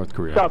talking North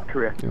Korea. South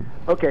Korea. Yeah.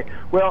 Okay.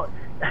 Well,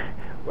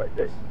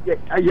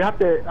 you have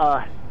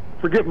to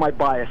forgive my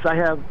bias. I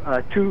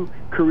have 2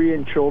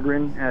 Korean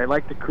children, and I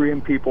like the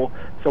Korean people.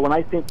 So when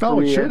I think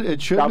Korea,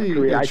 it should South be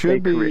Korea, I say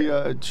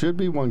Korea. it should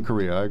be one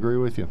Korea. I agree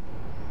with you.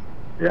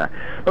 Yeah.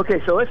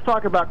 Okay, so let's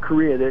talk about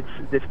Korea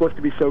that's supposed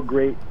to be so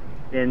great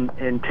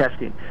in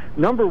testing.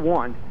 Number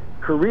one,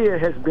 Korea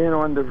has been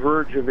on the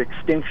verge of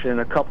extinction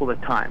a couple of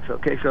times.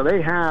 Okay, so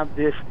they have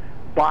this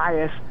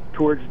bias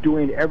towards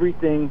doing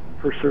everything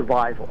for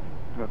survival.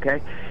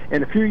 Okay,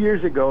 and a few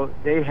years ago,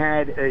 they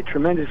had a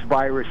tremendous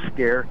virus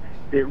scare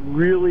that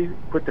really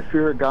put the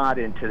fear of God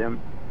into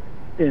them,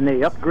 and they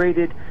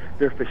upgraded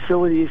their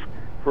facilities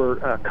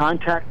for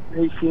contact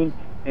tracing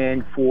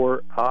and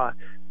for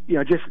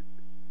just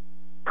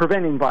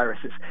preventing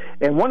viruses.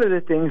 And one of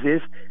the things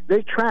is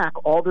they track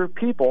all their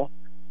people.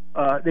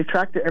 They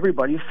track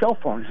everybody's cell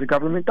phones. The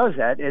government does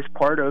that as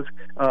part of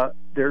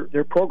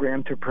their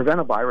program to prevent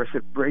a virus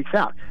that breaks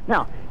out.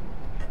 Now,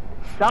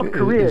 South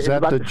Korea is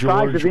about the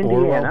size of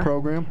Indiana,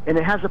 program? And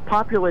it has a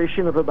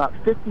population of about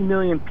 50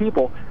 million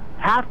people.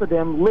 Half of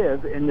them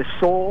live in the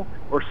Seoul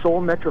or Seoul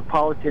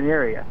metropolitan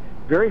area.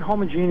 Very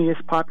homogeneous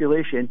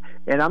population,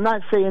 and I'm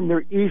not saying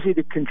they're easy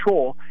to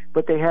control,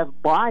 but they have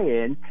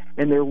buy-in,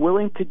 and they're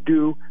willing to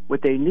do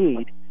what they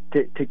need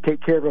to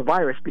take care of a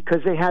virus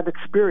because they have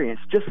experience.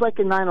 Just like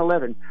in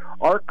 9/11,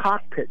 our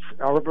cockpits,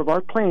 all of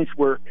our planes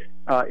were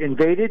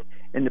invaded,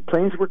 and the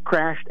planes were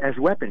crashed as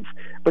weapons.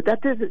 But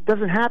that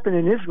doesn't happen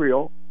in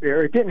Israel,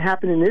 or it didn't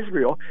happen in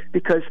Israel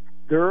because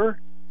their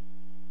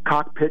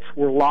cockpits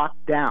were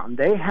locked down.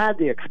 They had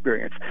the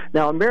experience.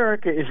 Now,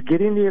 America is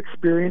getting the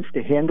experience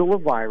to handle a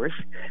virus,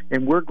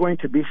 and we're going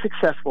to be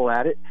successful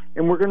at it,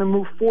 and we're going to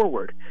move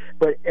forward.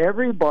 But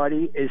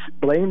everybody is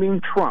blaming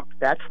Trump.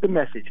 That's the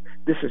message.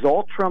 This is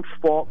all Trump's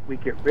fault. We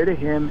get rid of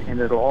him, and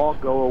it'll all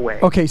go away.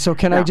 Okay, so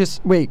can I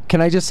just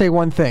say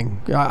one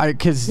thing? Go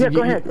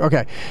ahead.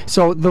 Okay,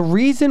 so the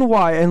reason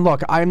why, and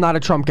look, I'm not a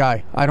Trump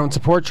guy. I don't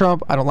support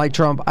Trump. I don't like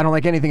Trump. I don't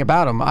like anything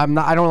about him.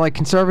 I don't like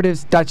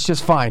conservatives. That's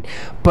just fine.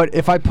 But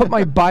if I put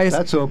my bias,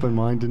 that's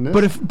open-mindedness.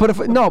 But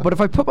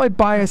if I put my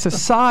bias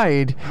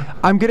aside,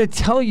 I'm going to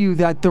tell you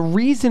that the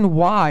reason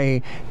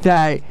why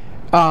that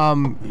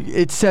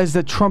it says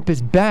that Trump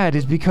is bad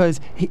is because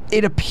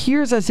it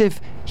appears as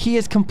if he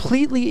has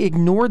completely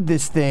ignored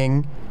this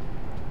thing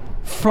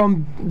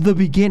from the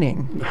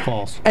beginning.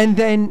 False. And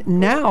then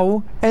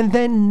now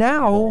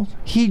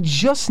he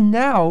just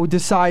now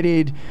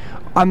decided,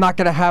 I'm not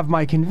going to have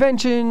my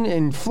convention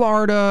in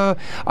Florida.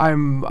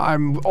 I'm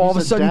all of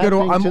a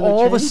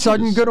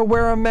sudden going to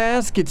wear a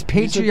mask. It's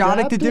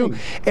patriotic to do.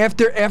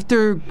 After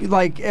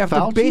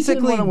Fauci basically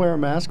didn't want to wear a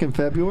mask in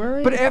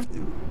February. But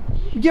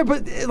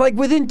like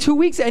within 2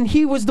 weeks, and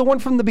he was the one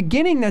from the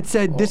beginning that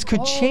said this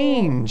could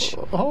change.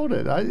 Hold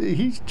it,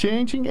 he's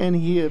changing, and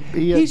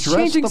he's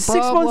changing the 6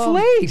 months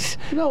late.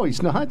 No,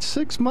 he's not.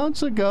 6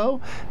 months ago,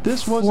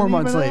 this wasn't 4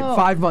 months even late. out.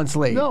 5 months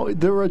late. No,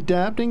 they're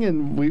adapting,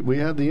 and we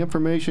have the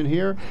information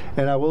here.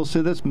 And I will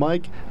say this,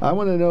 Mike, I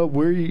want to know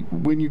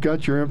when you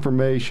got your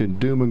information,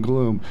 doom and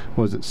gloom.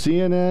 Was it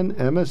CNN,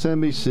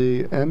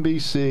 MSNBC,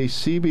 NBC,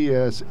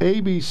 CBS,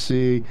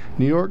 ABC,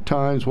 New York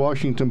Times,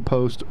 Washington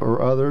Post,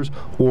 or others,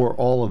 or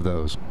all of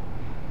those?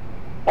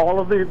 All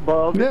of the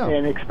above, yeah.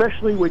 And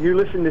especially when you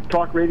listen to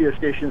talk radio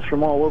stations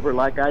from all over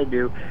like I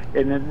do,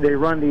 and then they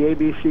run the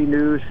ABC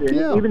News, and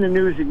even the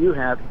news that you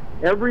have,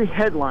 every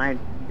headline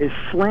is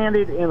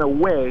slanted in a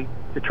way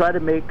to try to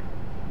make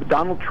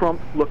Donald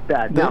Trump look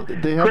bad. Now,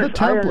 they have Chris, a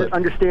template. I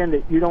understand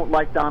that you don't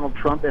like Donald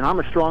Trump, and I'm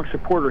a strong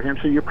supporter of him,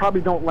 so you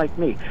probably don't like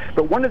me.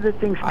 But one of the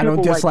things people I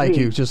don't dislike like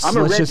me, you. I'm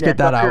a let's just get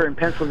that up out. Here in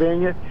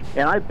Pennsylvania,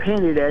 and I'm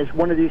painted as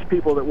one of these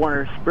people that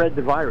want to spread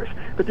the virus.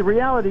 But the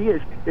reality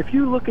is, if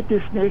you look at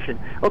this nation,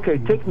 okay,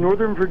 take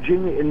Northern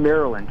Virginia and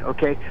Maryland,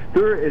 okay,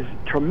 there is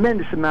a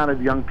tremendous amount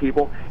of young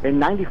people, and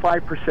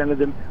 95% of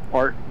them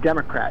are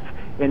Democrats.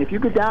 And if you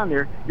go down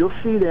there, you'll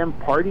see them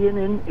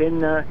partying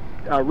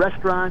in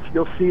restaurants.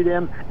 You'll see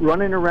them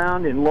running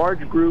around in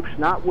large groups,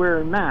 not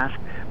wearing masks.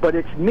 But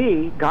it's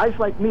me, guys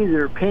like me, that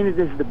are painted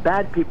as the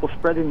bad people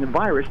spreading the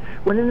virus,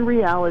 when in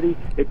reality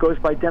it goes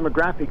by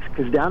demographics,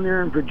 because down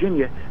there in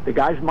Virginia, the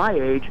guys my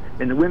age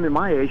and the women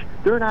my age,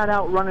 they're not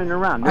out running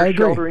around. They're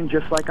sheltering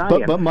just like I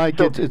am. But Mike,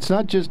 so, it's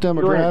not just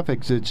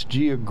demographics, it's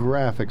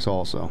geographics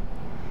also.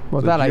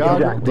 Well, that I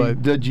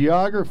get. The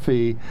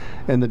geography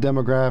and the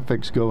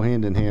demographics go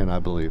hand in hand, I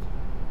believe.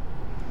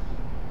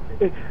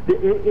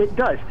 It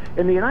does.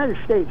 And the United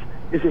States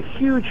is a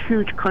huge,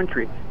 huge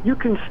country.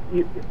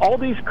 All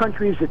these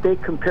countries that they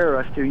compare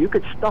us to, you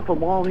could stuff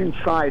them all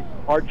inside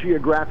our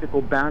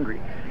geographical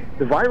boundary.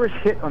 The virus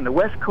hit on the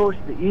West Coast,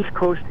 the East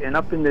Coast, and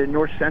up in the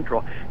North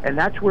Central, and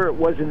that's where it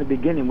was in the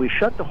beginning. We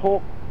shut the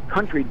whole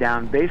country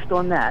down based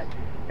on that,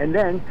 and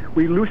then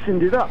we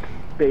loosened it up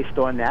based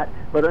on that.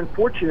 But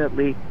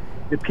unfortunately,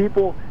 the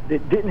people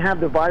that didn't have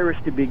the virus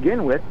to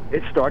begin with,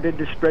 it started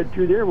to spread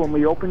through there when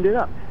we opened it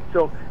up.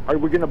 So are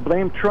we going to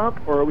blame Trump,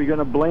 or are we going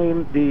to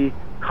blame the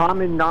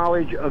common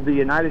knowledge of the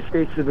United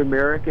States of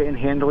America in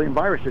handling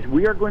viruses?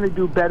 We are going to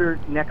do better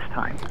next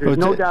time. There's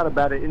no doubt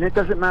about it, and it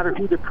doesn't matter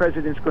who the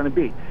president's going to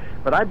be.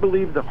 But I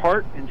believe the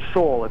heart and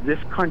soul of this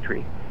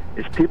country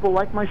is people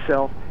like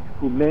myself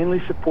who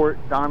mainly support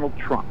Donald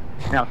Trump.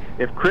 Now,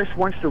 if Chris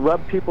wants to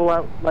rub people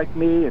out like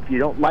me, if you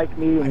don't like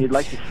me and you'd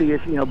like to see us,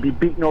 be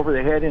beaten over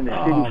the head in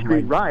a city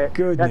street riot,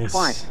 that's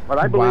fine. But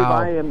I believe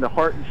I am the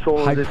heart and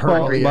soul of this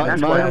country, and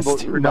that's why I'm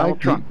voting for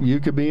Donald Trump. You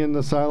could be in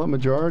the silent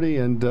majority,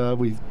 and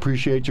we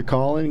appreciate you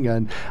calling.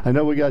 And I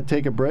know we got to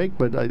take a break,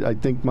 but I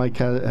think Mike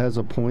has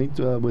a point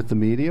with the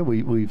media.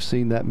 We've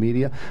seen that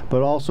media,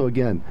 but also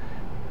again,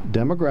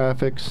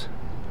 demographics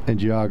and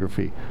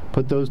geography.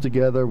 Put those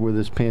together where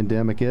this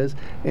pandemic is,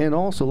 and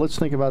also let's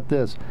think about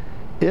this.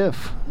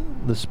 If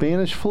the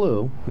Spanish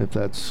flu, if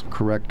that's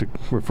correct to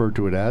refer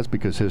to it as,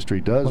 because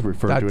history does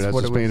refer to it as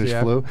the Spanish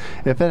flu,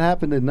 if it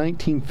happened in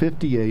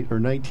 1958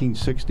 or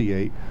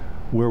 1968,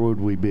 where would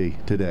we be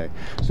today?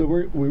 So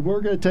we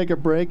were going to take a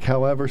break.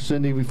 However,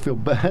 Cindy, we feel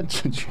bad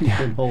since you've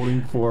been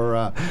holding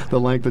for the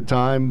length of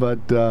time,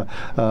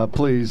 but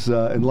please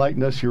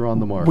enlighten us. You're on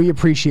the mark. We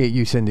appreciate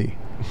you, Cindy.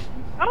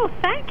 Oh,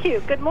 thank you.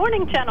 Good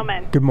morning,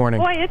 gentlemen. Good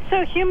morning. Boy, it's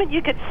so humid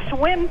you could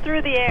swim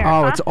through the air.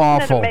 Oh, it's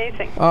awful. Isn't it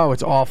amazing? Oh,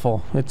 it's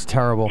awful. It's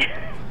terrible.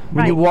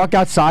 When you walk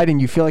outside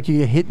and you feel like you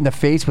get hit in the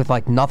face with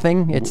like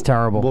nothing, it's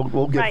terrible.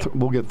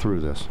 We'll get through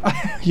this.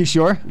 You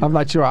sure? I'm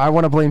not sure. I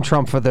want to blame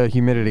Trump for the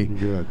humidity.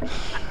 Good.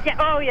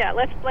 Yeah.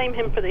 Let's blame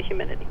him for the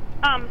humidity.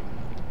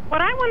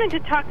 What I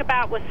wanted to talk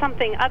about was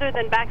something other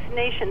than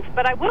vaccinations,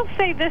 but I will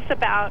say this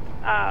about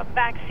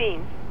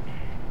vaccines.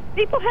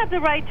 People have the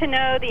right to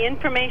know the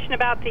information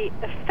about the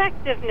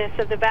effectiveness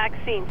of the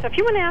vaccine. So if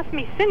you want to ask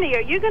me, Cindy,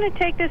 are you going to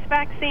take this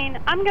vaccine?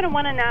 I'm going to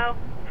want to know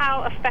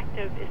how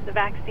effective is the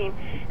vaccine.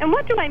 And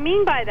what do I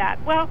mean by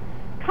that? Well,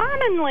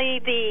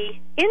 commonly the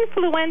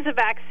influenza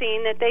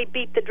vaccine that they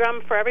beat the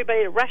drum for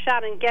everybody to rush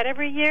out and get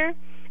every year,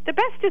 the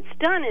best it's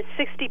done is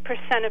 60%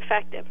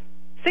 effective.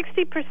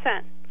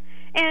 60%.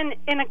 And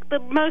in the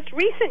most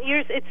recent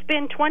years, it's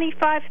been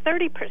 25,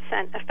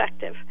 30%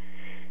 effective.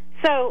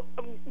 So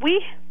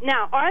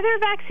now, are there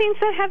vaccines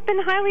that have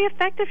been highly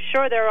effective?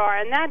 Sure there are.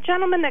 And that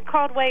gentleman that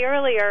called way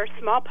earlier,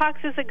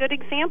 smallpox is a good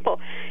example.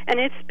 And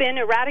it's been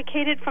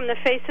eradicated from the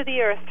face of the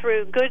earth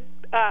through good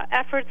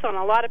efforts on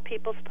a lot of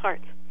people's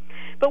parts.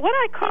 But what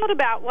I called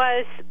about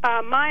was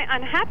my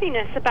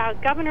unhappiness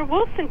about Governor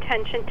Wolf's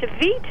intention to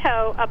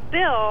veto a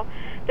bill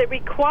that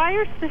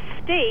requires the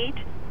state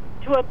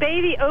to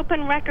obey the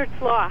open records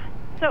law.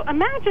 So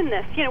imagine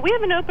this. We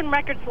have an open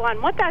records law,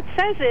 and what that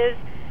says is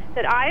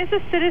that I, as a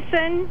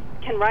citizen,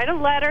 can write a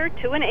letter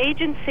to an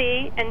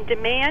agency and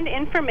demand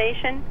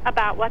information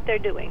about what they're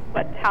doing,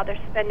 how they're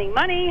spending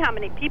money, how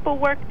many people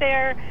work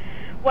there,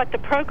 what the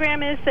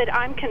program is that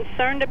I'm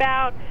concerned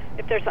about.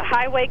 If there's a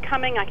highway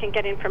coming, I can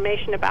get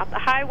information about the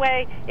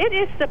highway. It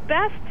is the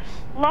best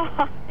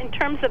law in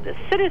terms of the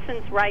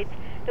citizens' rights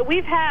that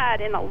we've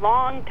had in a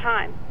long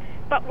time.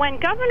 But when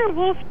Governor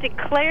Wolf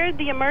declared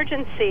the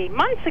emergency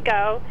months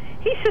ago,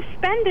 he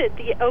suspended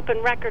the open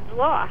records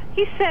law.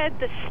 He said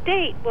the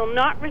state will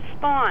not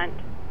respond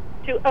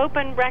to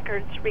open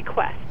records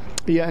requests.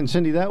 Yeah, and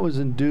Cindy, that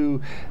was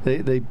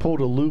they pulled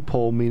a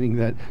loophole, meaning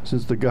that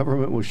since the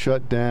government was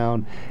shut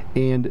down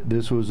and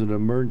this was an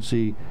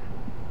emergency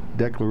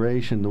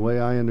declaration, the way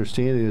I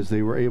understand it is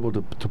they were able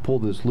to pull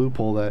this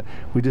loophole that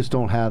we just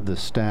don't have the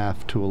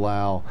staff to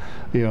allow,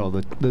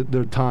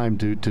 the time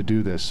to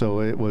do this. So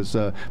it was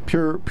a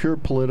pure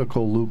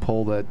political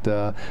loophole that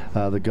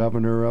the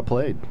governor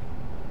played.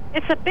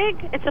 It's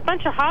a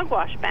bunch of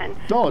hogwash, Ben.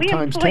 Oh, we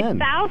times employ 10.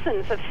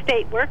 Thousands of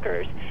state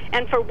workers,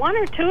 and for one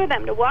or two of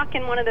them to walk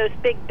in one of those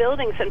big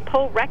buildings and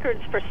pull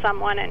records for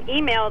someone and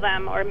email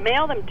them or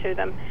mail them to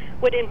them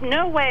would in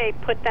no way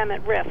put them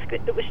at risk.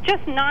 It was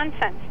just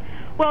nonsense.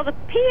 Well, the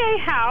PA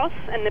House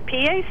and the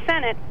PA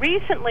Senate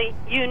recently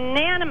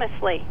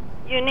unanimously,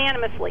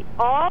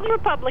 all the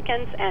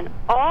Republicans and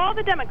all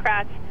the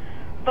Democrats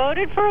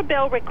voted for a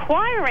bill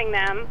requiring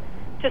them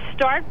to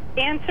start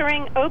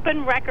answering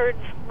open records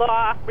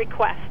law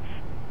requests.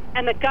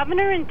 And the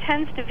governor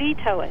intends to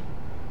veto it.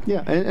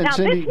 Yeah, and now,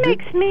 Cindy, this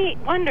makes me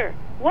wonder,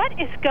 what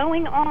is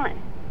going on?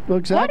 Well,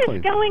 exactly. What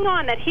is going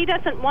on that he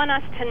doesn't want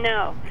us to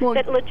know? Well,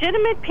 that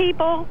legitimate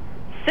people,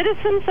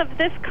 citizens of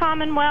this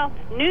Commonwealth,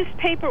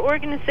 newspaper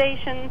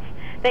organizations,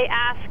 they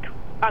ask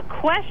a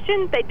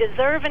question, they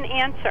deserve an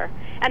answer.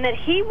 And that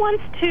he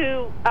wants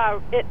to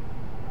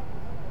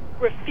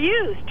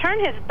turn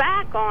his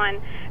back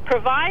on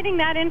providing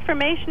that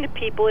information to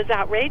people is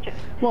outrageous.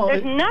 Well,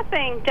 there's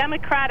nothing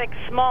democratic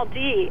small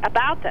d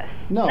about this.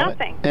 No,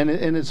 nothing. And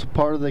it's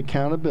part of the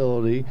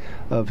accountability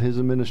of his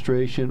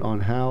administration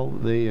on how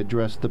they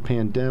addressed the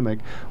pandemic.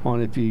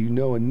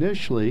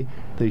 Initially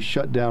they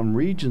shut down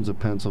regions of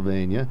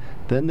Pennsylvania,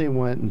 then they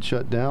went and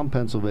shut down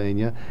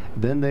Pennsylvania,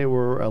 then they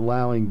were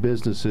allowing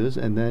businesses,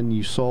 and then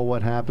you saw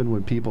what happened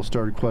when people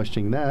started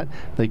questioning that.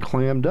 They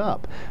clammed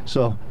up.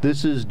 So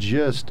this is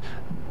just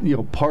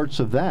parts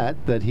of that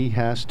he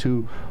has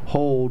to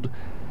hold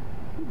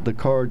the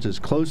cards as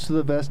close to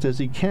the vest as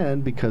he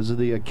can because of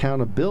the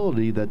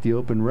accountability that the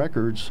open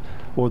records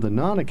or the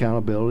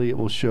non-accountability it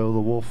will show the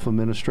Wolf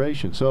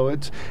administration. So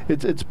it's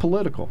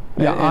political.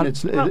 Yeah, and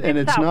it's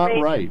not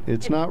right.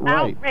 It's not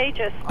right.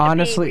 Outrageous.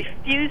 Honestly, to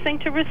be refusing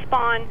to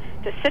respond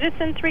to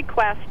citizens'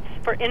 requests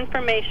for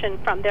information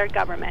from their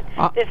government.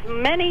 This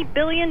many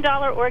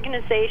billion-dollar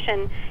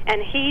organization,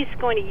 and he's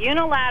going to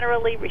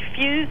unilaterally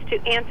refuse to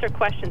answer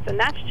questions, and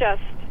that's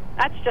just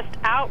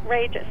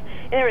outrageous.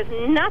 There is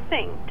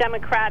nothing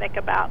democratic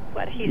about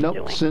what he's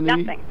doing.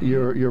 Cindy, nothing.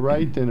 You're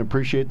right, and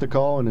appreciate the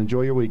call, and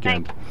enjoy your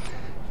weekend.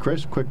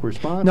 Chris, quick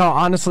response? No,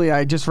 honestly,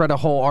 I just read a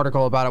whole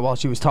article about it while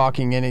she was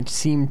talking, and it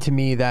seemed to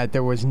me that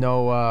there was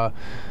no,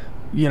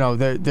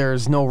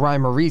 there's no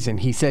rhyme or reason.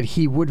 He said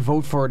he would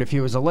vote for it if he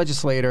was a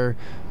legislator,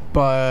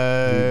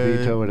 but he'd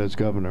veto it as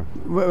governor.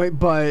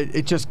 But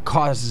it just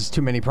causes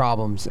too many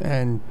problems,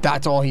 and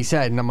that's all he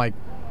said. And I'm like,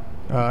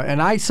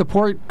 and I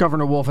support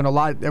Governor Wolf in a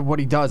lot of what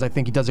he does. I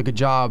think he does a good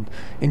job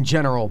in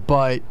general,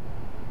 but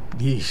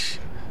yeesh.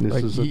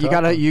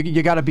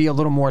 You gotta be a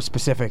little more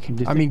specific.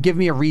 I mean, give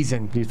me a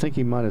reason. Do you think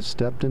he might have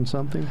stepped in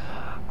something?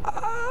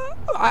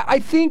 I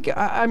think,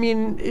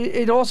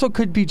 it also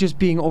could be just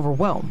being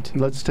overwhelmed.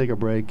 Let's take a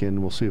break,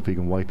 and we'll see if he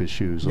can wipe his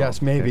shoes off.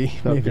 Yes, maybe.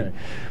 Okay.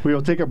 We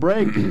will take a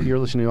break. You're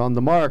listening On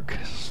the Mark,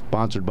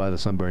 sponsored by the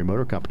Sunbury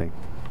Motor Company.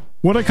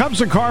 When it comes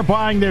to car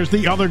buying, there's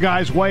the other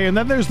guy's way, and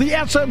then there's the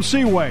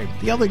SMC way.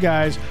 The other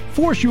guys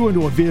force you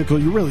into a vehicle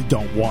you really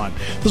don't want.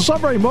 The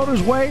Sunbury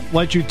Motors way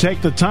lets you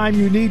take the time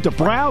you need to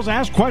browse,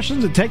 ask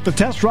questions, and take the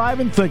test drive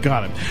and think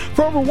on it.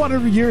 For over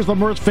 100 years, the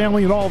Mertz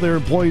family and all their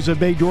employees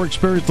have made your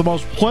experience the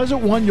most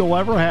pleasant one you'll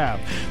ever have.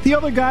 The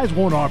other guys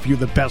won't offer you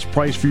the best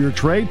price for your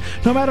trade,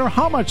 no matter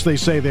how much they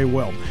say they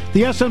will.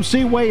 The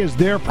SMC way is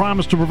their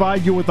promise to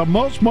provide you with the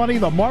most money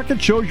the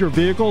market shows your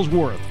vehicle is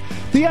worth.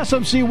 The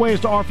SMC way is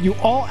to offer you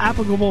all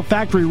applicable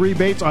factory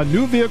rebates on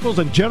new vehicles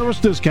and generous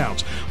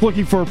discounts.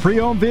 Looking for a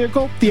pre-owned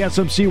vehicle? The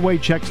SMC way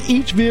checks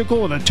each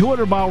vehicle in a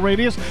 200-mile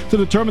radius to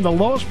determine the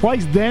lowest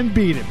price, then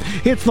beat it.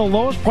 It's the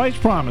lowest price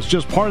promise,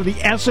 just part of the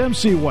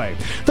SMC way.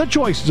 The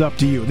choice is up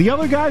to you, the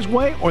other guy's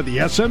way or the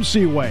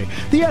SMC way.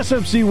 The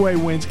SMC way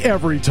wins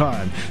every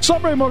time.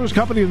 Sunbury Motors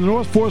Company in the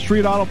North 4th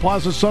Street Auto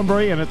Plaza,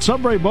 Sunbury, and at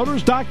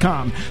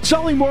sunburymotors.com.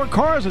 Selling more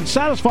cars and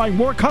satisfying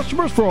more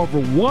customers for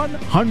over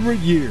 100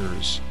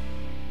 years.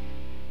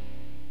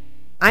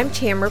 I'm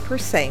Tamara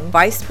Persing,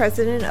 Vice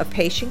President of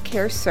Patient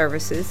Care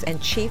Services and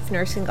Chief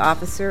Nursing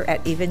Officer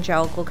at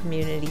Evangelical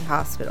Community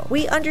Hospital.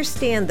 We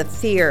understand the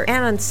fear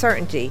and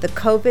uncertainty the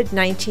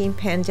COVID-19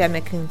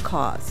 pandemic can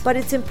cause, but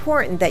it's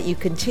important that you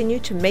continue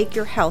to make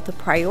your health a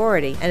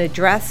priority and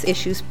address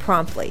issues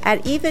promptly.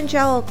 At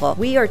Evangelical,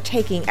 we are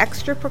taking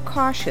extra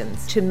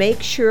precautions to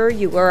make sure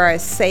you are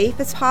as safe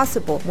as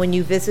possible when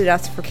you visit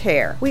us for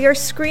care. We are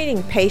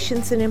screening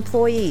patients and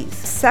employees,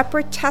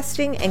 separate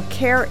testing and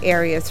care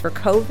areas for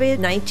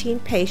COVID-19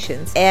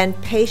 patients and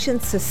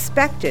patients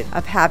suspected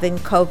of having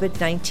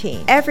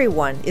COVID-19.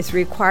 Everyone is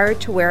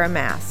required to wear a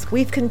mask.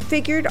 We've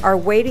configured our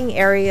waiting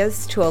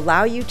areas to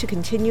allow you to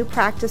continue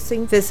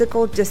practicing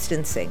physical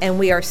distancing, and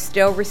we are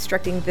still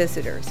restricting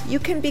visitors. You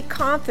can be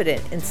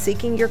confident in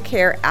seeking your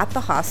care at the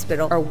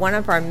hospital or one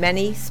of our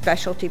many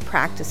specialty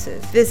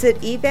practices.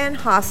 Visit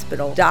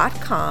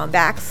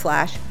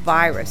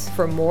evanhospital.com/virus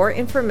for more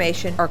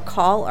information or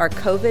call our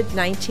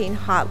COVID-19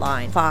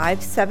 hotline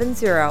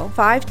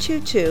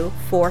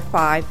 570-522-4530.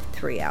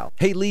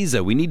 Hey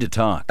Lisa, we need to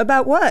talk.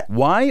 About what?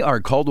 Why are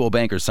Coldwell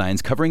Banker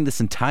signs covering this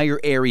entire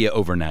area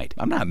overnight?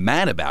 I'm not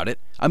mad about it.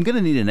 I'm going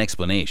to need an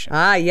explanation.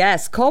 Ah,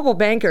 yes. Coldwell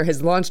Banker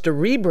has launched a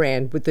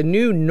rebrand with the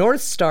new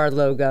North Star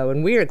logo,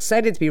 and we're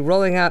excited to be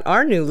rolling out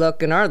our new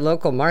look in our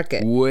local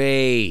market.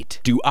 Wait,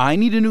 do I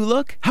need a new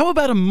look? How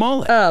about a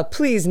mullet? Oh,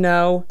 please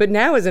no. But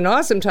now is an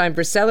awesome time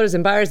for sellers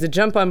and buyers to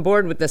jump on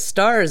board with the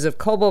stars of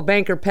Coldwell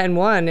Banker Pen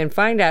 1 and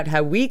find out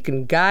how we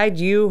can guide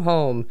you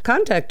home.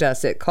 Contact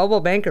us at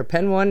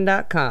coldwellbankerpen1.com.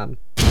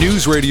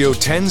 News Radio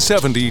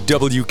 1070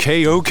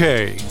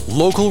 WKOK.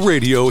 Local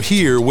radio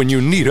here when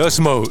you need us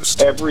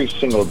most. Every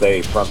single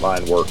day,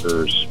 frontline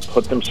workers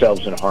put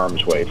themselves in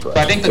harm's way for us.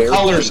 I think the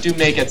colors do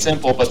make it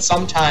simple, but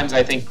sometimes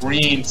I think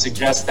green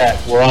suggests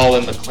that we're all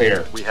in the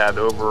clear. We had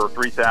over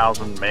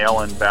 3,000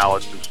 mail-in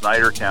ballots in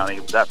Snyder County.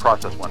 That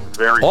process went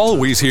very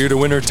Always here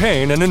to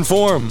entertain and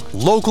inform.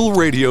 Local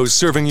radio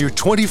serving you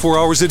 24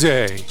 hours a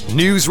day.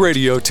 News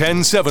Radio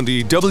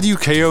 1070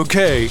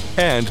 WKOK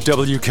and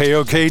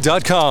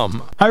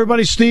WKOK.com. Hi,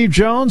 everybody. Steve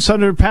Jones,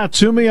 Senator Pat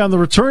Toomey on the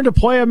return to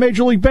play of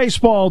Major League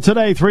Baseball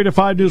today, 3 to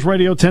 5 News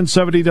Radio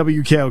 1070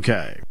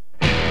 WKOK.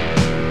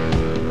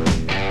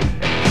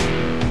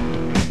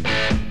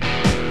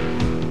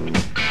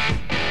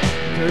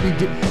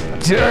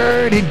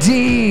 Dirty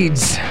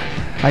deeds.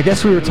 I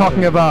guess we were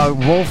talking about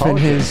Wolf and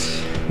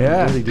his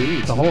Dirty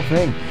deeds. the whole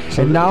thing.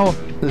 So and now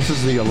this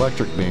is the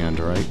electric band,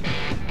 right?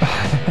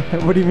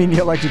 What do you mean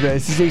the electric band?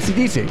 This is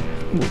AC/DC.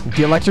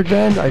 The electric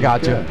band? I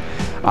got you.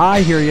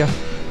 I hear you.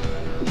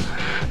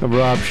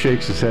 Rob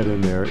shakes his head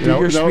in there.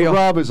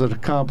 Rob is an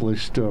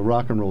accomplished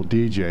rock and roll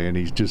DJ, and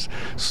he's just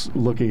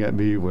looking at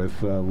me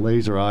with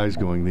laser eyes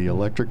going, the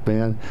electric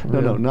band?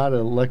 No, not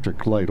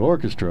Electric Light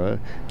Orchestra.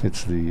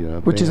 It's the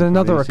which is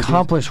another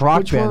accomplished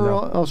rock band,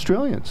 though.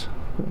 Australians.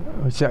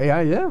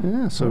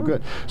 Yeah, so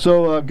good.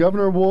 So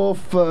Governor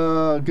Wolf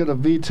going to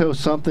veto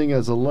something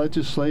as a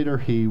legislator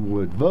he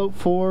would vote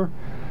for.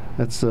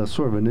 That's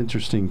sort of an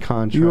interesting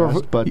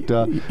contrast. But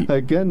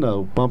again,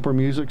 though, bumper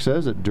music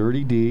says it: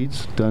 dirty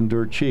deeds done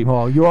dirt cheap.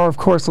 Well, you are, of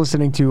course,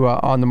 listening to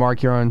On the Mark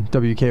here on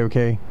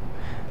WKOK.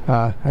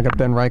 I got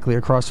Ben Reichley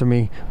across from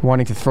me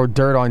wanting to throw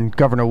dirt on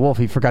Governor Wolf.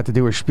 He forgot to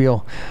do his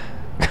spiel.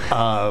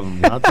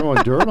 Not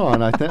throwing dirt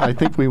on. I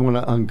think we want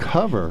to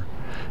uncover,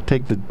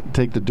 take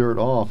the dirt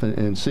off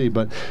and see.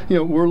 But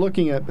we're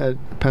looking at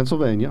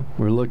Pennsylvania.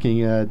 We're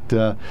looking at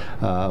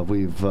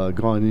we've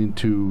gone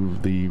into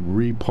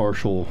the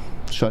partial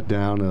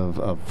shutdown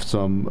of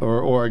some,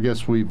 or I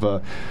guess we've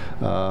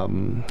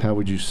how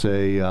would you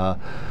say?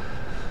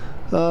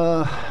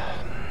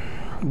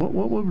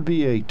 What would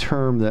be a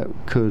term that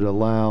could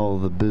allow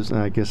the business?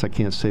 I guess I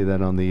can't say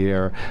that on the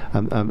air.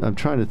 I'm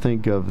trying to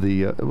think of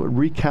the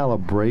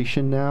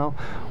recalibration now,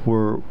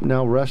 where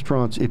now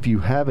restaurants, if you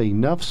have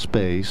enough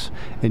space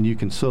and you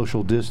can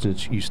social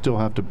distance, you still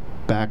have to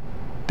back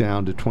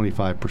down to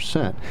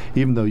 25%,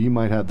 even though you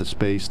might have the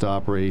space to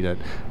operate at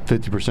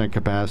 50%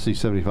 capacity,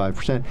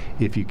 75%,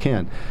 if you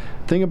can.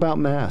 Thing about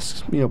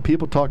masks,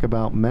 people talk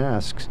about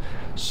masks.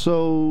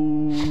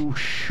 So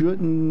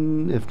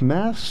if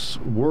masks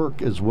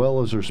work as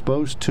well as they're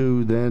supposed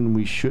to, then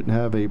we shouldn't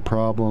have a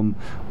problem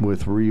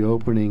with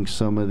reopening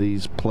some of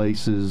these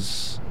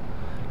places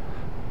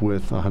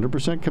with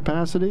 100%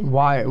 capacity?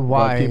 Why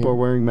people are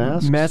wearing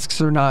masks? Masks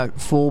are not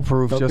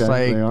foolproof,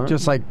 Okay,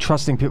 just like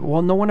trusting people.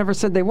 Well, no one ever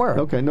said they were.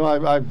 Okay, no,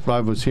 I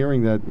was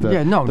hearing that.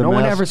 No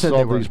one ever said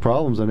they were. These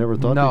problems. I never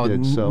thought they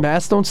did. So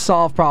masks don't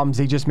solve problems;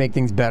 they just make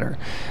things better.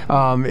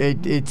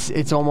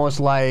 It's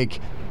almost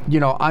like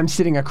I'm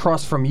sitting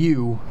across from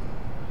you.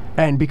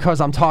 And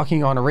because I'm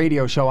talking on a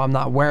radio show, I'm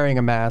not wearing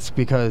a mask,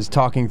 because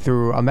talking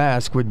through a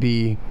mask would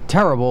be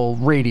terrible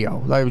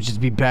radio. That would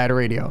just be bad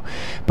radio.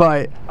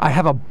 But I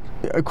have a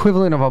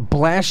equivalent of a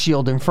blast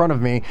shield in front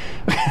of me,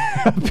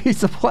 a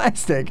piece of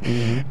plastic.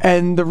 Mm-hmm.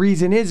 And the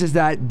reason is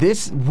that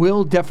this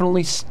will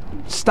definitely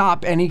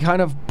stop any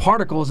kind of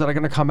particles that are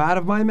going to come out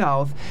of my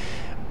mouth,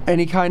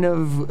 any kind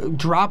of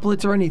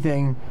droplets or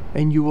anything,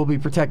 and you will be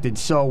protected.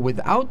 So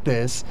without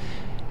this,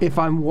 if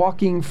I'm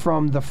walking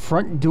from the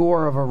front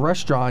door of a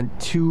restaurant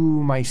to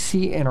my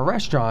seat in a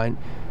restaurant,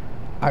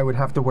 I would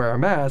have to wear a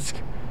mask.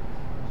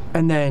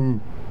 And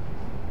then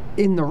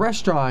in the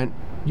restaurant,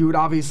 you would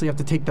obviously have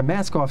to take the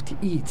mask off to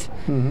eat.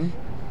 Mm-hmm.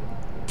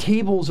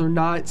 Tables are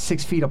not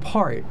 6 feet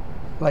apart.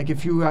 Like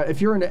if you're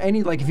in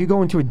if you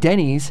go into a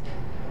Denny's,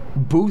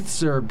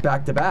 booths are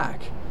back to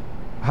back.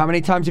 How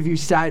many times have you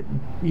sat,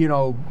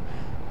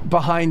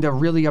 behind a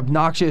really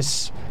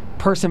obnoxious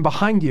person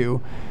behind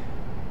you,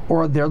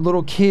 or their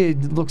little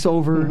kid looks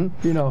over,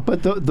 mm-hmm.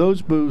 But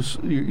those booths,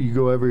 you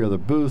go every other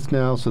booth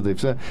now, so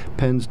they've said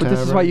Penn's Tavern. But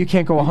this is why you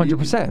can't go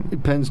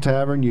 100%. Penn's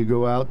Tavern, you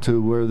go out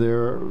to where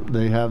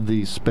they have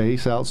the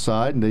space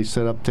outside, and they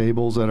set up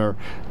tables that are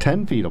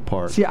 10 feet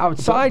apart. See,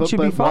 outside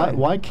should be fine.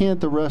 Why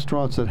can't the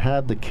restaurants that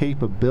have the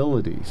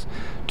capabilities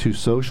to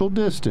social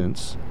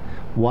distance,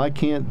 why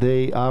can't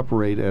they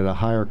operate at a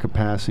higher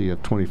capacity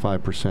of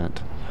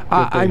 25%?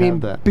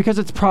 Because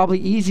it's probably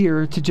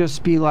easier to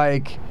just be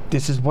like,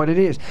 this is what it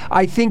is.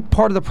 I think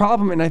part of the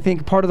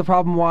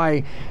problem,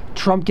 why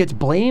Trump gets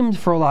blamed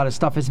for a lot of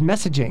stuff, is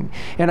messaging.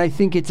 And I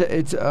think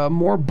it's a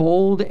more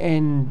bold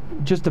and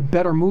just a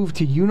better move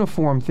to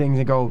uniform things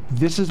and go,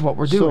 this is what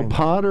we're doing. So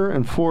Potter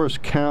and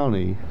Forest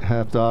County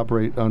have to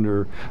operate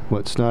under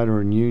what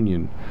Snyder and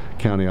Union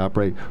County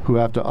operate, who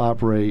have to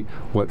operate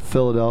what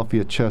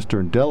Philadelphia,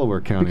 Chester, and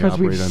Delaware County operate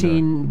under. Because we've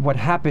seen what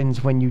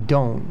happens when you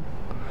don't.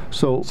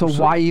 So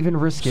why even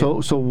risk it?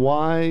 So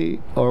why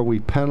are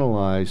we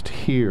penalized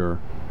here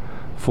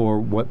for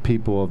what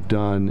people have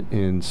done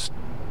in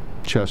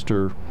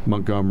Chester,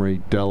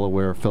 Montgomery,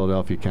 Delaware,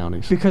 Philadelphia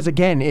counties? Because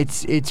again,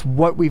 it's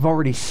what we've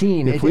already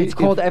seen. It's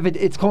called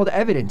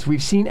evidence.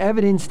 We've seen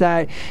evidence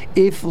that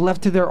if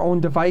left to their own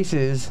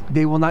devices,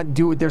 they will not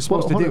do what they're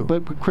supposed to do.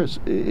 But Chris,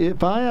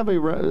 if I have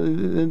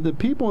the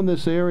people in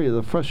this area,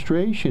 the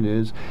frustration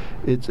is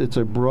it's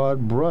a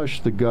broad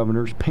brush the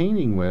governor's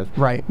painting with.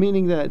 Right.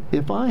 Meaning that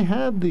if I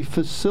have the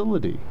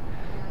facility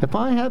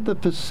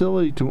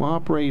to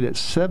operate at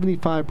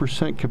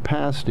 75%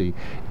 capacity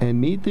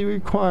and meet the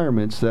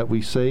requirements that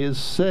we say is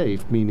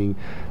safe, meaning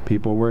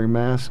people are wearing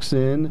masks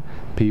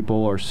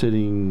people are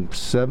sitting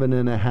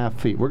 7.5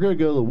 feet. We're going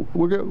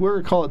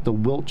to call it the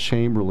Wilt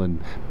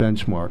Chamberlain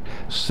benchmark,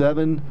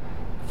 7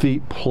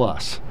 feet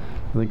plus.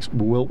 I think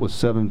Wilt was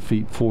 7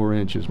 feet 4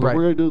 inches. But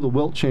we're going to do the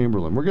Wilt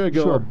Chamberlain. We're going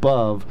to go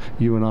above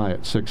you and I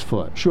at 6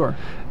 foot. Sure.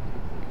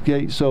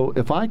 Okay, so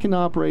if I can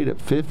operate at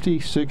 50,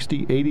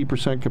 60,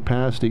 80%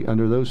 capacity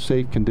under those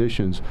safe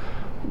conditions,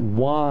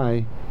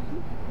 why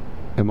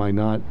am I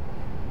not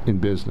in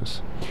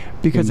business?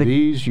 Because in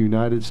these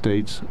United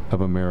States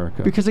of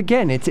America. Because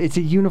again, it's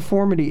a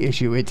uniformity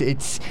issue.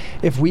 It's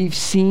if we've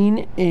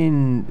seen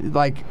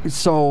like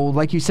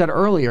you said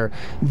earlier,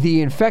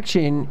 the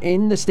infection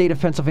in the state of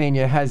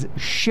Pennsylvania has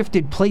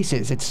shifted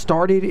places. It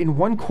started in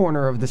one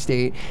corner of the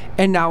state,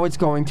 and now it's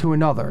going to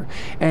another,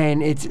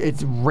 and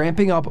it's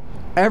ramping up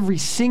every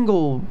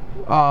single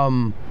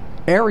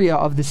area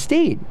of the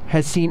state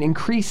has seen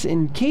increase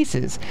in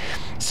cases.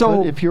 So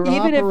but if you're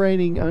even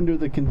operating under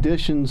the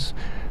conditions,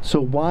 so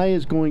why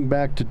is going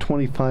back to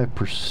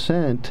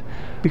 25%?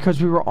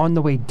 Because we were on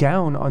the way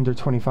down under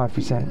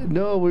 25%.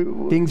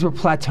 No, things were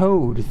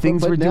plateaued.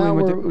 Things were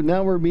doing.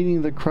 Now we're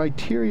meeting the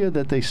criteria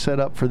that they set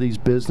up for these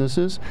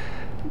businesses.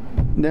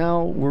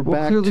 Now we're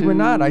back clearly to we're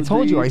not. I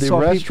told you. I the saw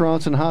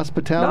restaurants and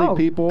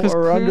hospitality people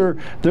are under.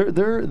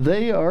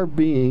 They are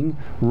being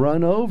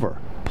run over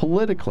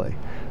politically.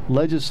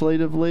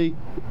 Legislatively,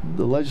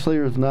 the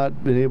legislature has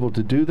not been able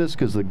to do this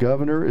because the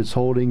governor is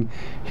holding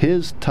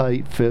his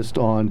tight fist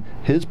on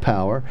his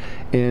power,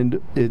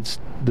 and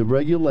the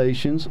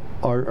regulations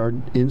are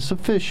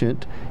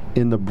insufficient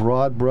in the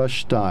broad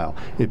brush style.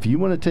 If you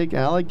want to take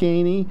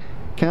Allegheny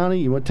County,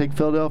 you want to take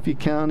Philadelphia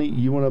County,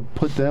 you want to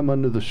put them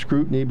under the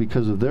scrutiny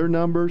because of their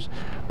numbers,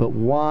 but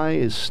why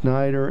is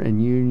Snyder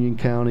and Union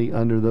County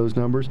under those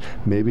numbers?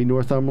 Maybe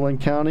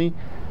Northumberland County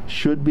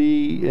should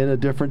be in a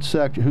different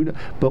section.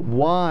 But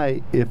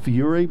why, if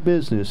you're a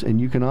business and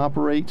you can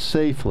operate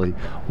safely,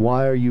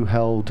 why are you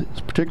held,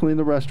 particularly in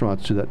the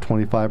restaurants, to that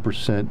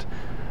 25%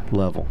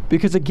 level?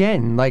 Because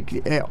again,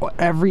 like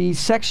every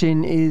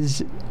section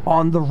is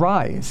on the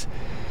rise.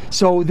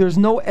 So there's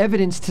no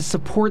evidence to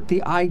support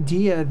the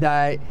idea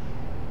that,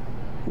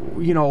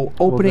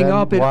 opening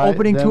up and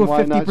opening to a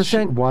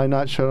 50%. Why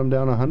not shut them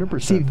down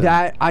 100%? See,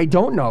 that I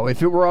don't know.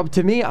 If it were up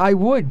to me, I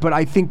would. But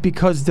I think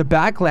because the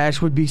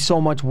backlash would be so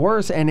much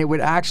worse, and it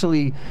would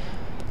actually,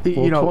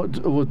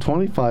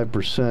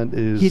 25%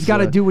 is. He's got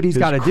to do what he's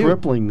got to do.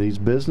 Crippling these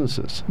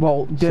businesses.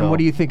 Well, then what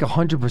do you think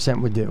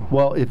 100% would do?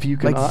 Well, if you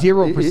can,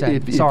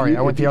 0%. Sorry,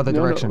 I went the other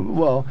direction.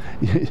 Well,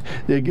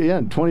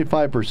 again,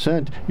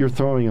 25%, you're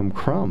throwing them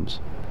crumbs.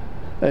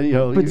 And,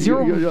 but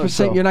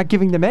 0%, you're not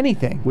giving them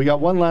anything. We got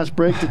one last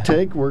break to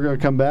take. We're going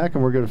to come back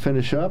and we're going to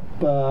finish up.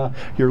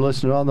 You're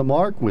listening On the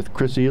Mark with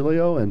Chris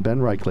Elio and Ben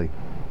Reichley.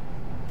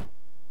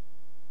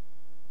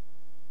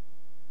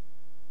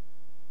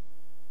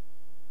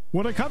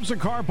 When it comes to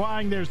car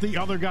buying, there's the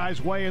other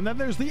guy's way, and then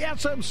there's the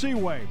SMC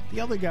way. The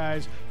other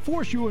guys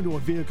force you into a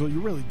vehicle you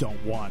really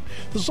don't want.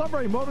 The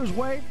Sunbury Motors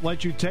way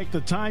lets you take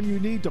the time you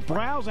need to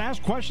browse,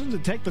 ask questions,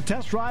 and take the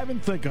test drive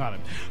and think on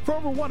it. For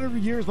over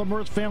 100 years, the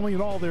Mertz family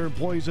and all their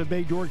employees have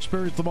made your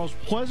experience the most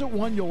pleasant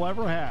one you'll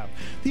ever have.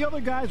 The other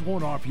guys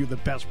won't offer you the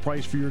best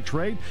price for your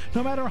trade,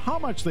 no matter how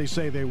much they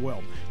say they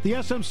will. The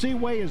SMC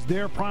way is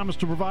their promise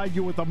to provide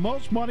you with the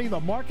most money the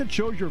market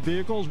shows your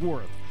vehicle is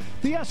worth.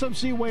 The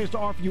SMC way is to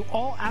offer you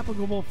all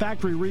applicable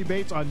factory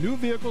rebates on new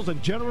vehicles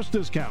and generous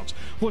discounts.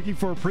 Looking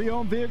for a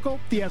pre-owned vehicle?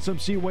 The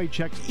SMC way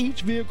checks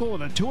each vehicle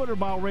in a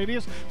 200-mile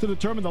radius to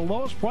determine the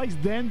lowest price,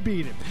 then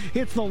beat it.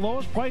 It's the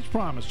lowest price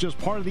promise, just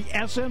part of the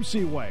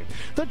SMC way.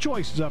 The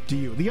choice is up to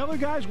you, the other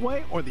guy's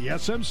way or the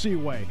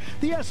SMC way.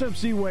 The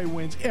SMC way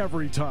wins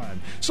every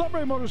time.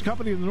 Sunbury Motors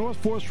Company in the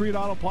North 4th Street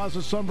Auto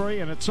Plaza,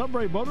 Sunbury, and at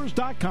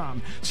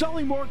sunburymotors.com.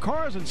 Selling more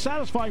cars and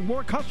satisfying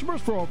more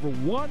customers for over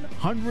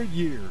 100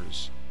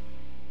 years.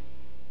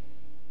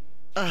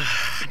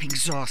 I'm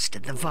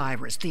exhausted. The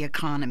virus, the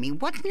economy.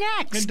 What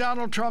next? And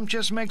Donald Trump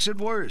just makes it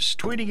worse.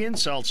 Tweeting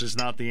insults is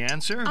not the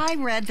answer. I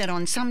read that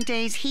on some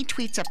days he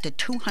tweets up to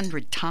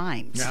 200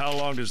 times. Now, how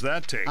long does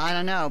that take? I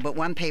don't know, but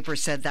one paper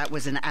said that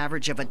was an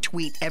average of a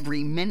tweet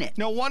every minute.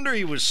 No wonder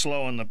he was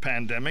slow in the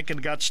pandemic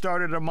and got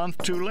started a month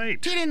too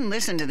late. He didn't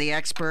listen to the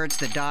experts,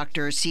 the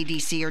doctors,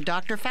 CDC, or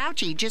Dr.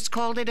 Fauci. He just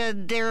called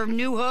it their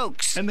new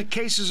hoax. And the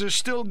cases are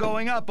still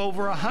going up.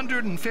 Over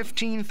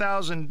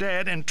 115,000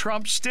 dead, and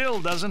Trump still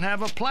doesn't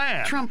have a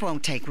plan. Trump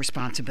won't take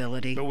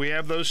responsibility. But we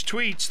have those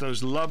tweets,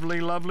 those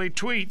lovely, lovely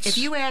tweets. If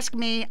you ask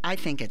me, I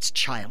think it's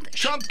childish.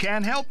 Trump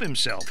can't help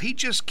himself. He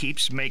just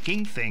keeps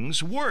making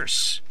things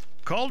worse.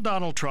 Call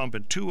Donald Trump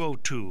at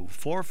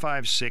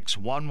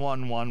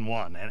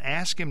 202-456-1111 and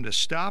ask him to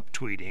stop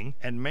tweeting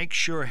and make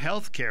sure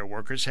healthcare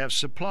workers have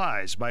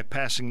supplies by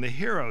passing the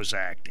HEROES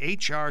Act,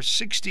 H.R.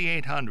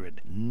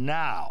 6800,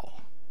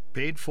 now.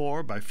 Paid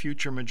for by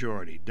Future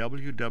Majority,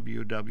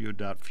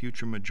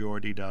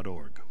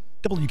 www.futuremajority.org.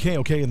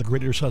 WKOK and the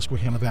Greater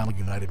Susquehanna Valley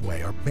United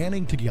Way are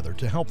banding together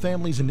to help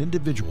families and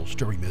individuals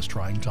during this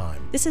trying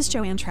time. This is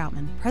Joanne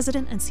Troutman,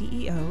 President and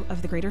CEO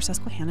of the Greater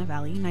Susquehanna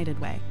Valley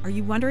United Way. Are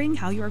you wondering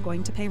how you are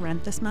going to pay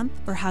rent this month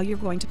or how you're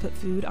going to put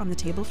food on the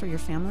table for your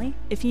family?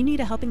 If you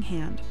need a helping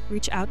hand,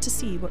 reach out to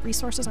see what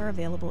resources are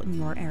available in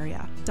your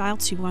area. Dial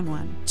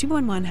 211.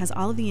 211 has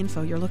all of the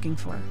info you're looking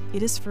for.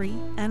 It is free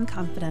and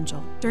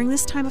confidential. During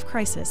this time of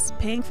crisis,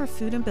 paying for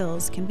food and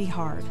bills can be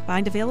hard.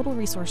 Find available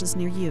resources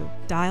near you.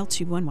 Dial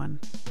 211.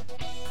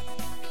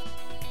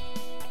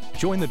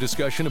 Join the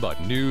discussion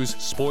about news,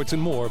 sports, and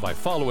more by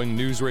following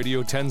News Radio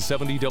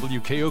 1070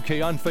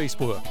 WKOK on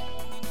Facebook.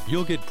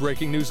 You'll get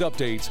breaking news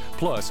updates,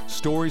 plus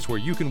stories where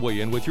you can weigh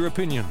in with your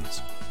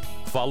opinions.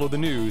 Follow the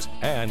news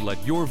and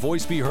let your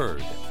voice be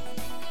heard.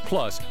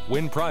 Plus,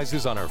 win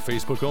prizes on our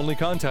Facebook-only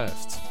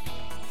contests.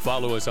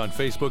 Follow us on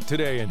Facebook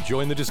today and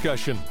join the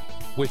discussion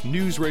with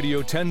News Radio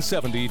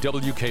 1070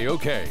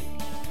 WKOK.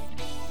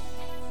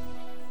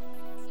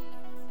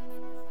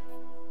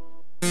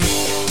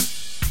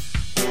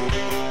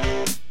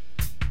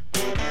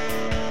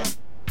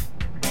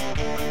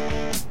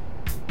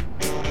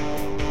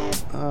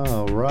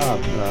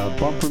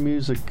 Bumper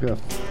music,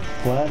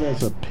 Flat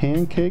as a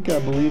Pancake, I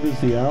believe, is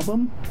the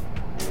album.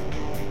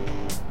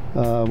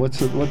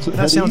 What's it?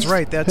 That sounds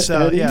right. That's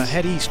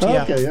Head East.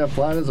 Yeah. Okay, yeah,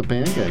 Flat as a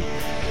Pancake.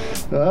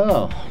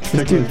 Oh,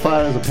 particularly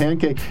Flat as a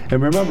Pancake.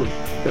 And remember,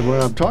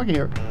 when I'm talking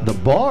here, the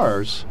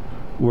bars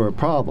were a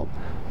problem,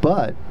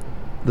 but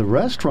the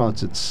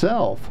restaurants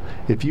itself,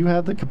 if you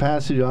have the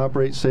capacity to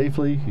operate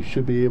safely, you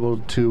should be able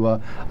to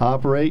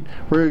operate.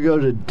 We're going to go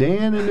to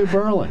Dan in New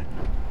Berlin.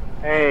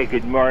 Hey,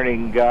 good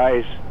morning,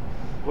 guys.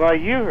 Well,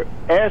 you're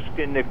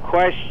asking the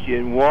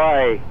question,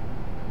 why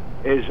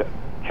is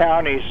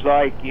counties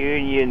like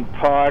Union,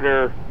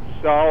 Potter,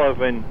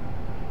 Sullivan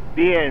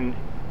being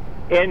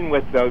in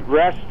with the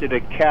rest of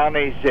the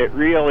counties that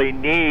really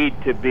need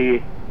to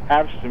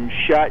have some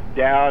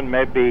shutdown,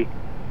 maybe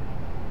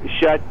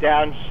shut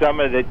down some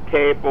of the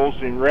tables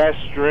and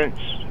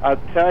restaurants?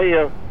 I'll tell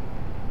you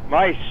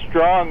my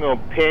strong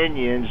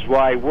opinions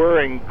why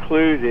we're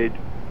included.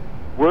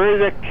 We're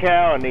the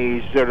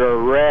counties that are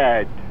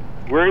red.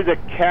 We're the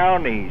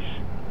counties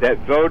that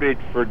voted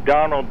for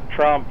Donald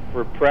Trump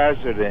for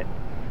president.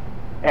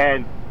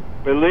 And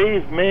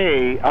believe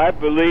me, I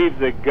believe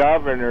the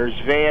governor's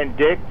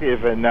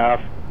vindictive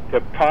enough to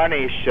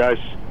punish us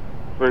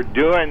for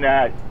doing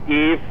that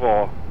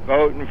evil,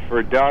 voting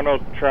for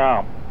Donald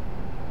Trump.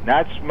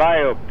 That's my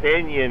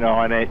opinion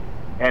on it,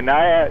 and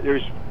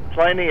there's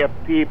plenty of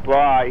people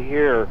out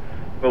here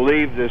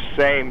believe the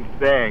same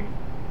thing.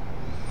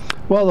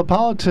 Well, the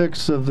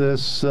politics of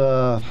this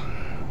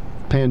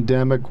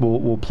pandemic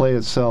will play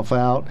itself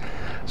out.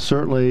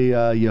 Certainly,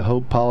 you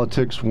hope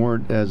politics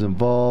weren't as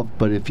involved,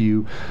 but if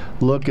you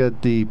look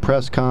at the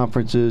press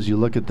conferences, you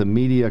look at the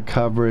media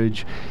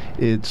coverage,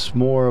 it's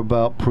more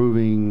about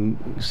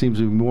seems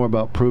to be more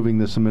about proving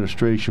this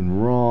administration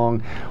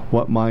wrong,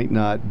 what might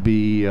not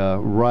be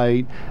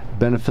right.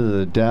 Benefit of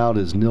the doubt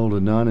is nil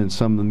to none in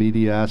some of the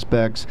media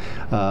aspects.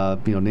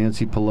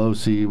 Nancy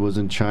Pelosi was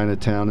in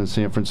Chinatown in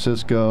San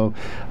Francisco.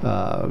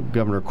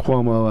 Governor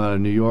Cuomo out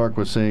of New York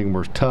was saying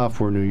we're tough,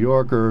 we're New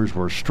Yorkers,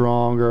 we're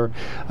stronger.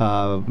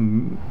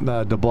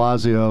 De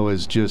Blasio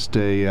is just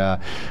a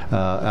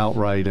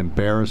outright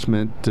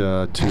embarrassment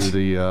to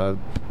the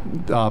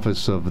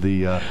office of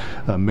the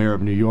mayor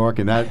of New York,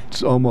 and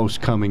that's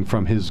almost coming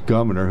from his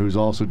governor, who's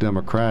also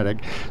Democratic.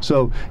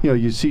 So,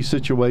 you see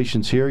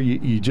situations here,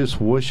 you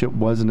just wish it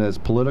wasn't as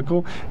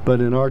political,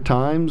 but in our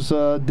times,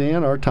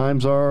 Dan, our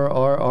times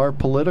are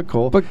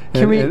political, but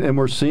and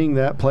we're seeing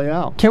that play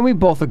out. Can we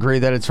both agree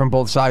that it's from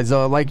both sides,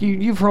 though? Like,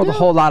 you've hurled a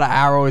whole lot of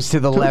arrows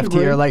to the left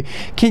here. Like,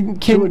 can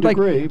to a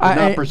degree, but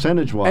not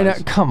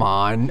percentage-wise. Come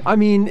on. I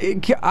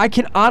mean, I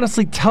can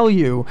honestly tell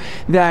you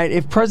that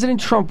if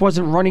President Trump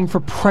wasn't running for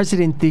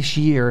president this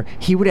year,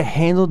 he would have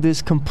handled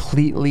this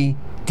completely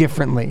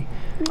differently.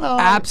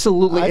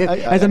 Absolutely.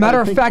 As a matter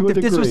of fact,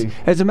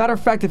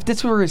 if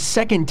this were his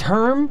second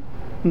term,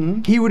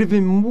 he would have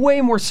been way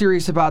more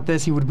serious about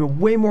this. He would have been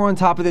way more on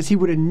top of this. He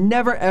would have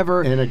never,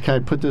 ever... And can I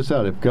put this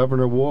out? If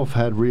Governor Wolf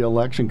had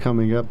re-election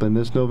coming up in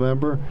this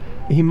November...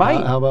 He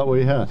might. How about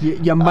we have?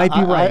 You might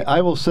be right.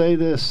 I will say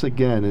this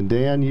again, and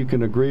Dan, you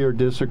can agree or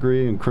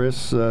disagree, and Chris,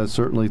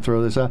 certainly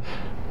throw this out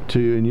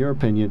in your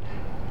opinion.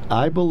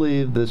 I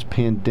believe this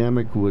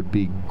pandemic would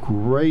be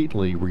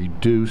greatly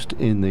reduced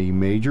in the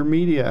major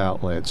media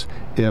outlets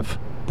if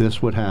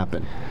this would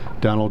happen.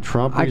 Donald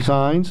Trump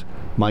resigns.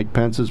 Mike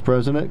Pence is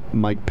president.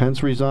 Mike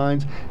Pence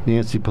resigns.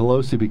 Nancy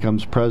Pelosi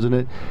becomes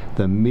president.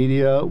 The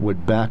media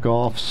would back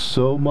off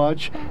so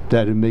much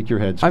that it'd make your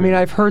head spin. I mean,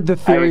 I've heard the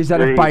theories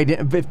that if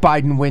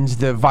Biden wins,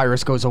 the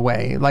virus goes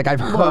away. Like, I've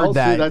heard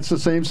that. See, that's the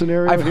same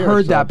scenario I've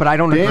heard that, but I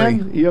don't agree.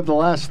 Dan, you have the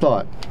last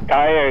thought.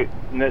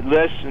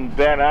 Listen,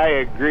 Ben, I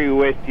agree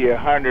with you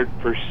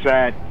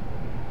 100%.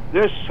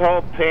 This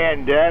whole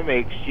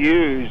pandemic's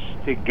used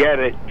to get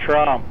at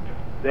Trump.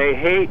 They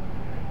hate,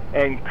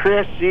 and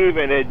Chris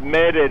even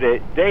admitted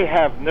it, they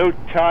have no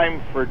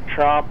time for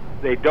Trump.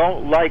 They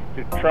don't like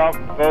the Trump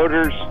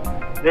voters.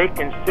 They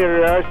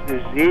consider us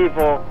as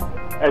evil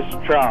as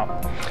Trump.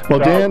 Well, so,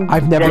 Dan,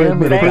 I've never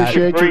admitted that.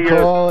 Appreciate your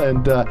call,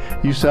 and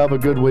you have a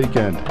good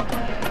weekend.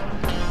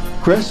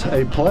 Chris,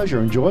 a pleasure.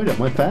 Enjoyed it.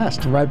 Went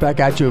fast. Right back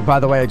at you. By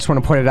the way, I just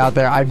want to point it out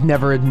there. I've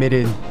never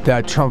admitted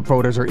that Trump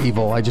voters are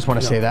evil. I just want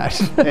to say that.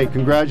 Hey,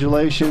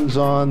 congratulations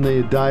on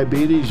the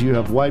diabetes. You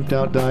have wiped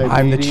out diabetes.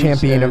 I'm the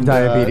champion of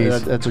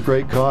diabetes. That's a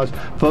great cause.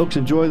 Folks,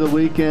 enjoy the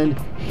weekend.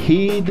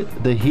 Heed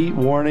the heat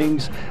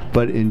warnings,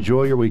 but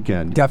enjoy your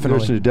weekend. Definitely.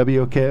 Listen to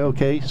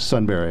WKOK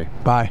Sunbury.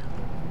 Bye.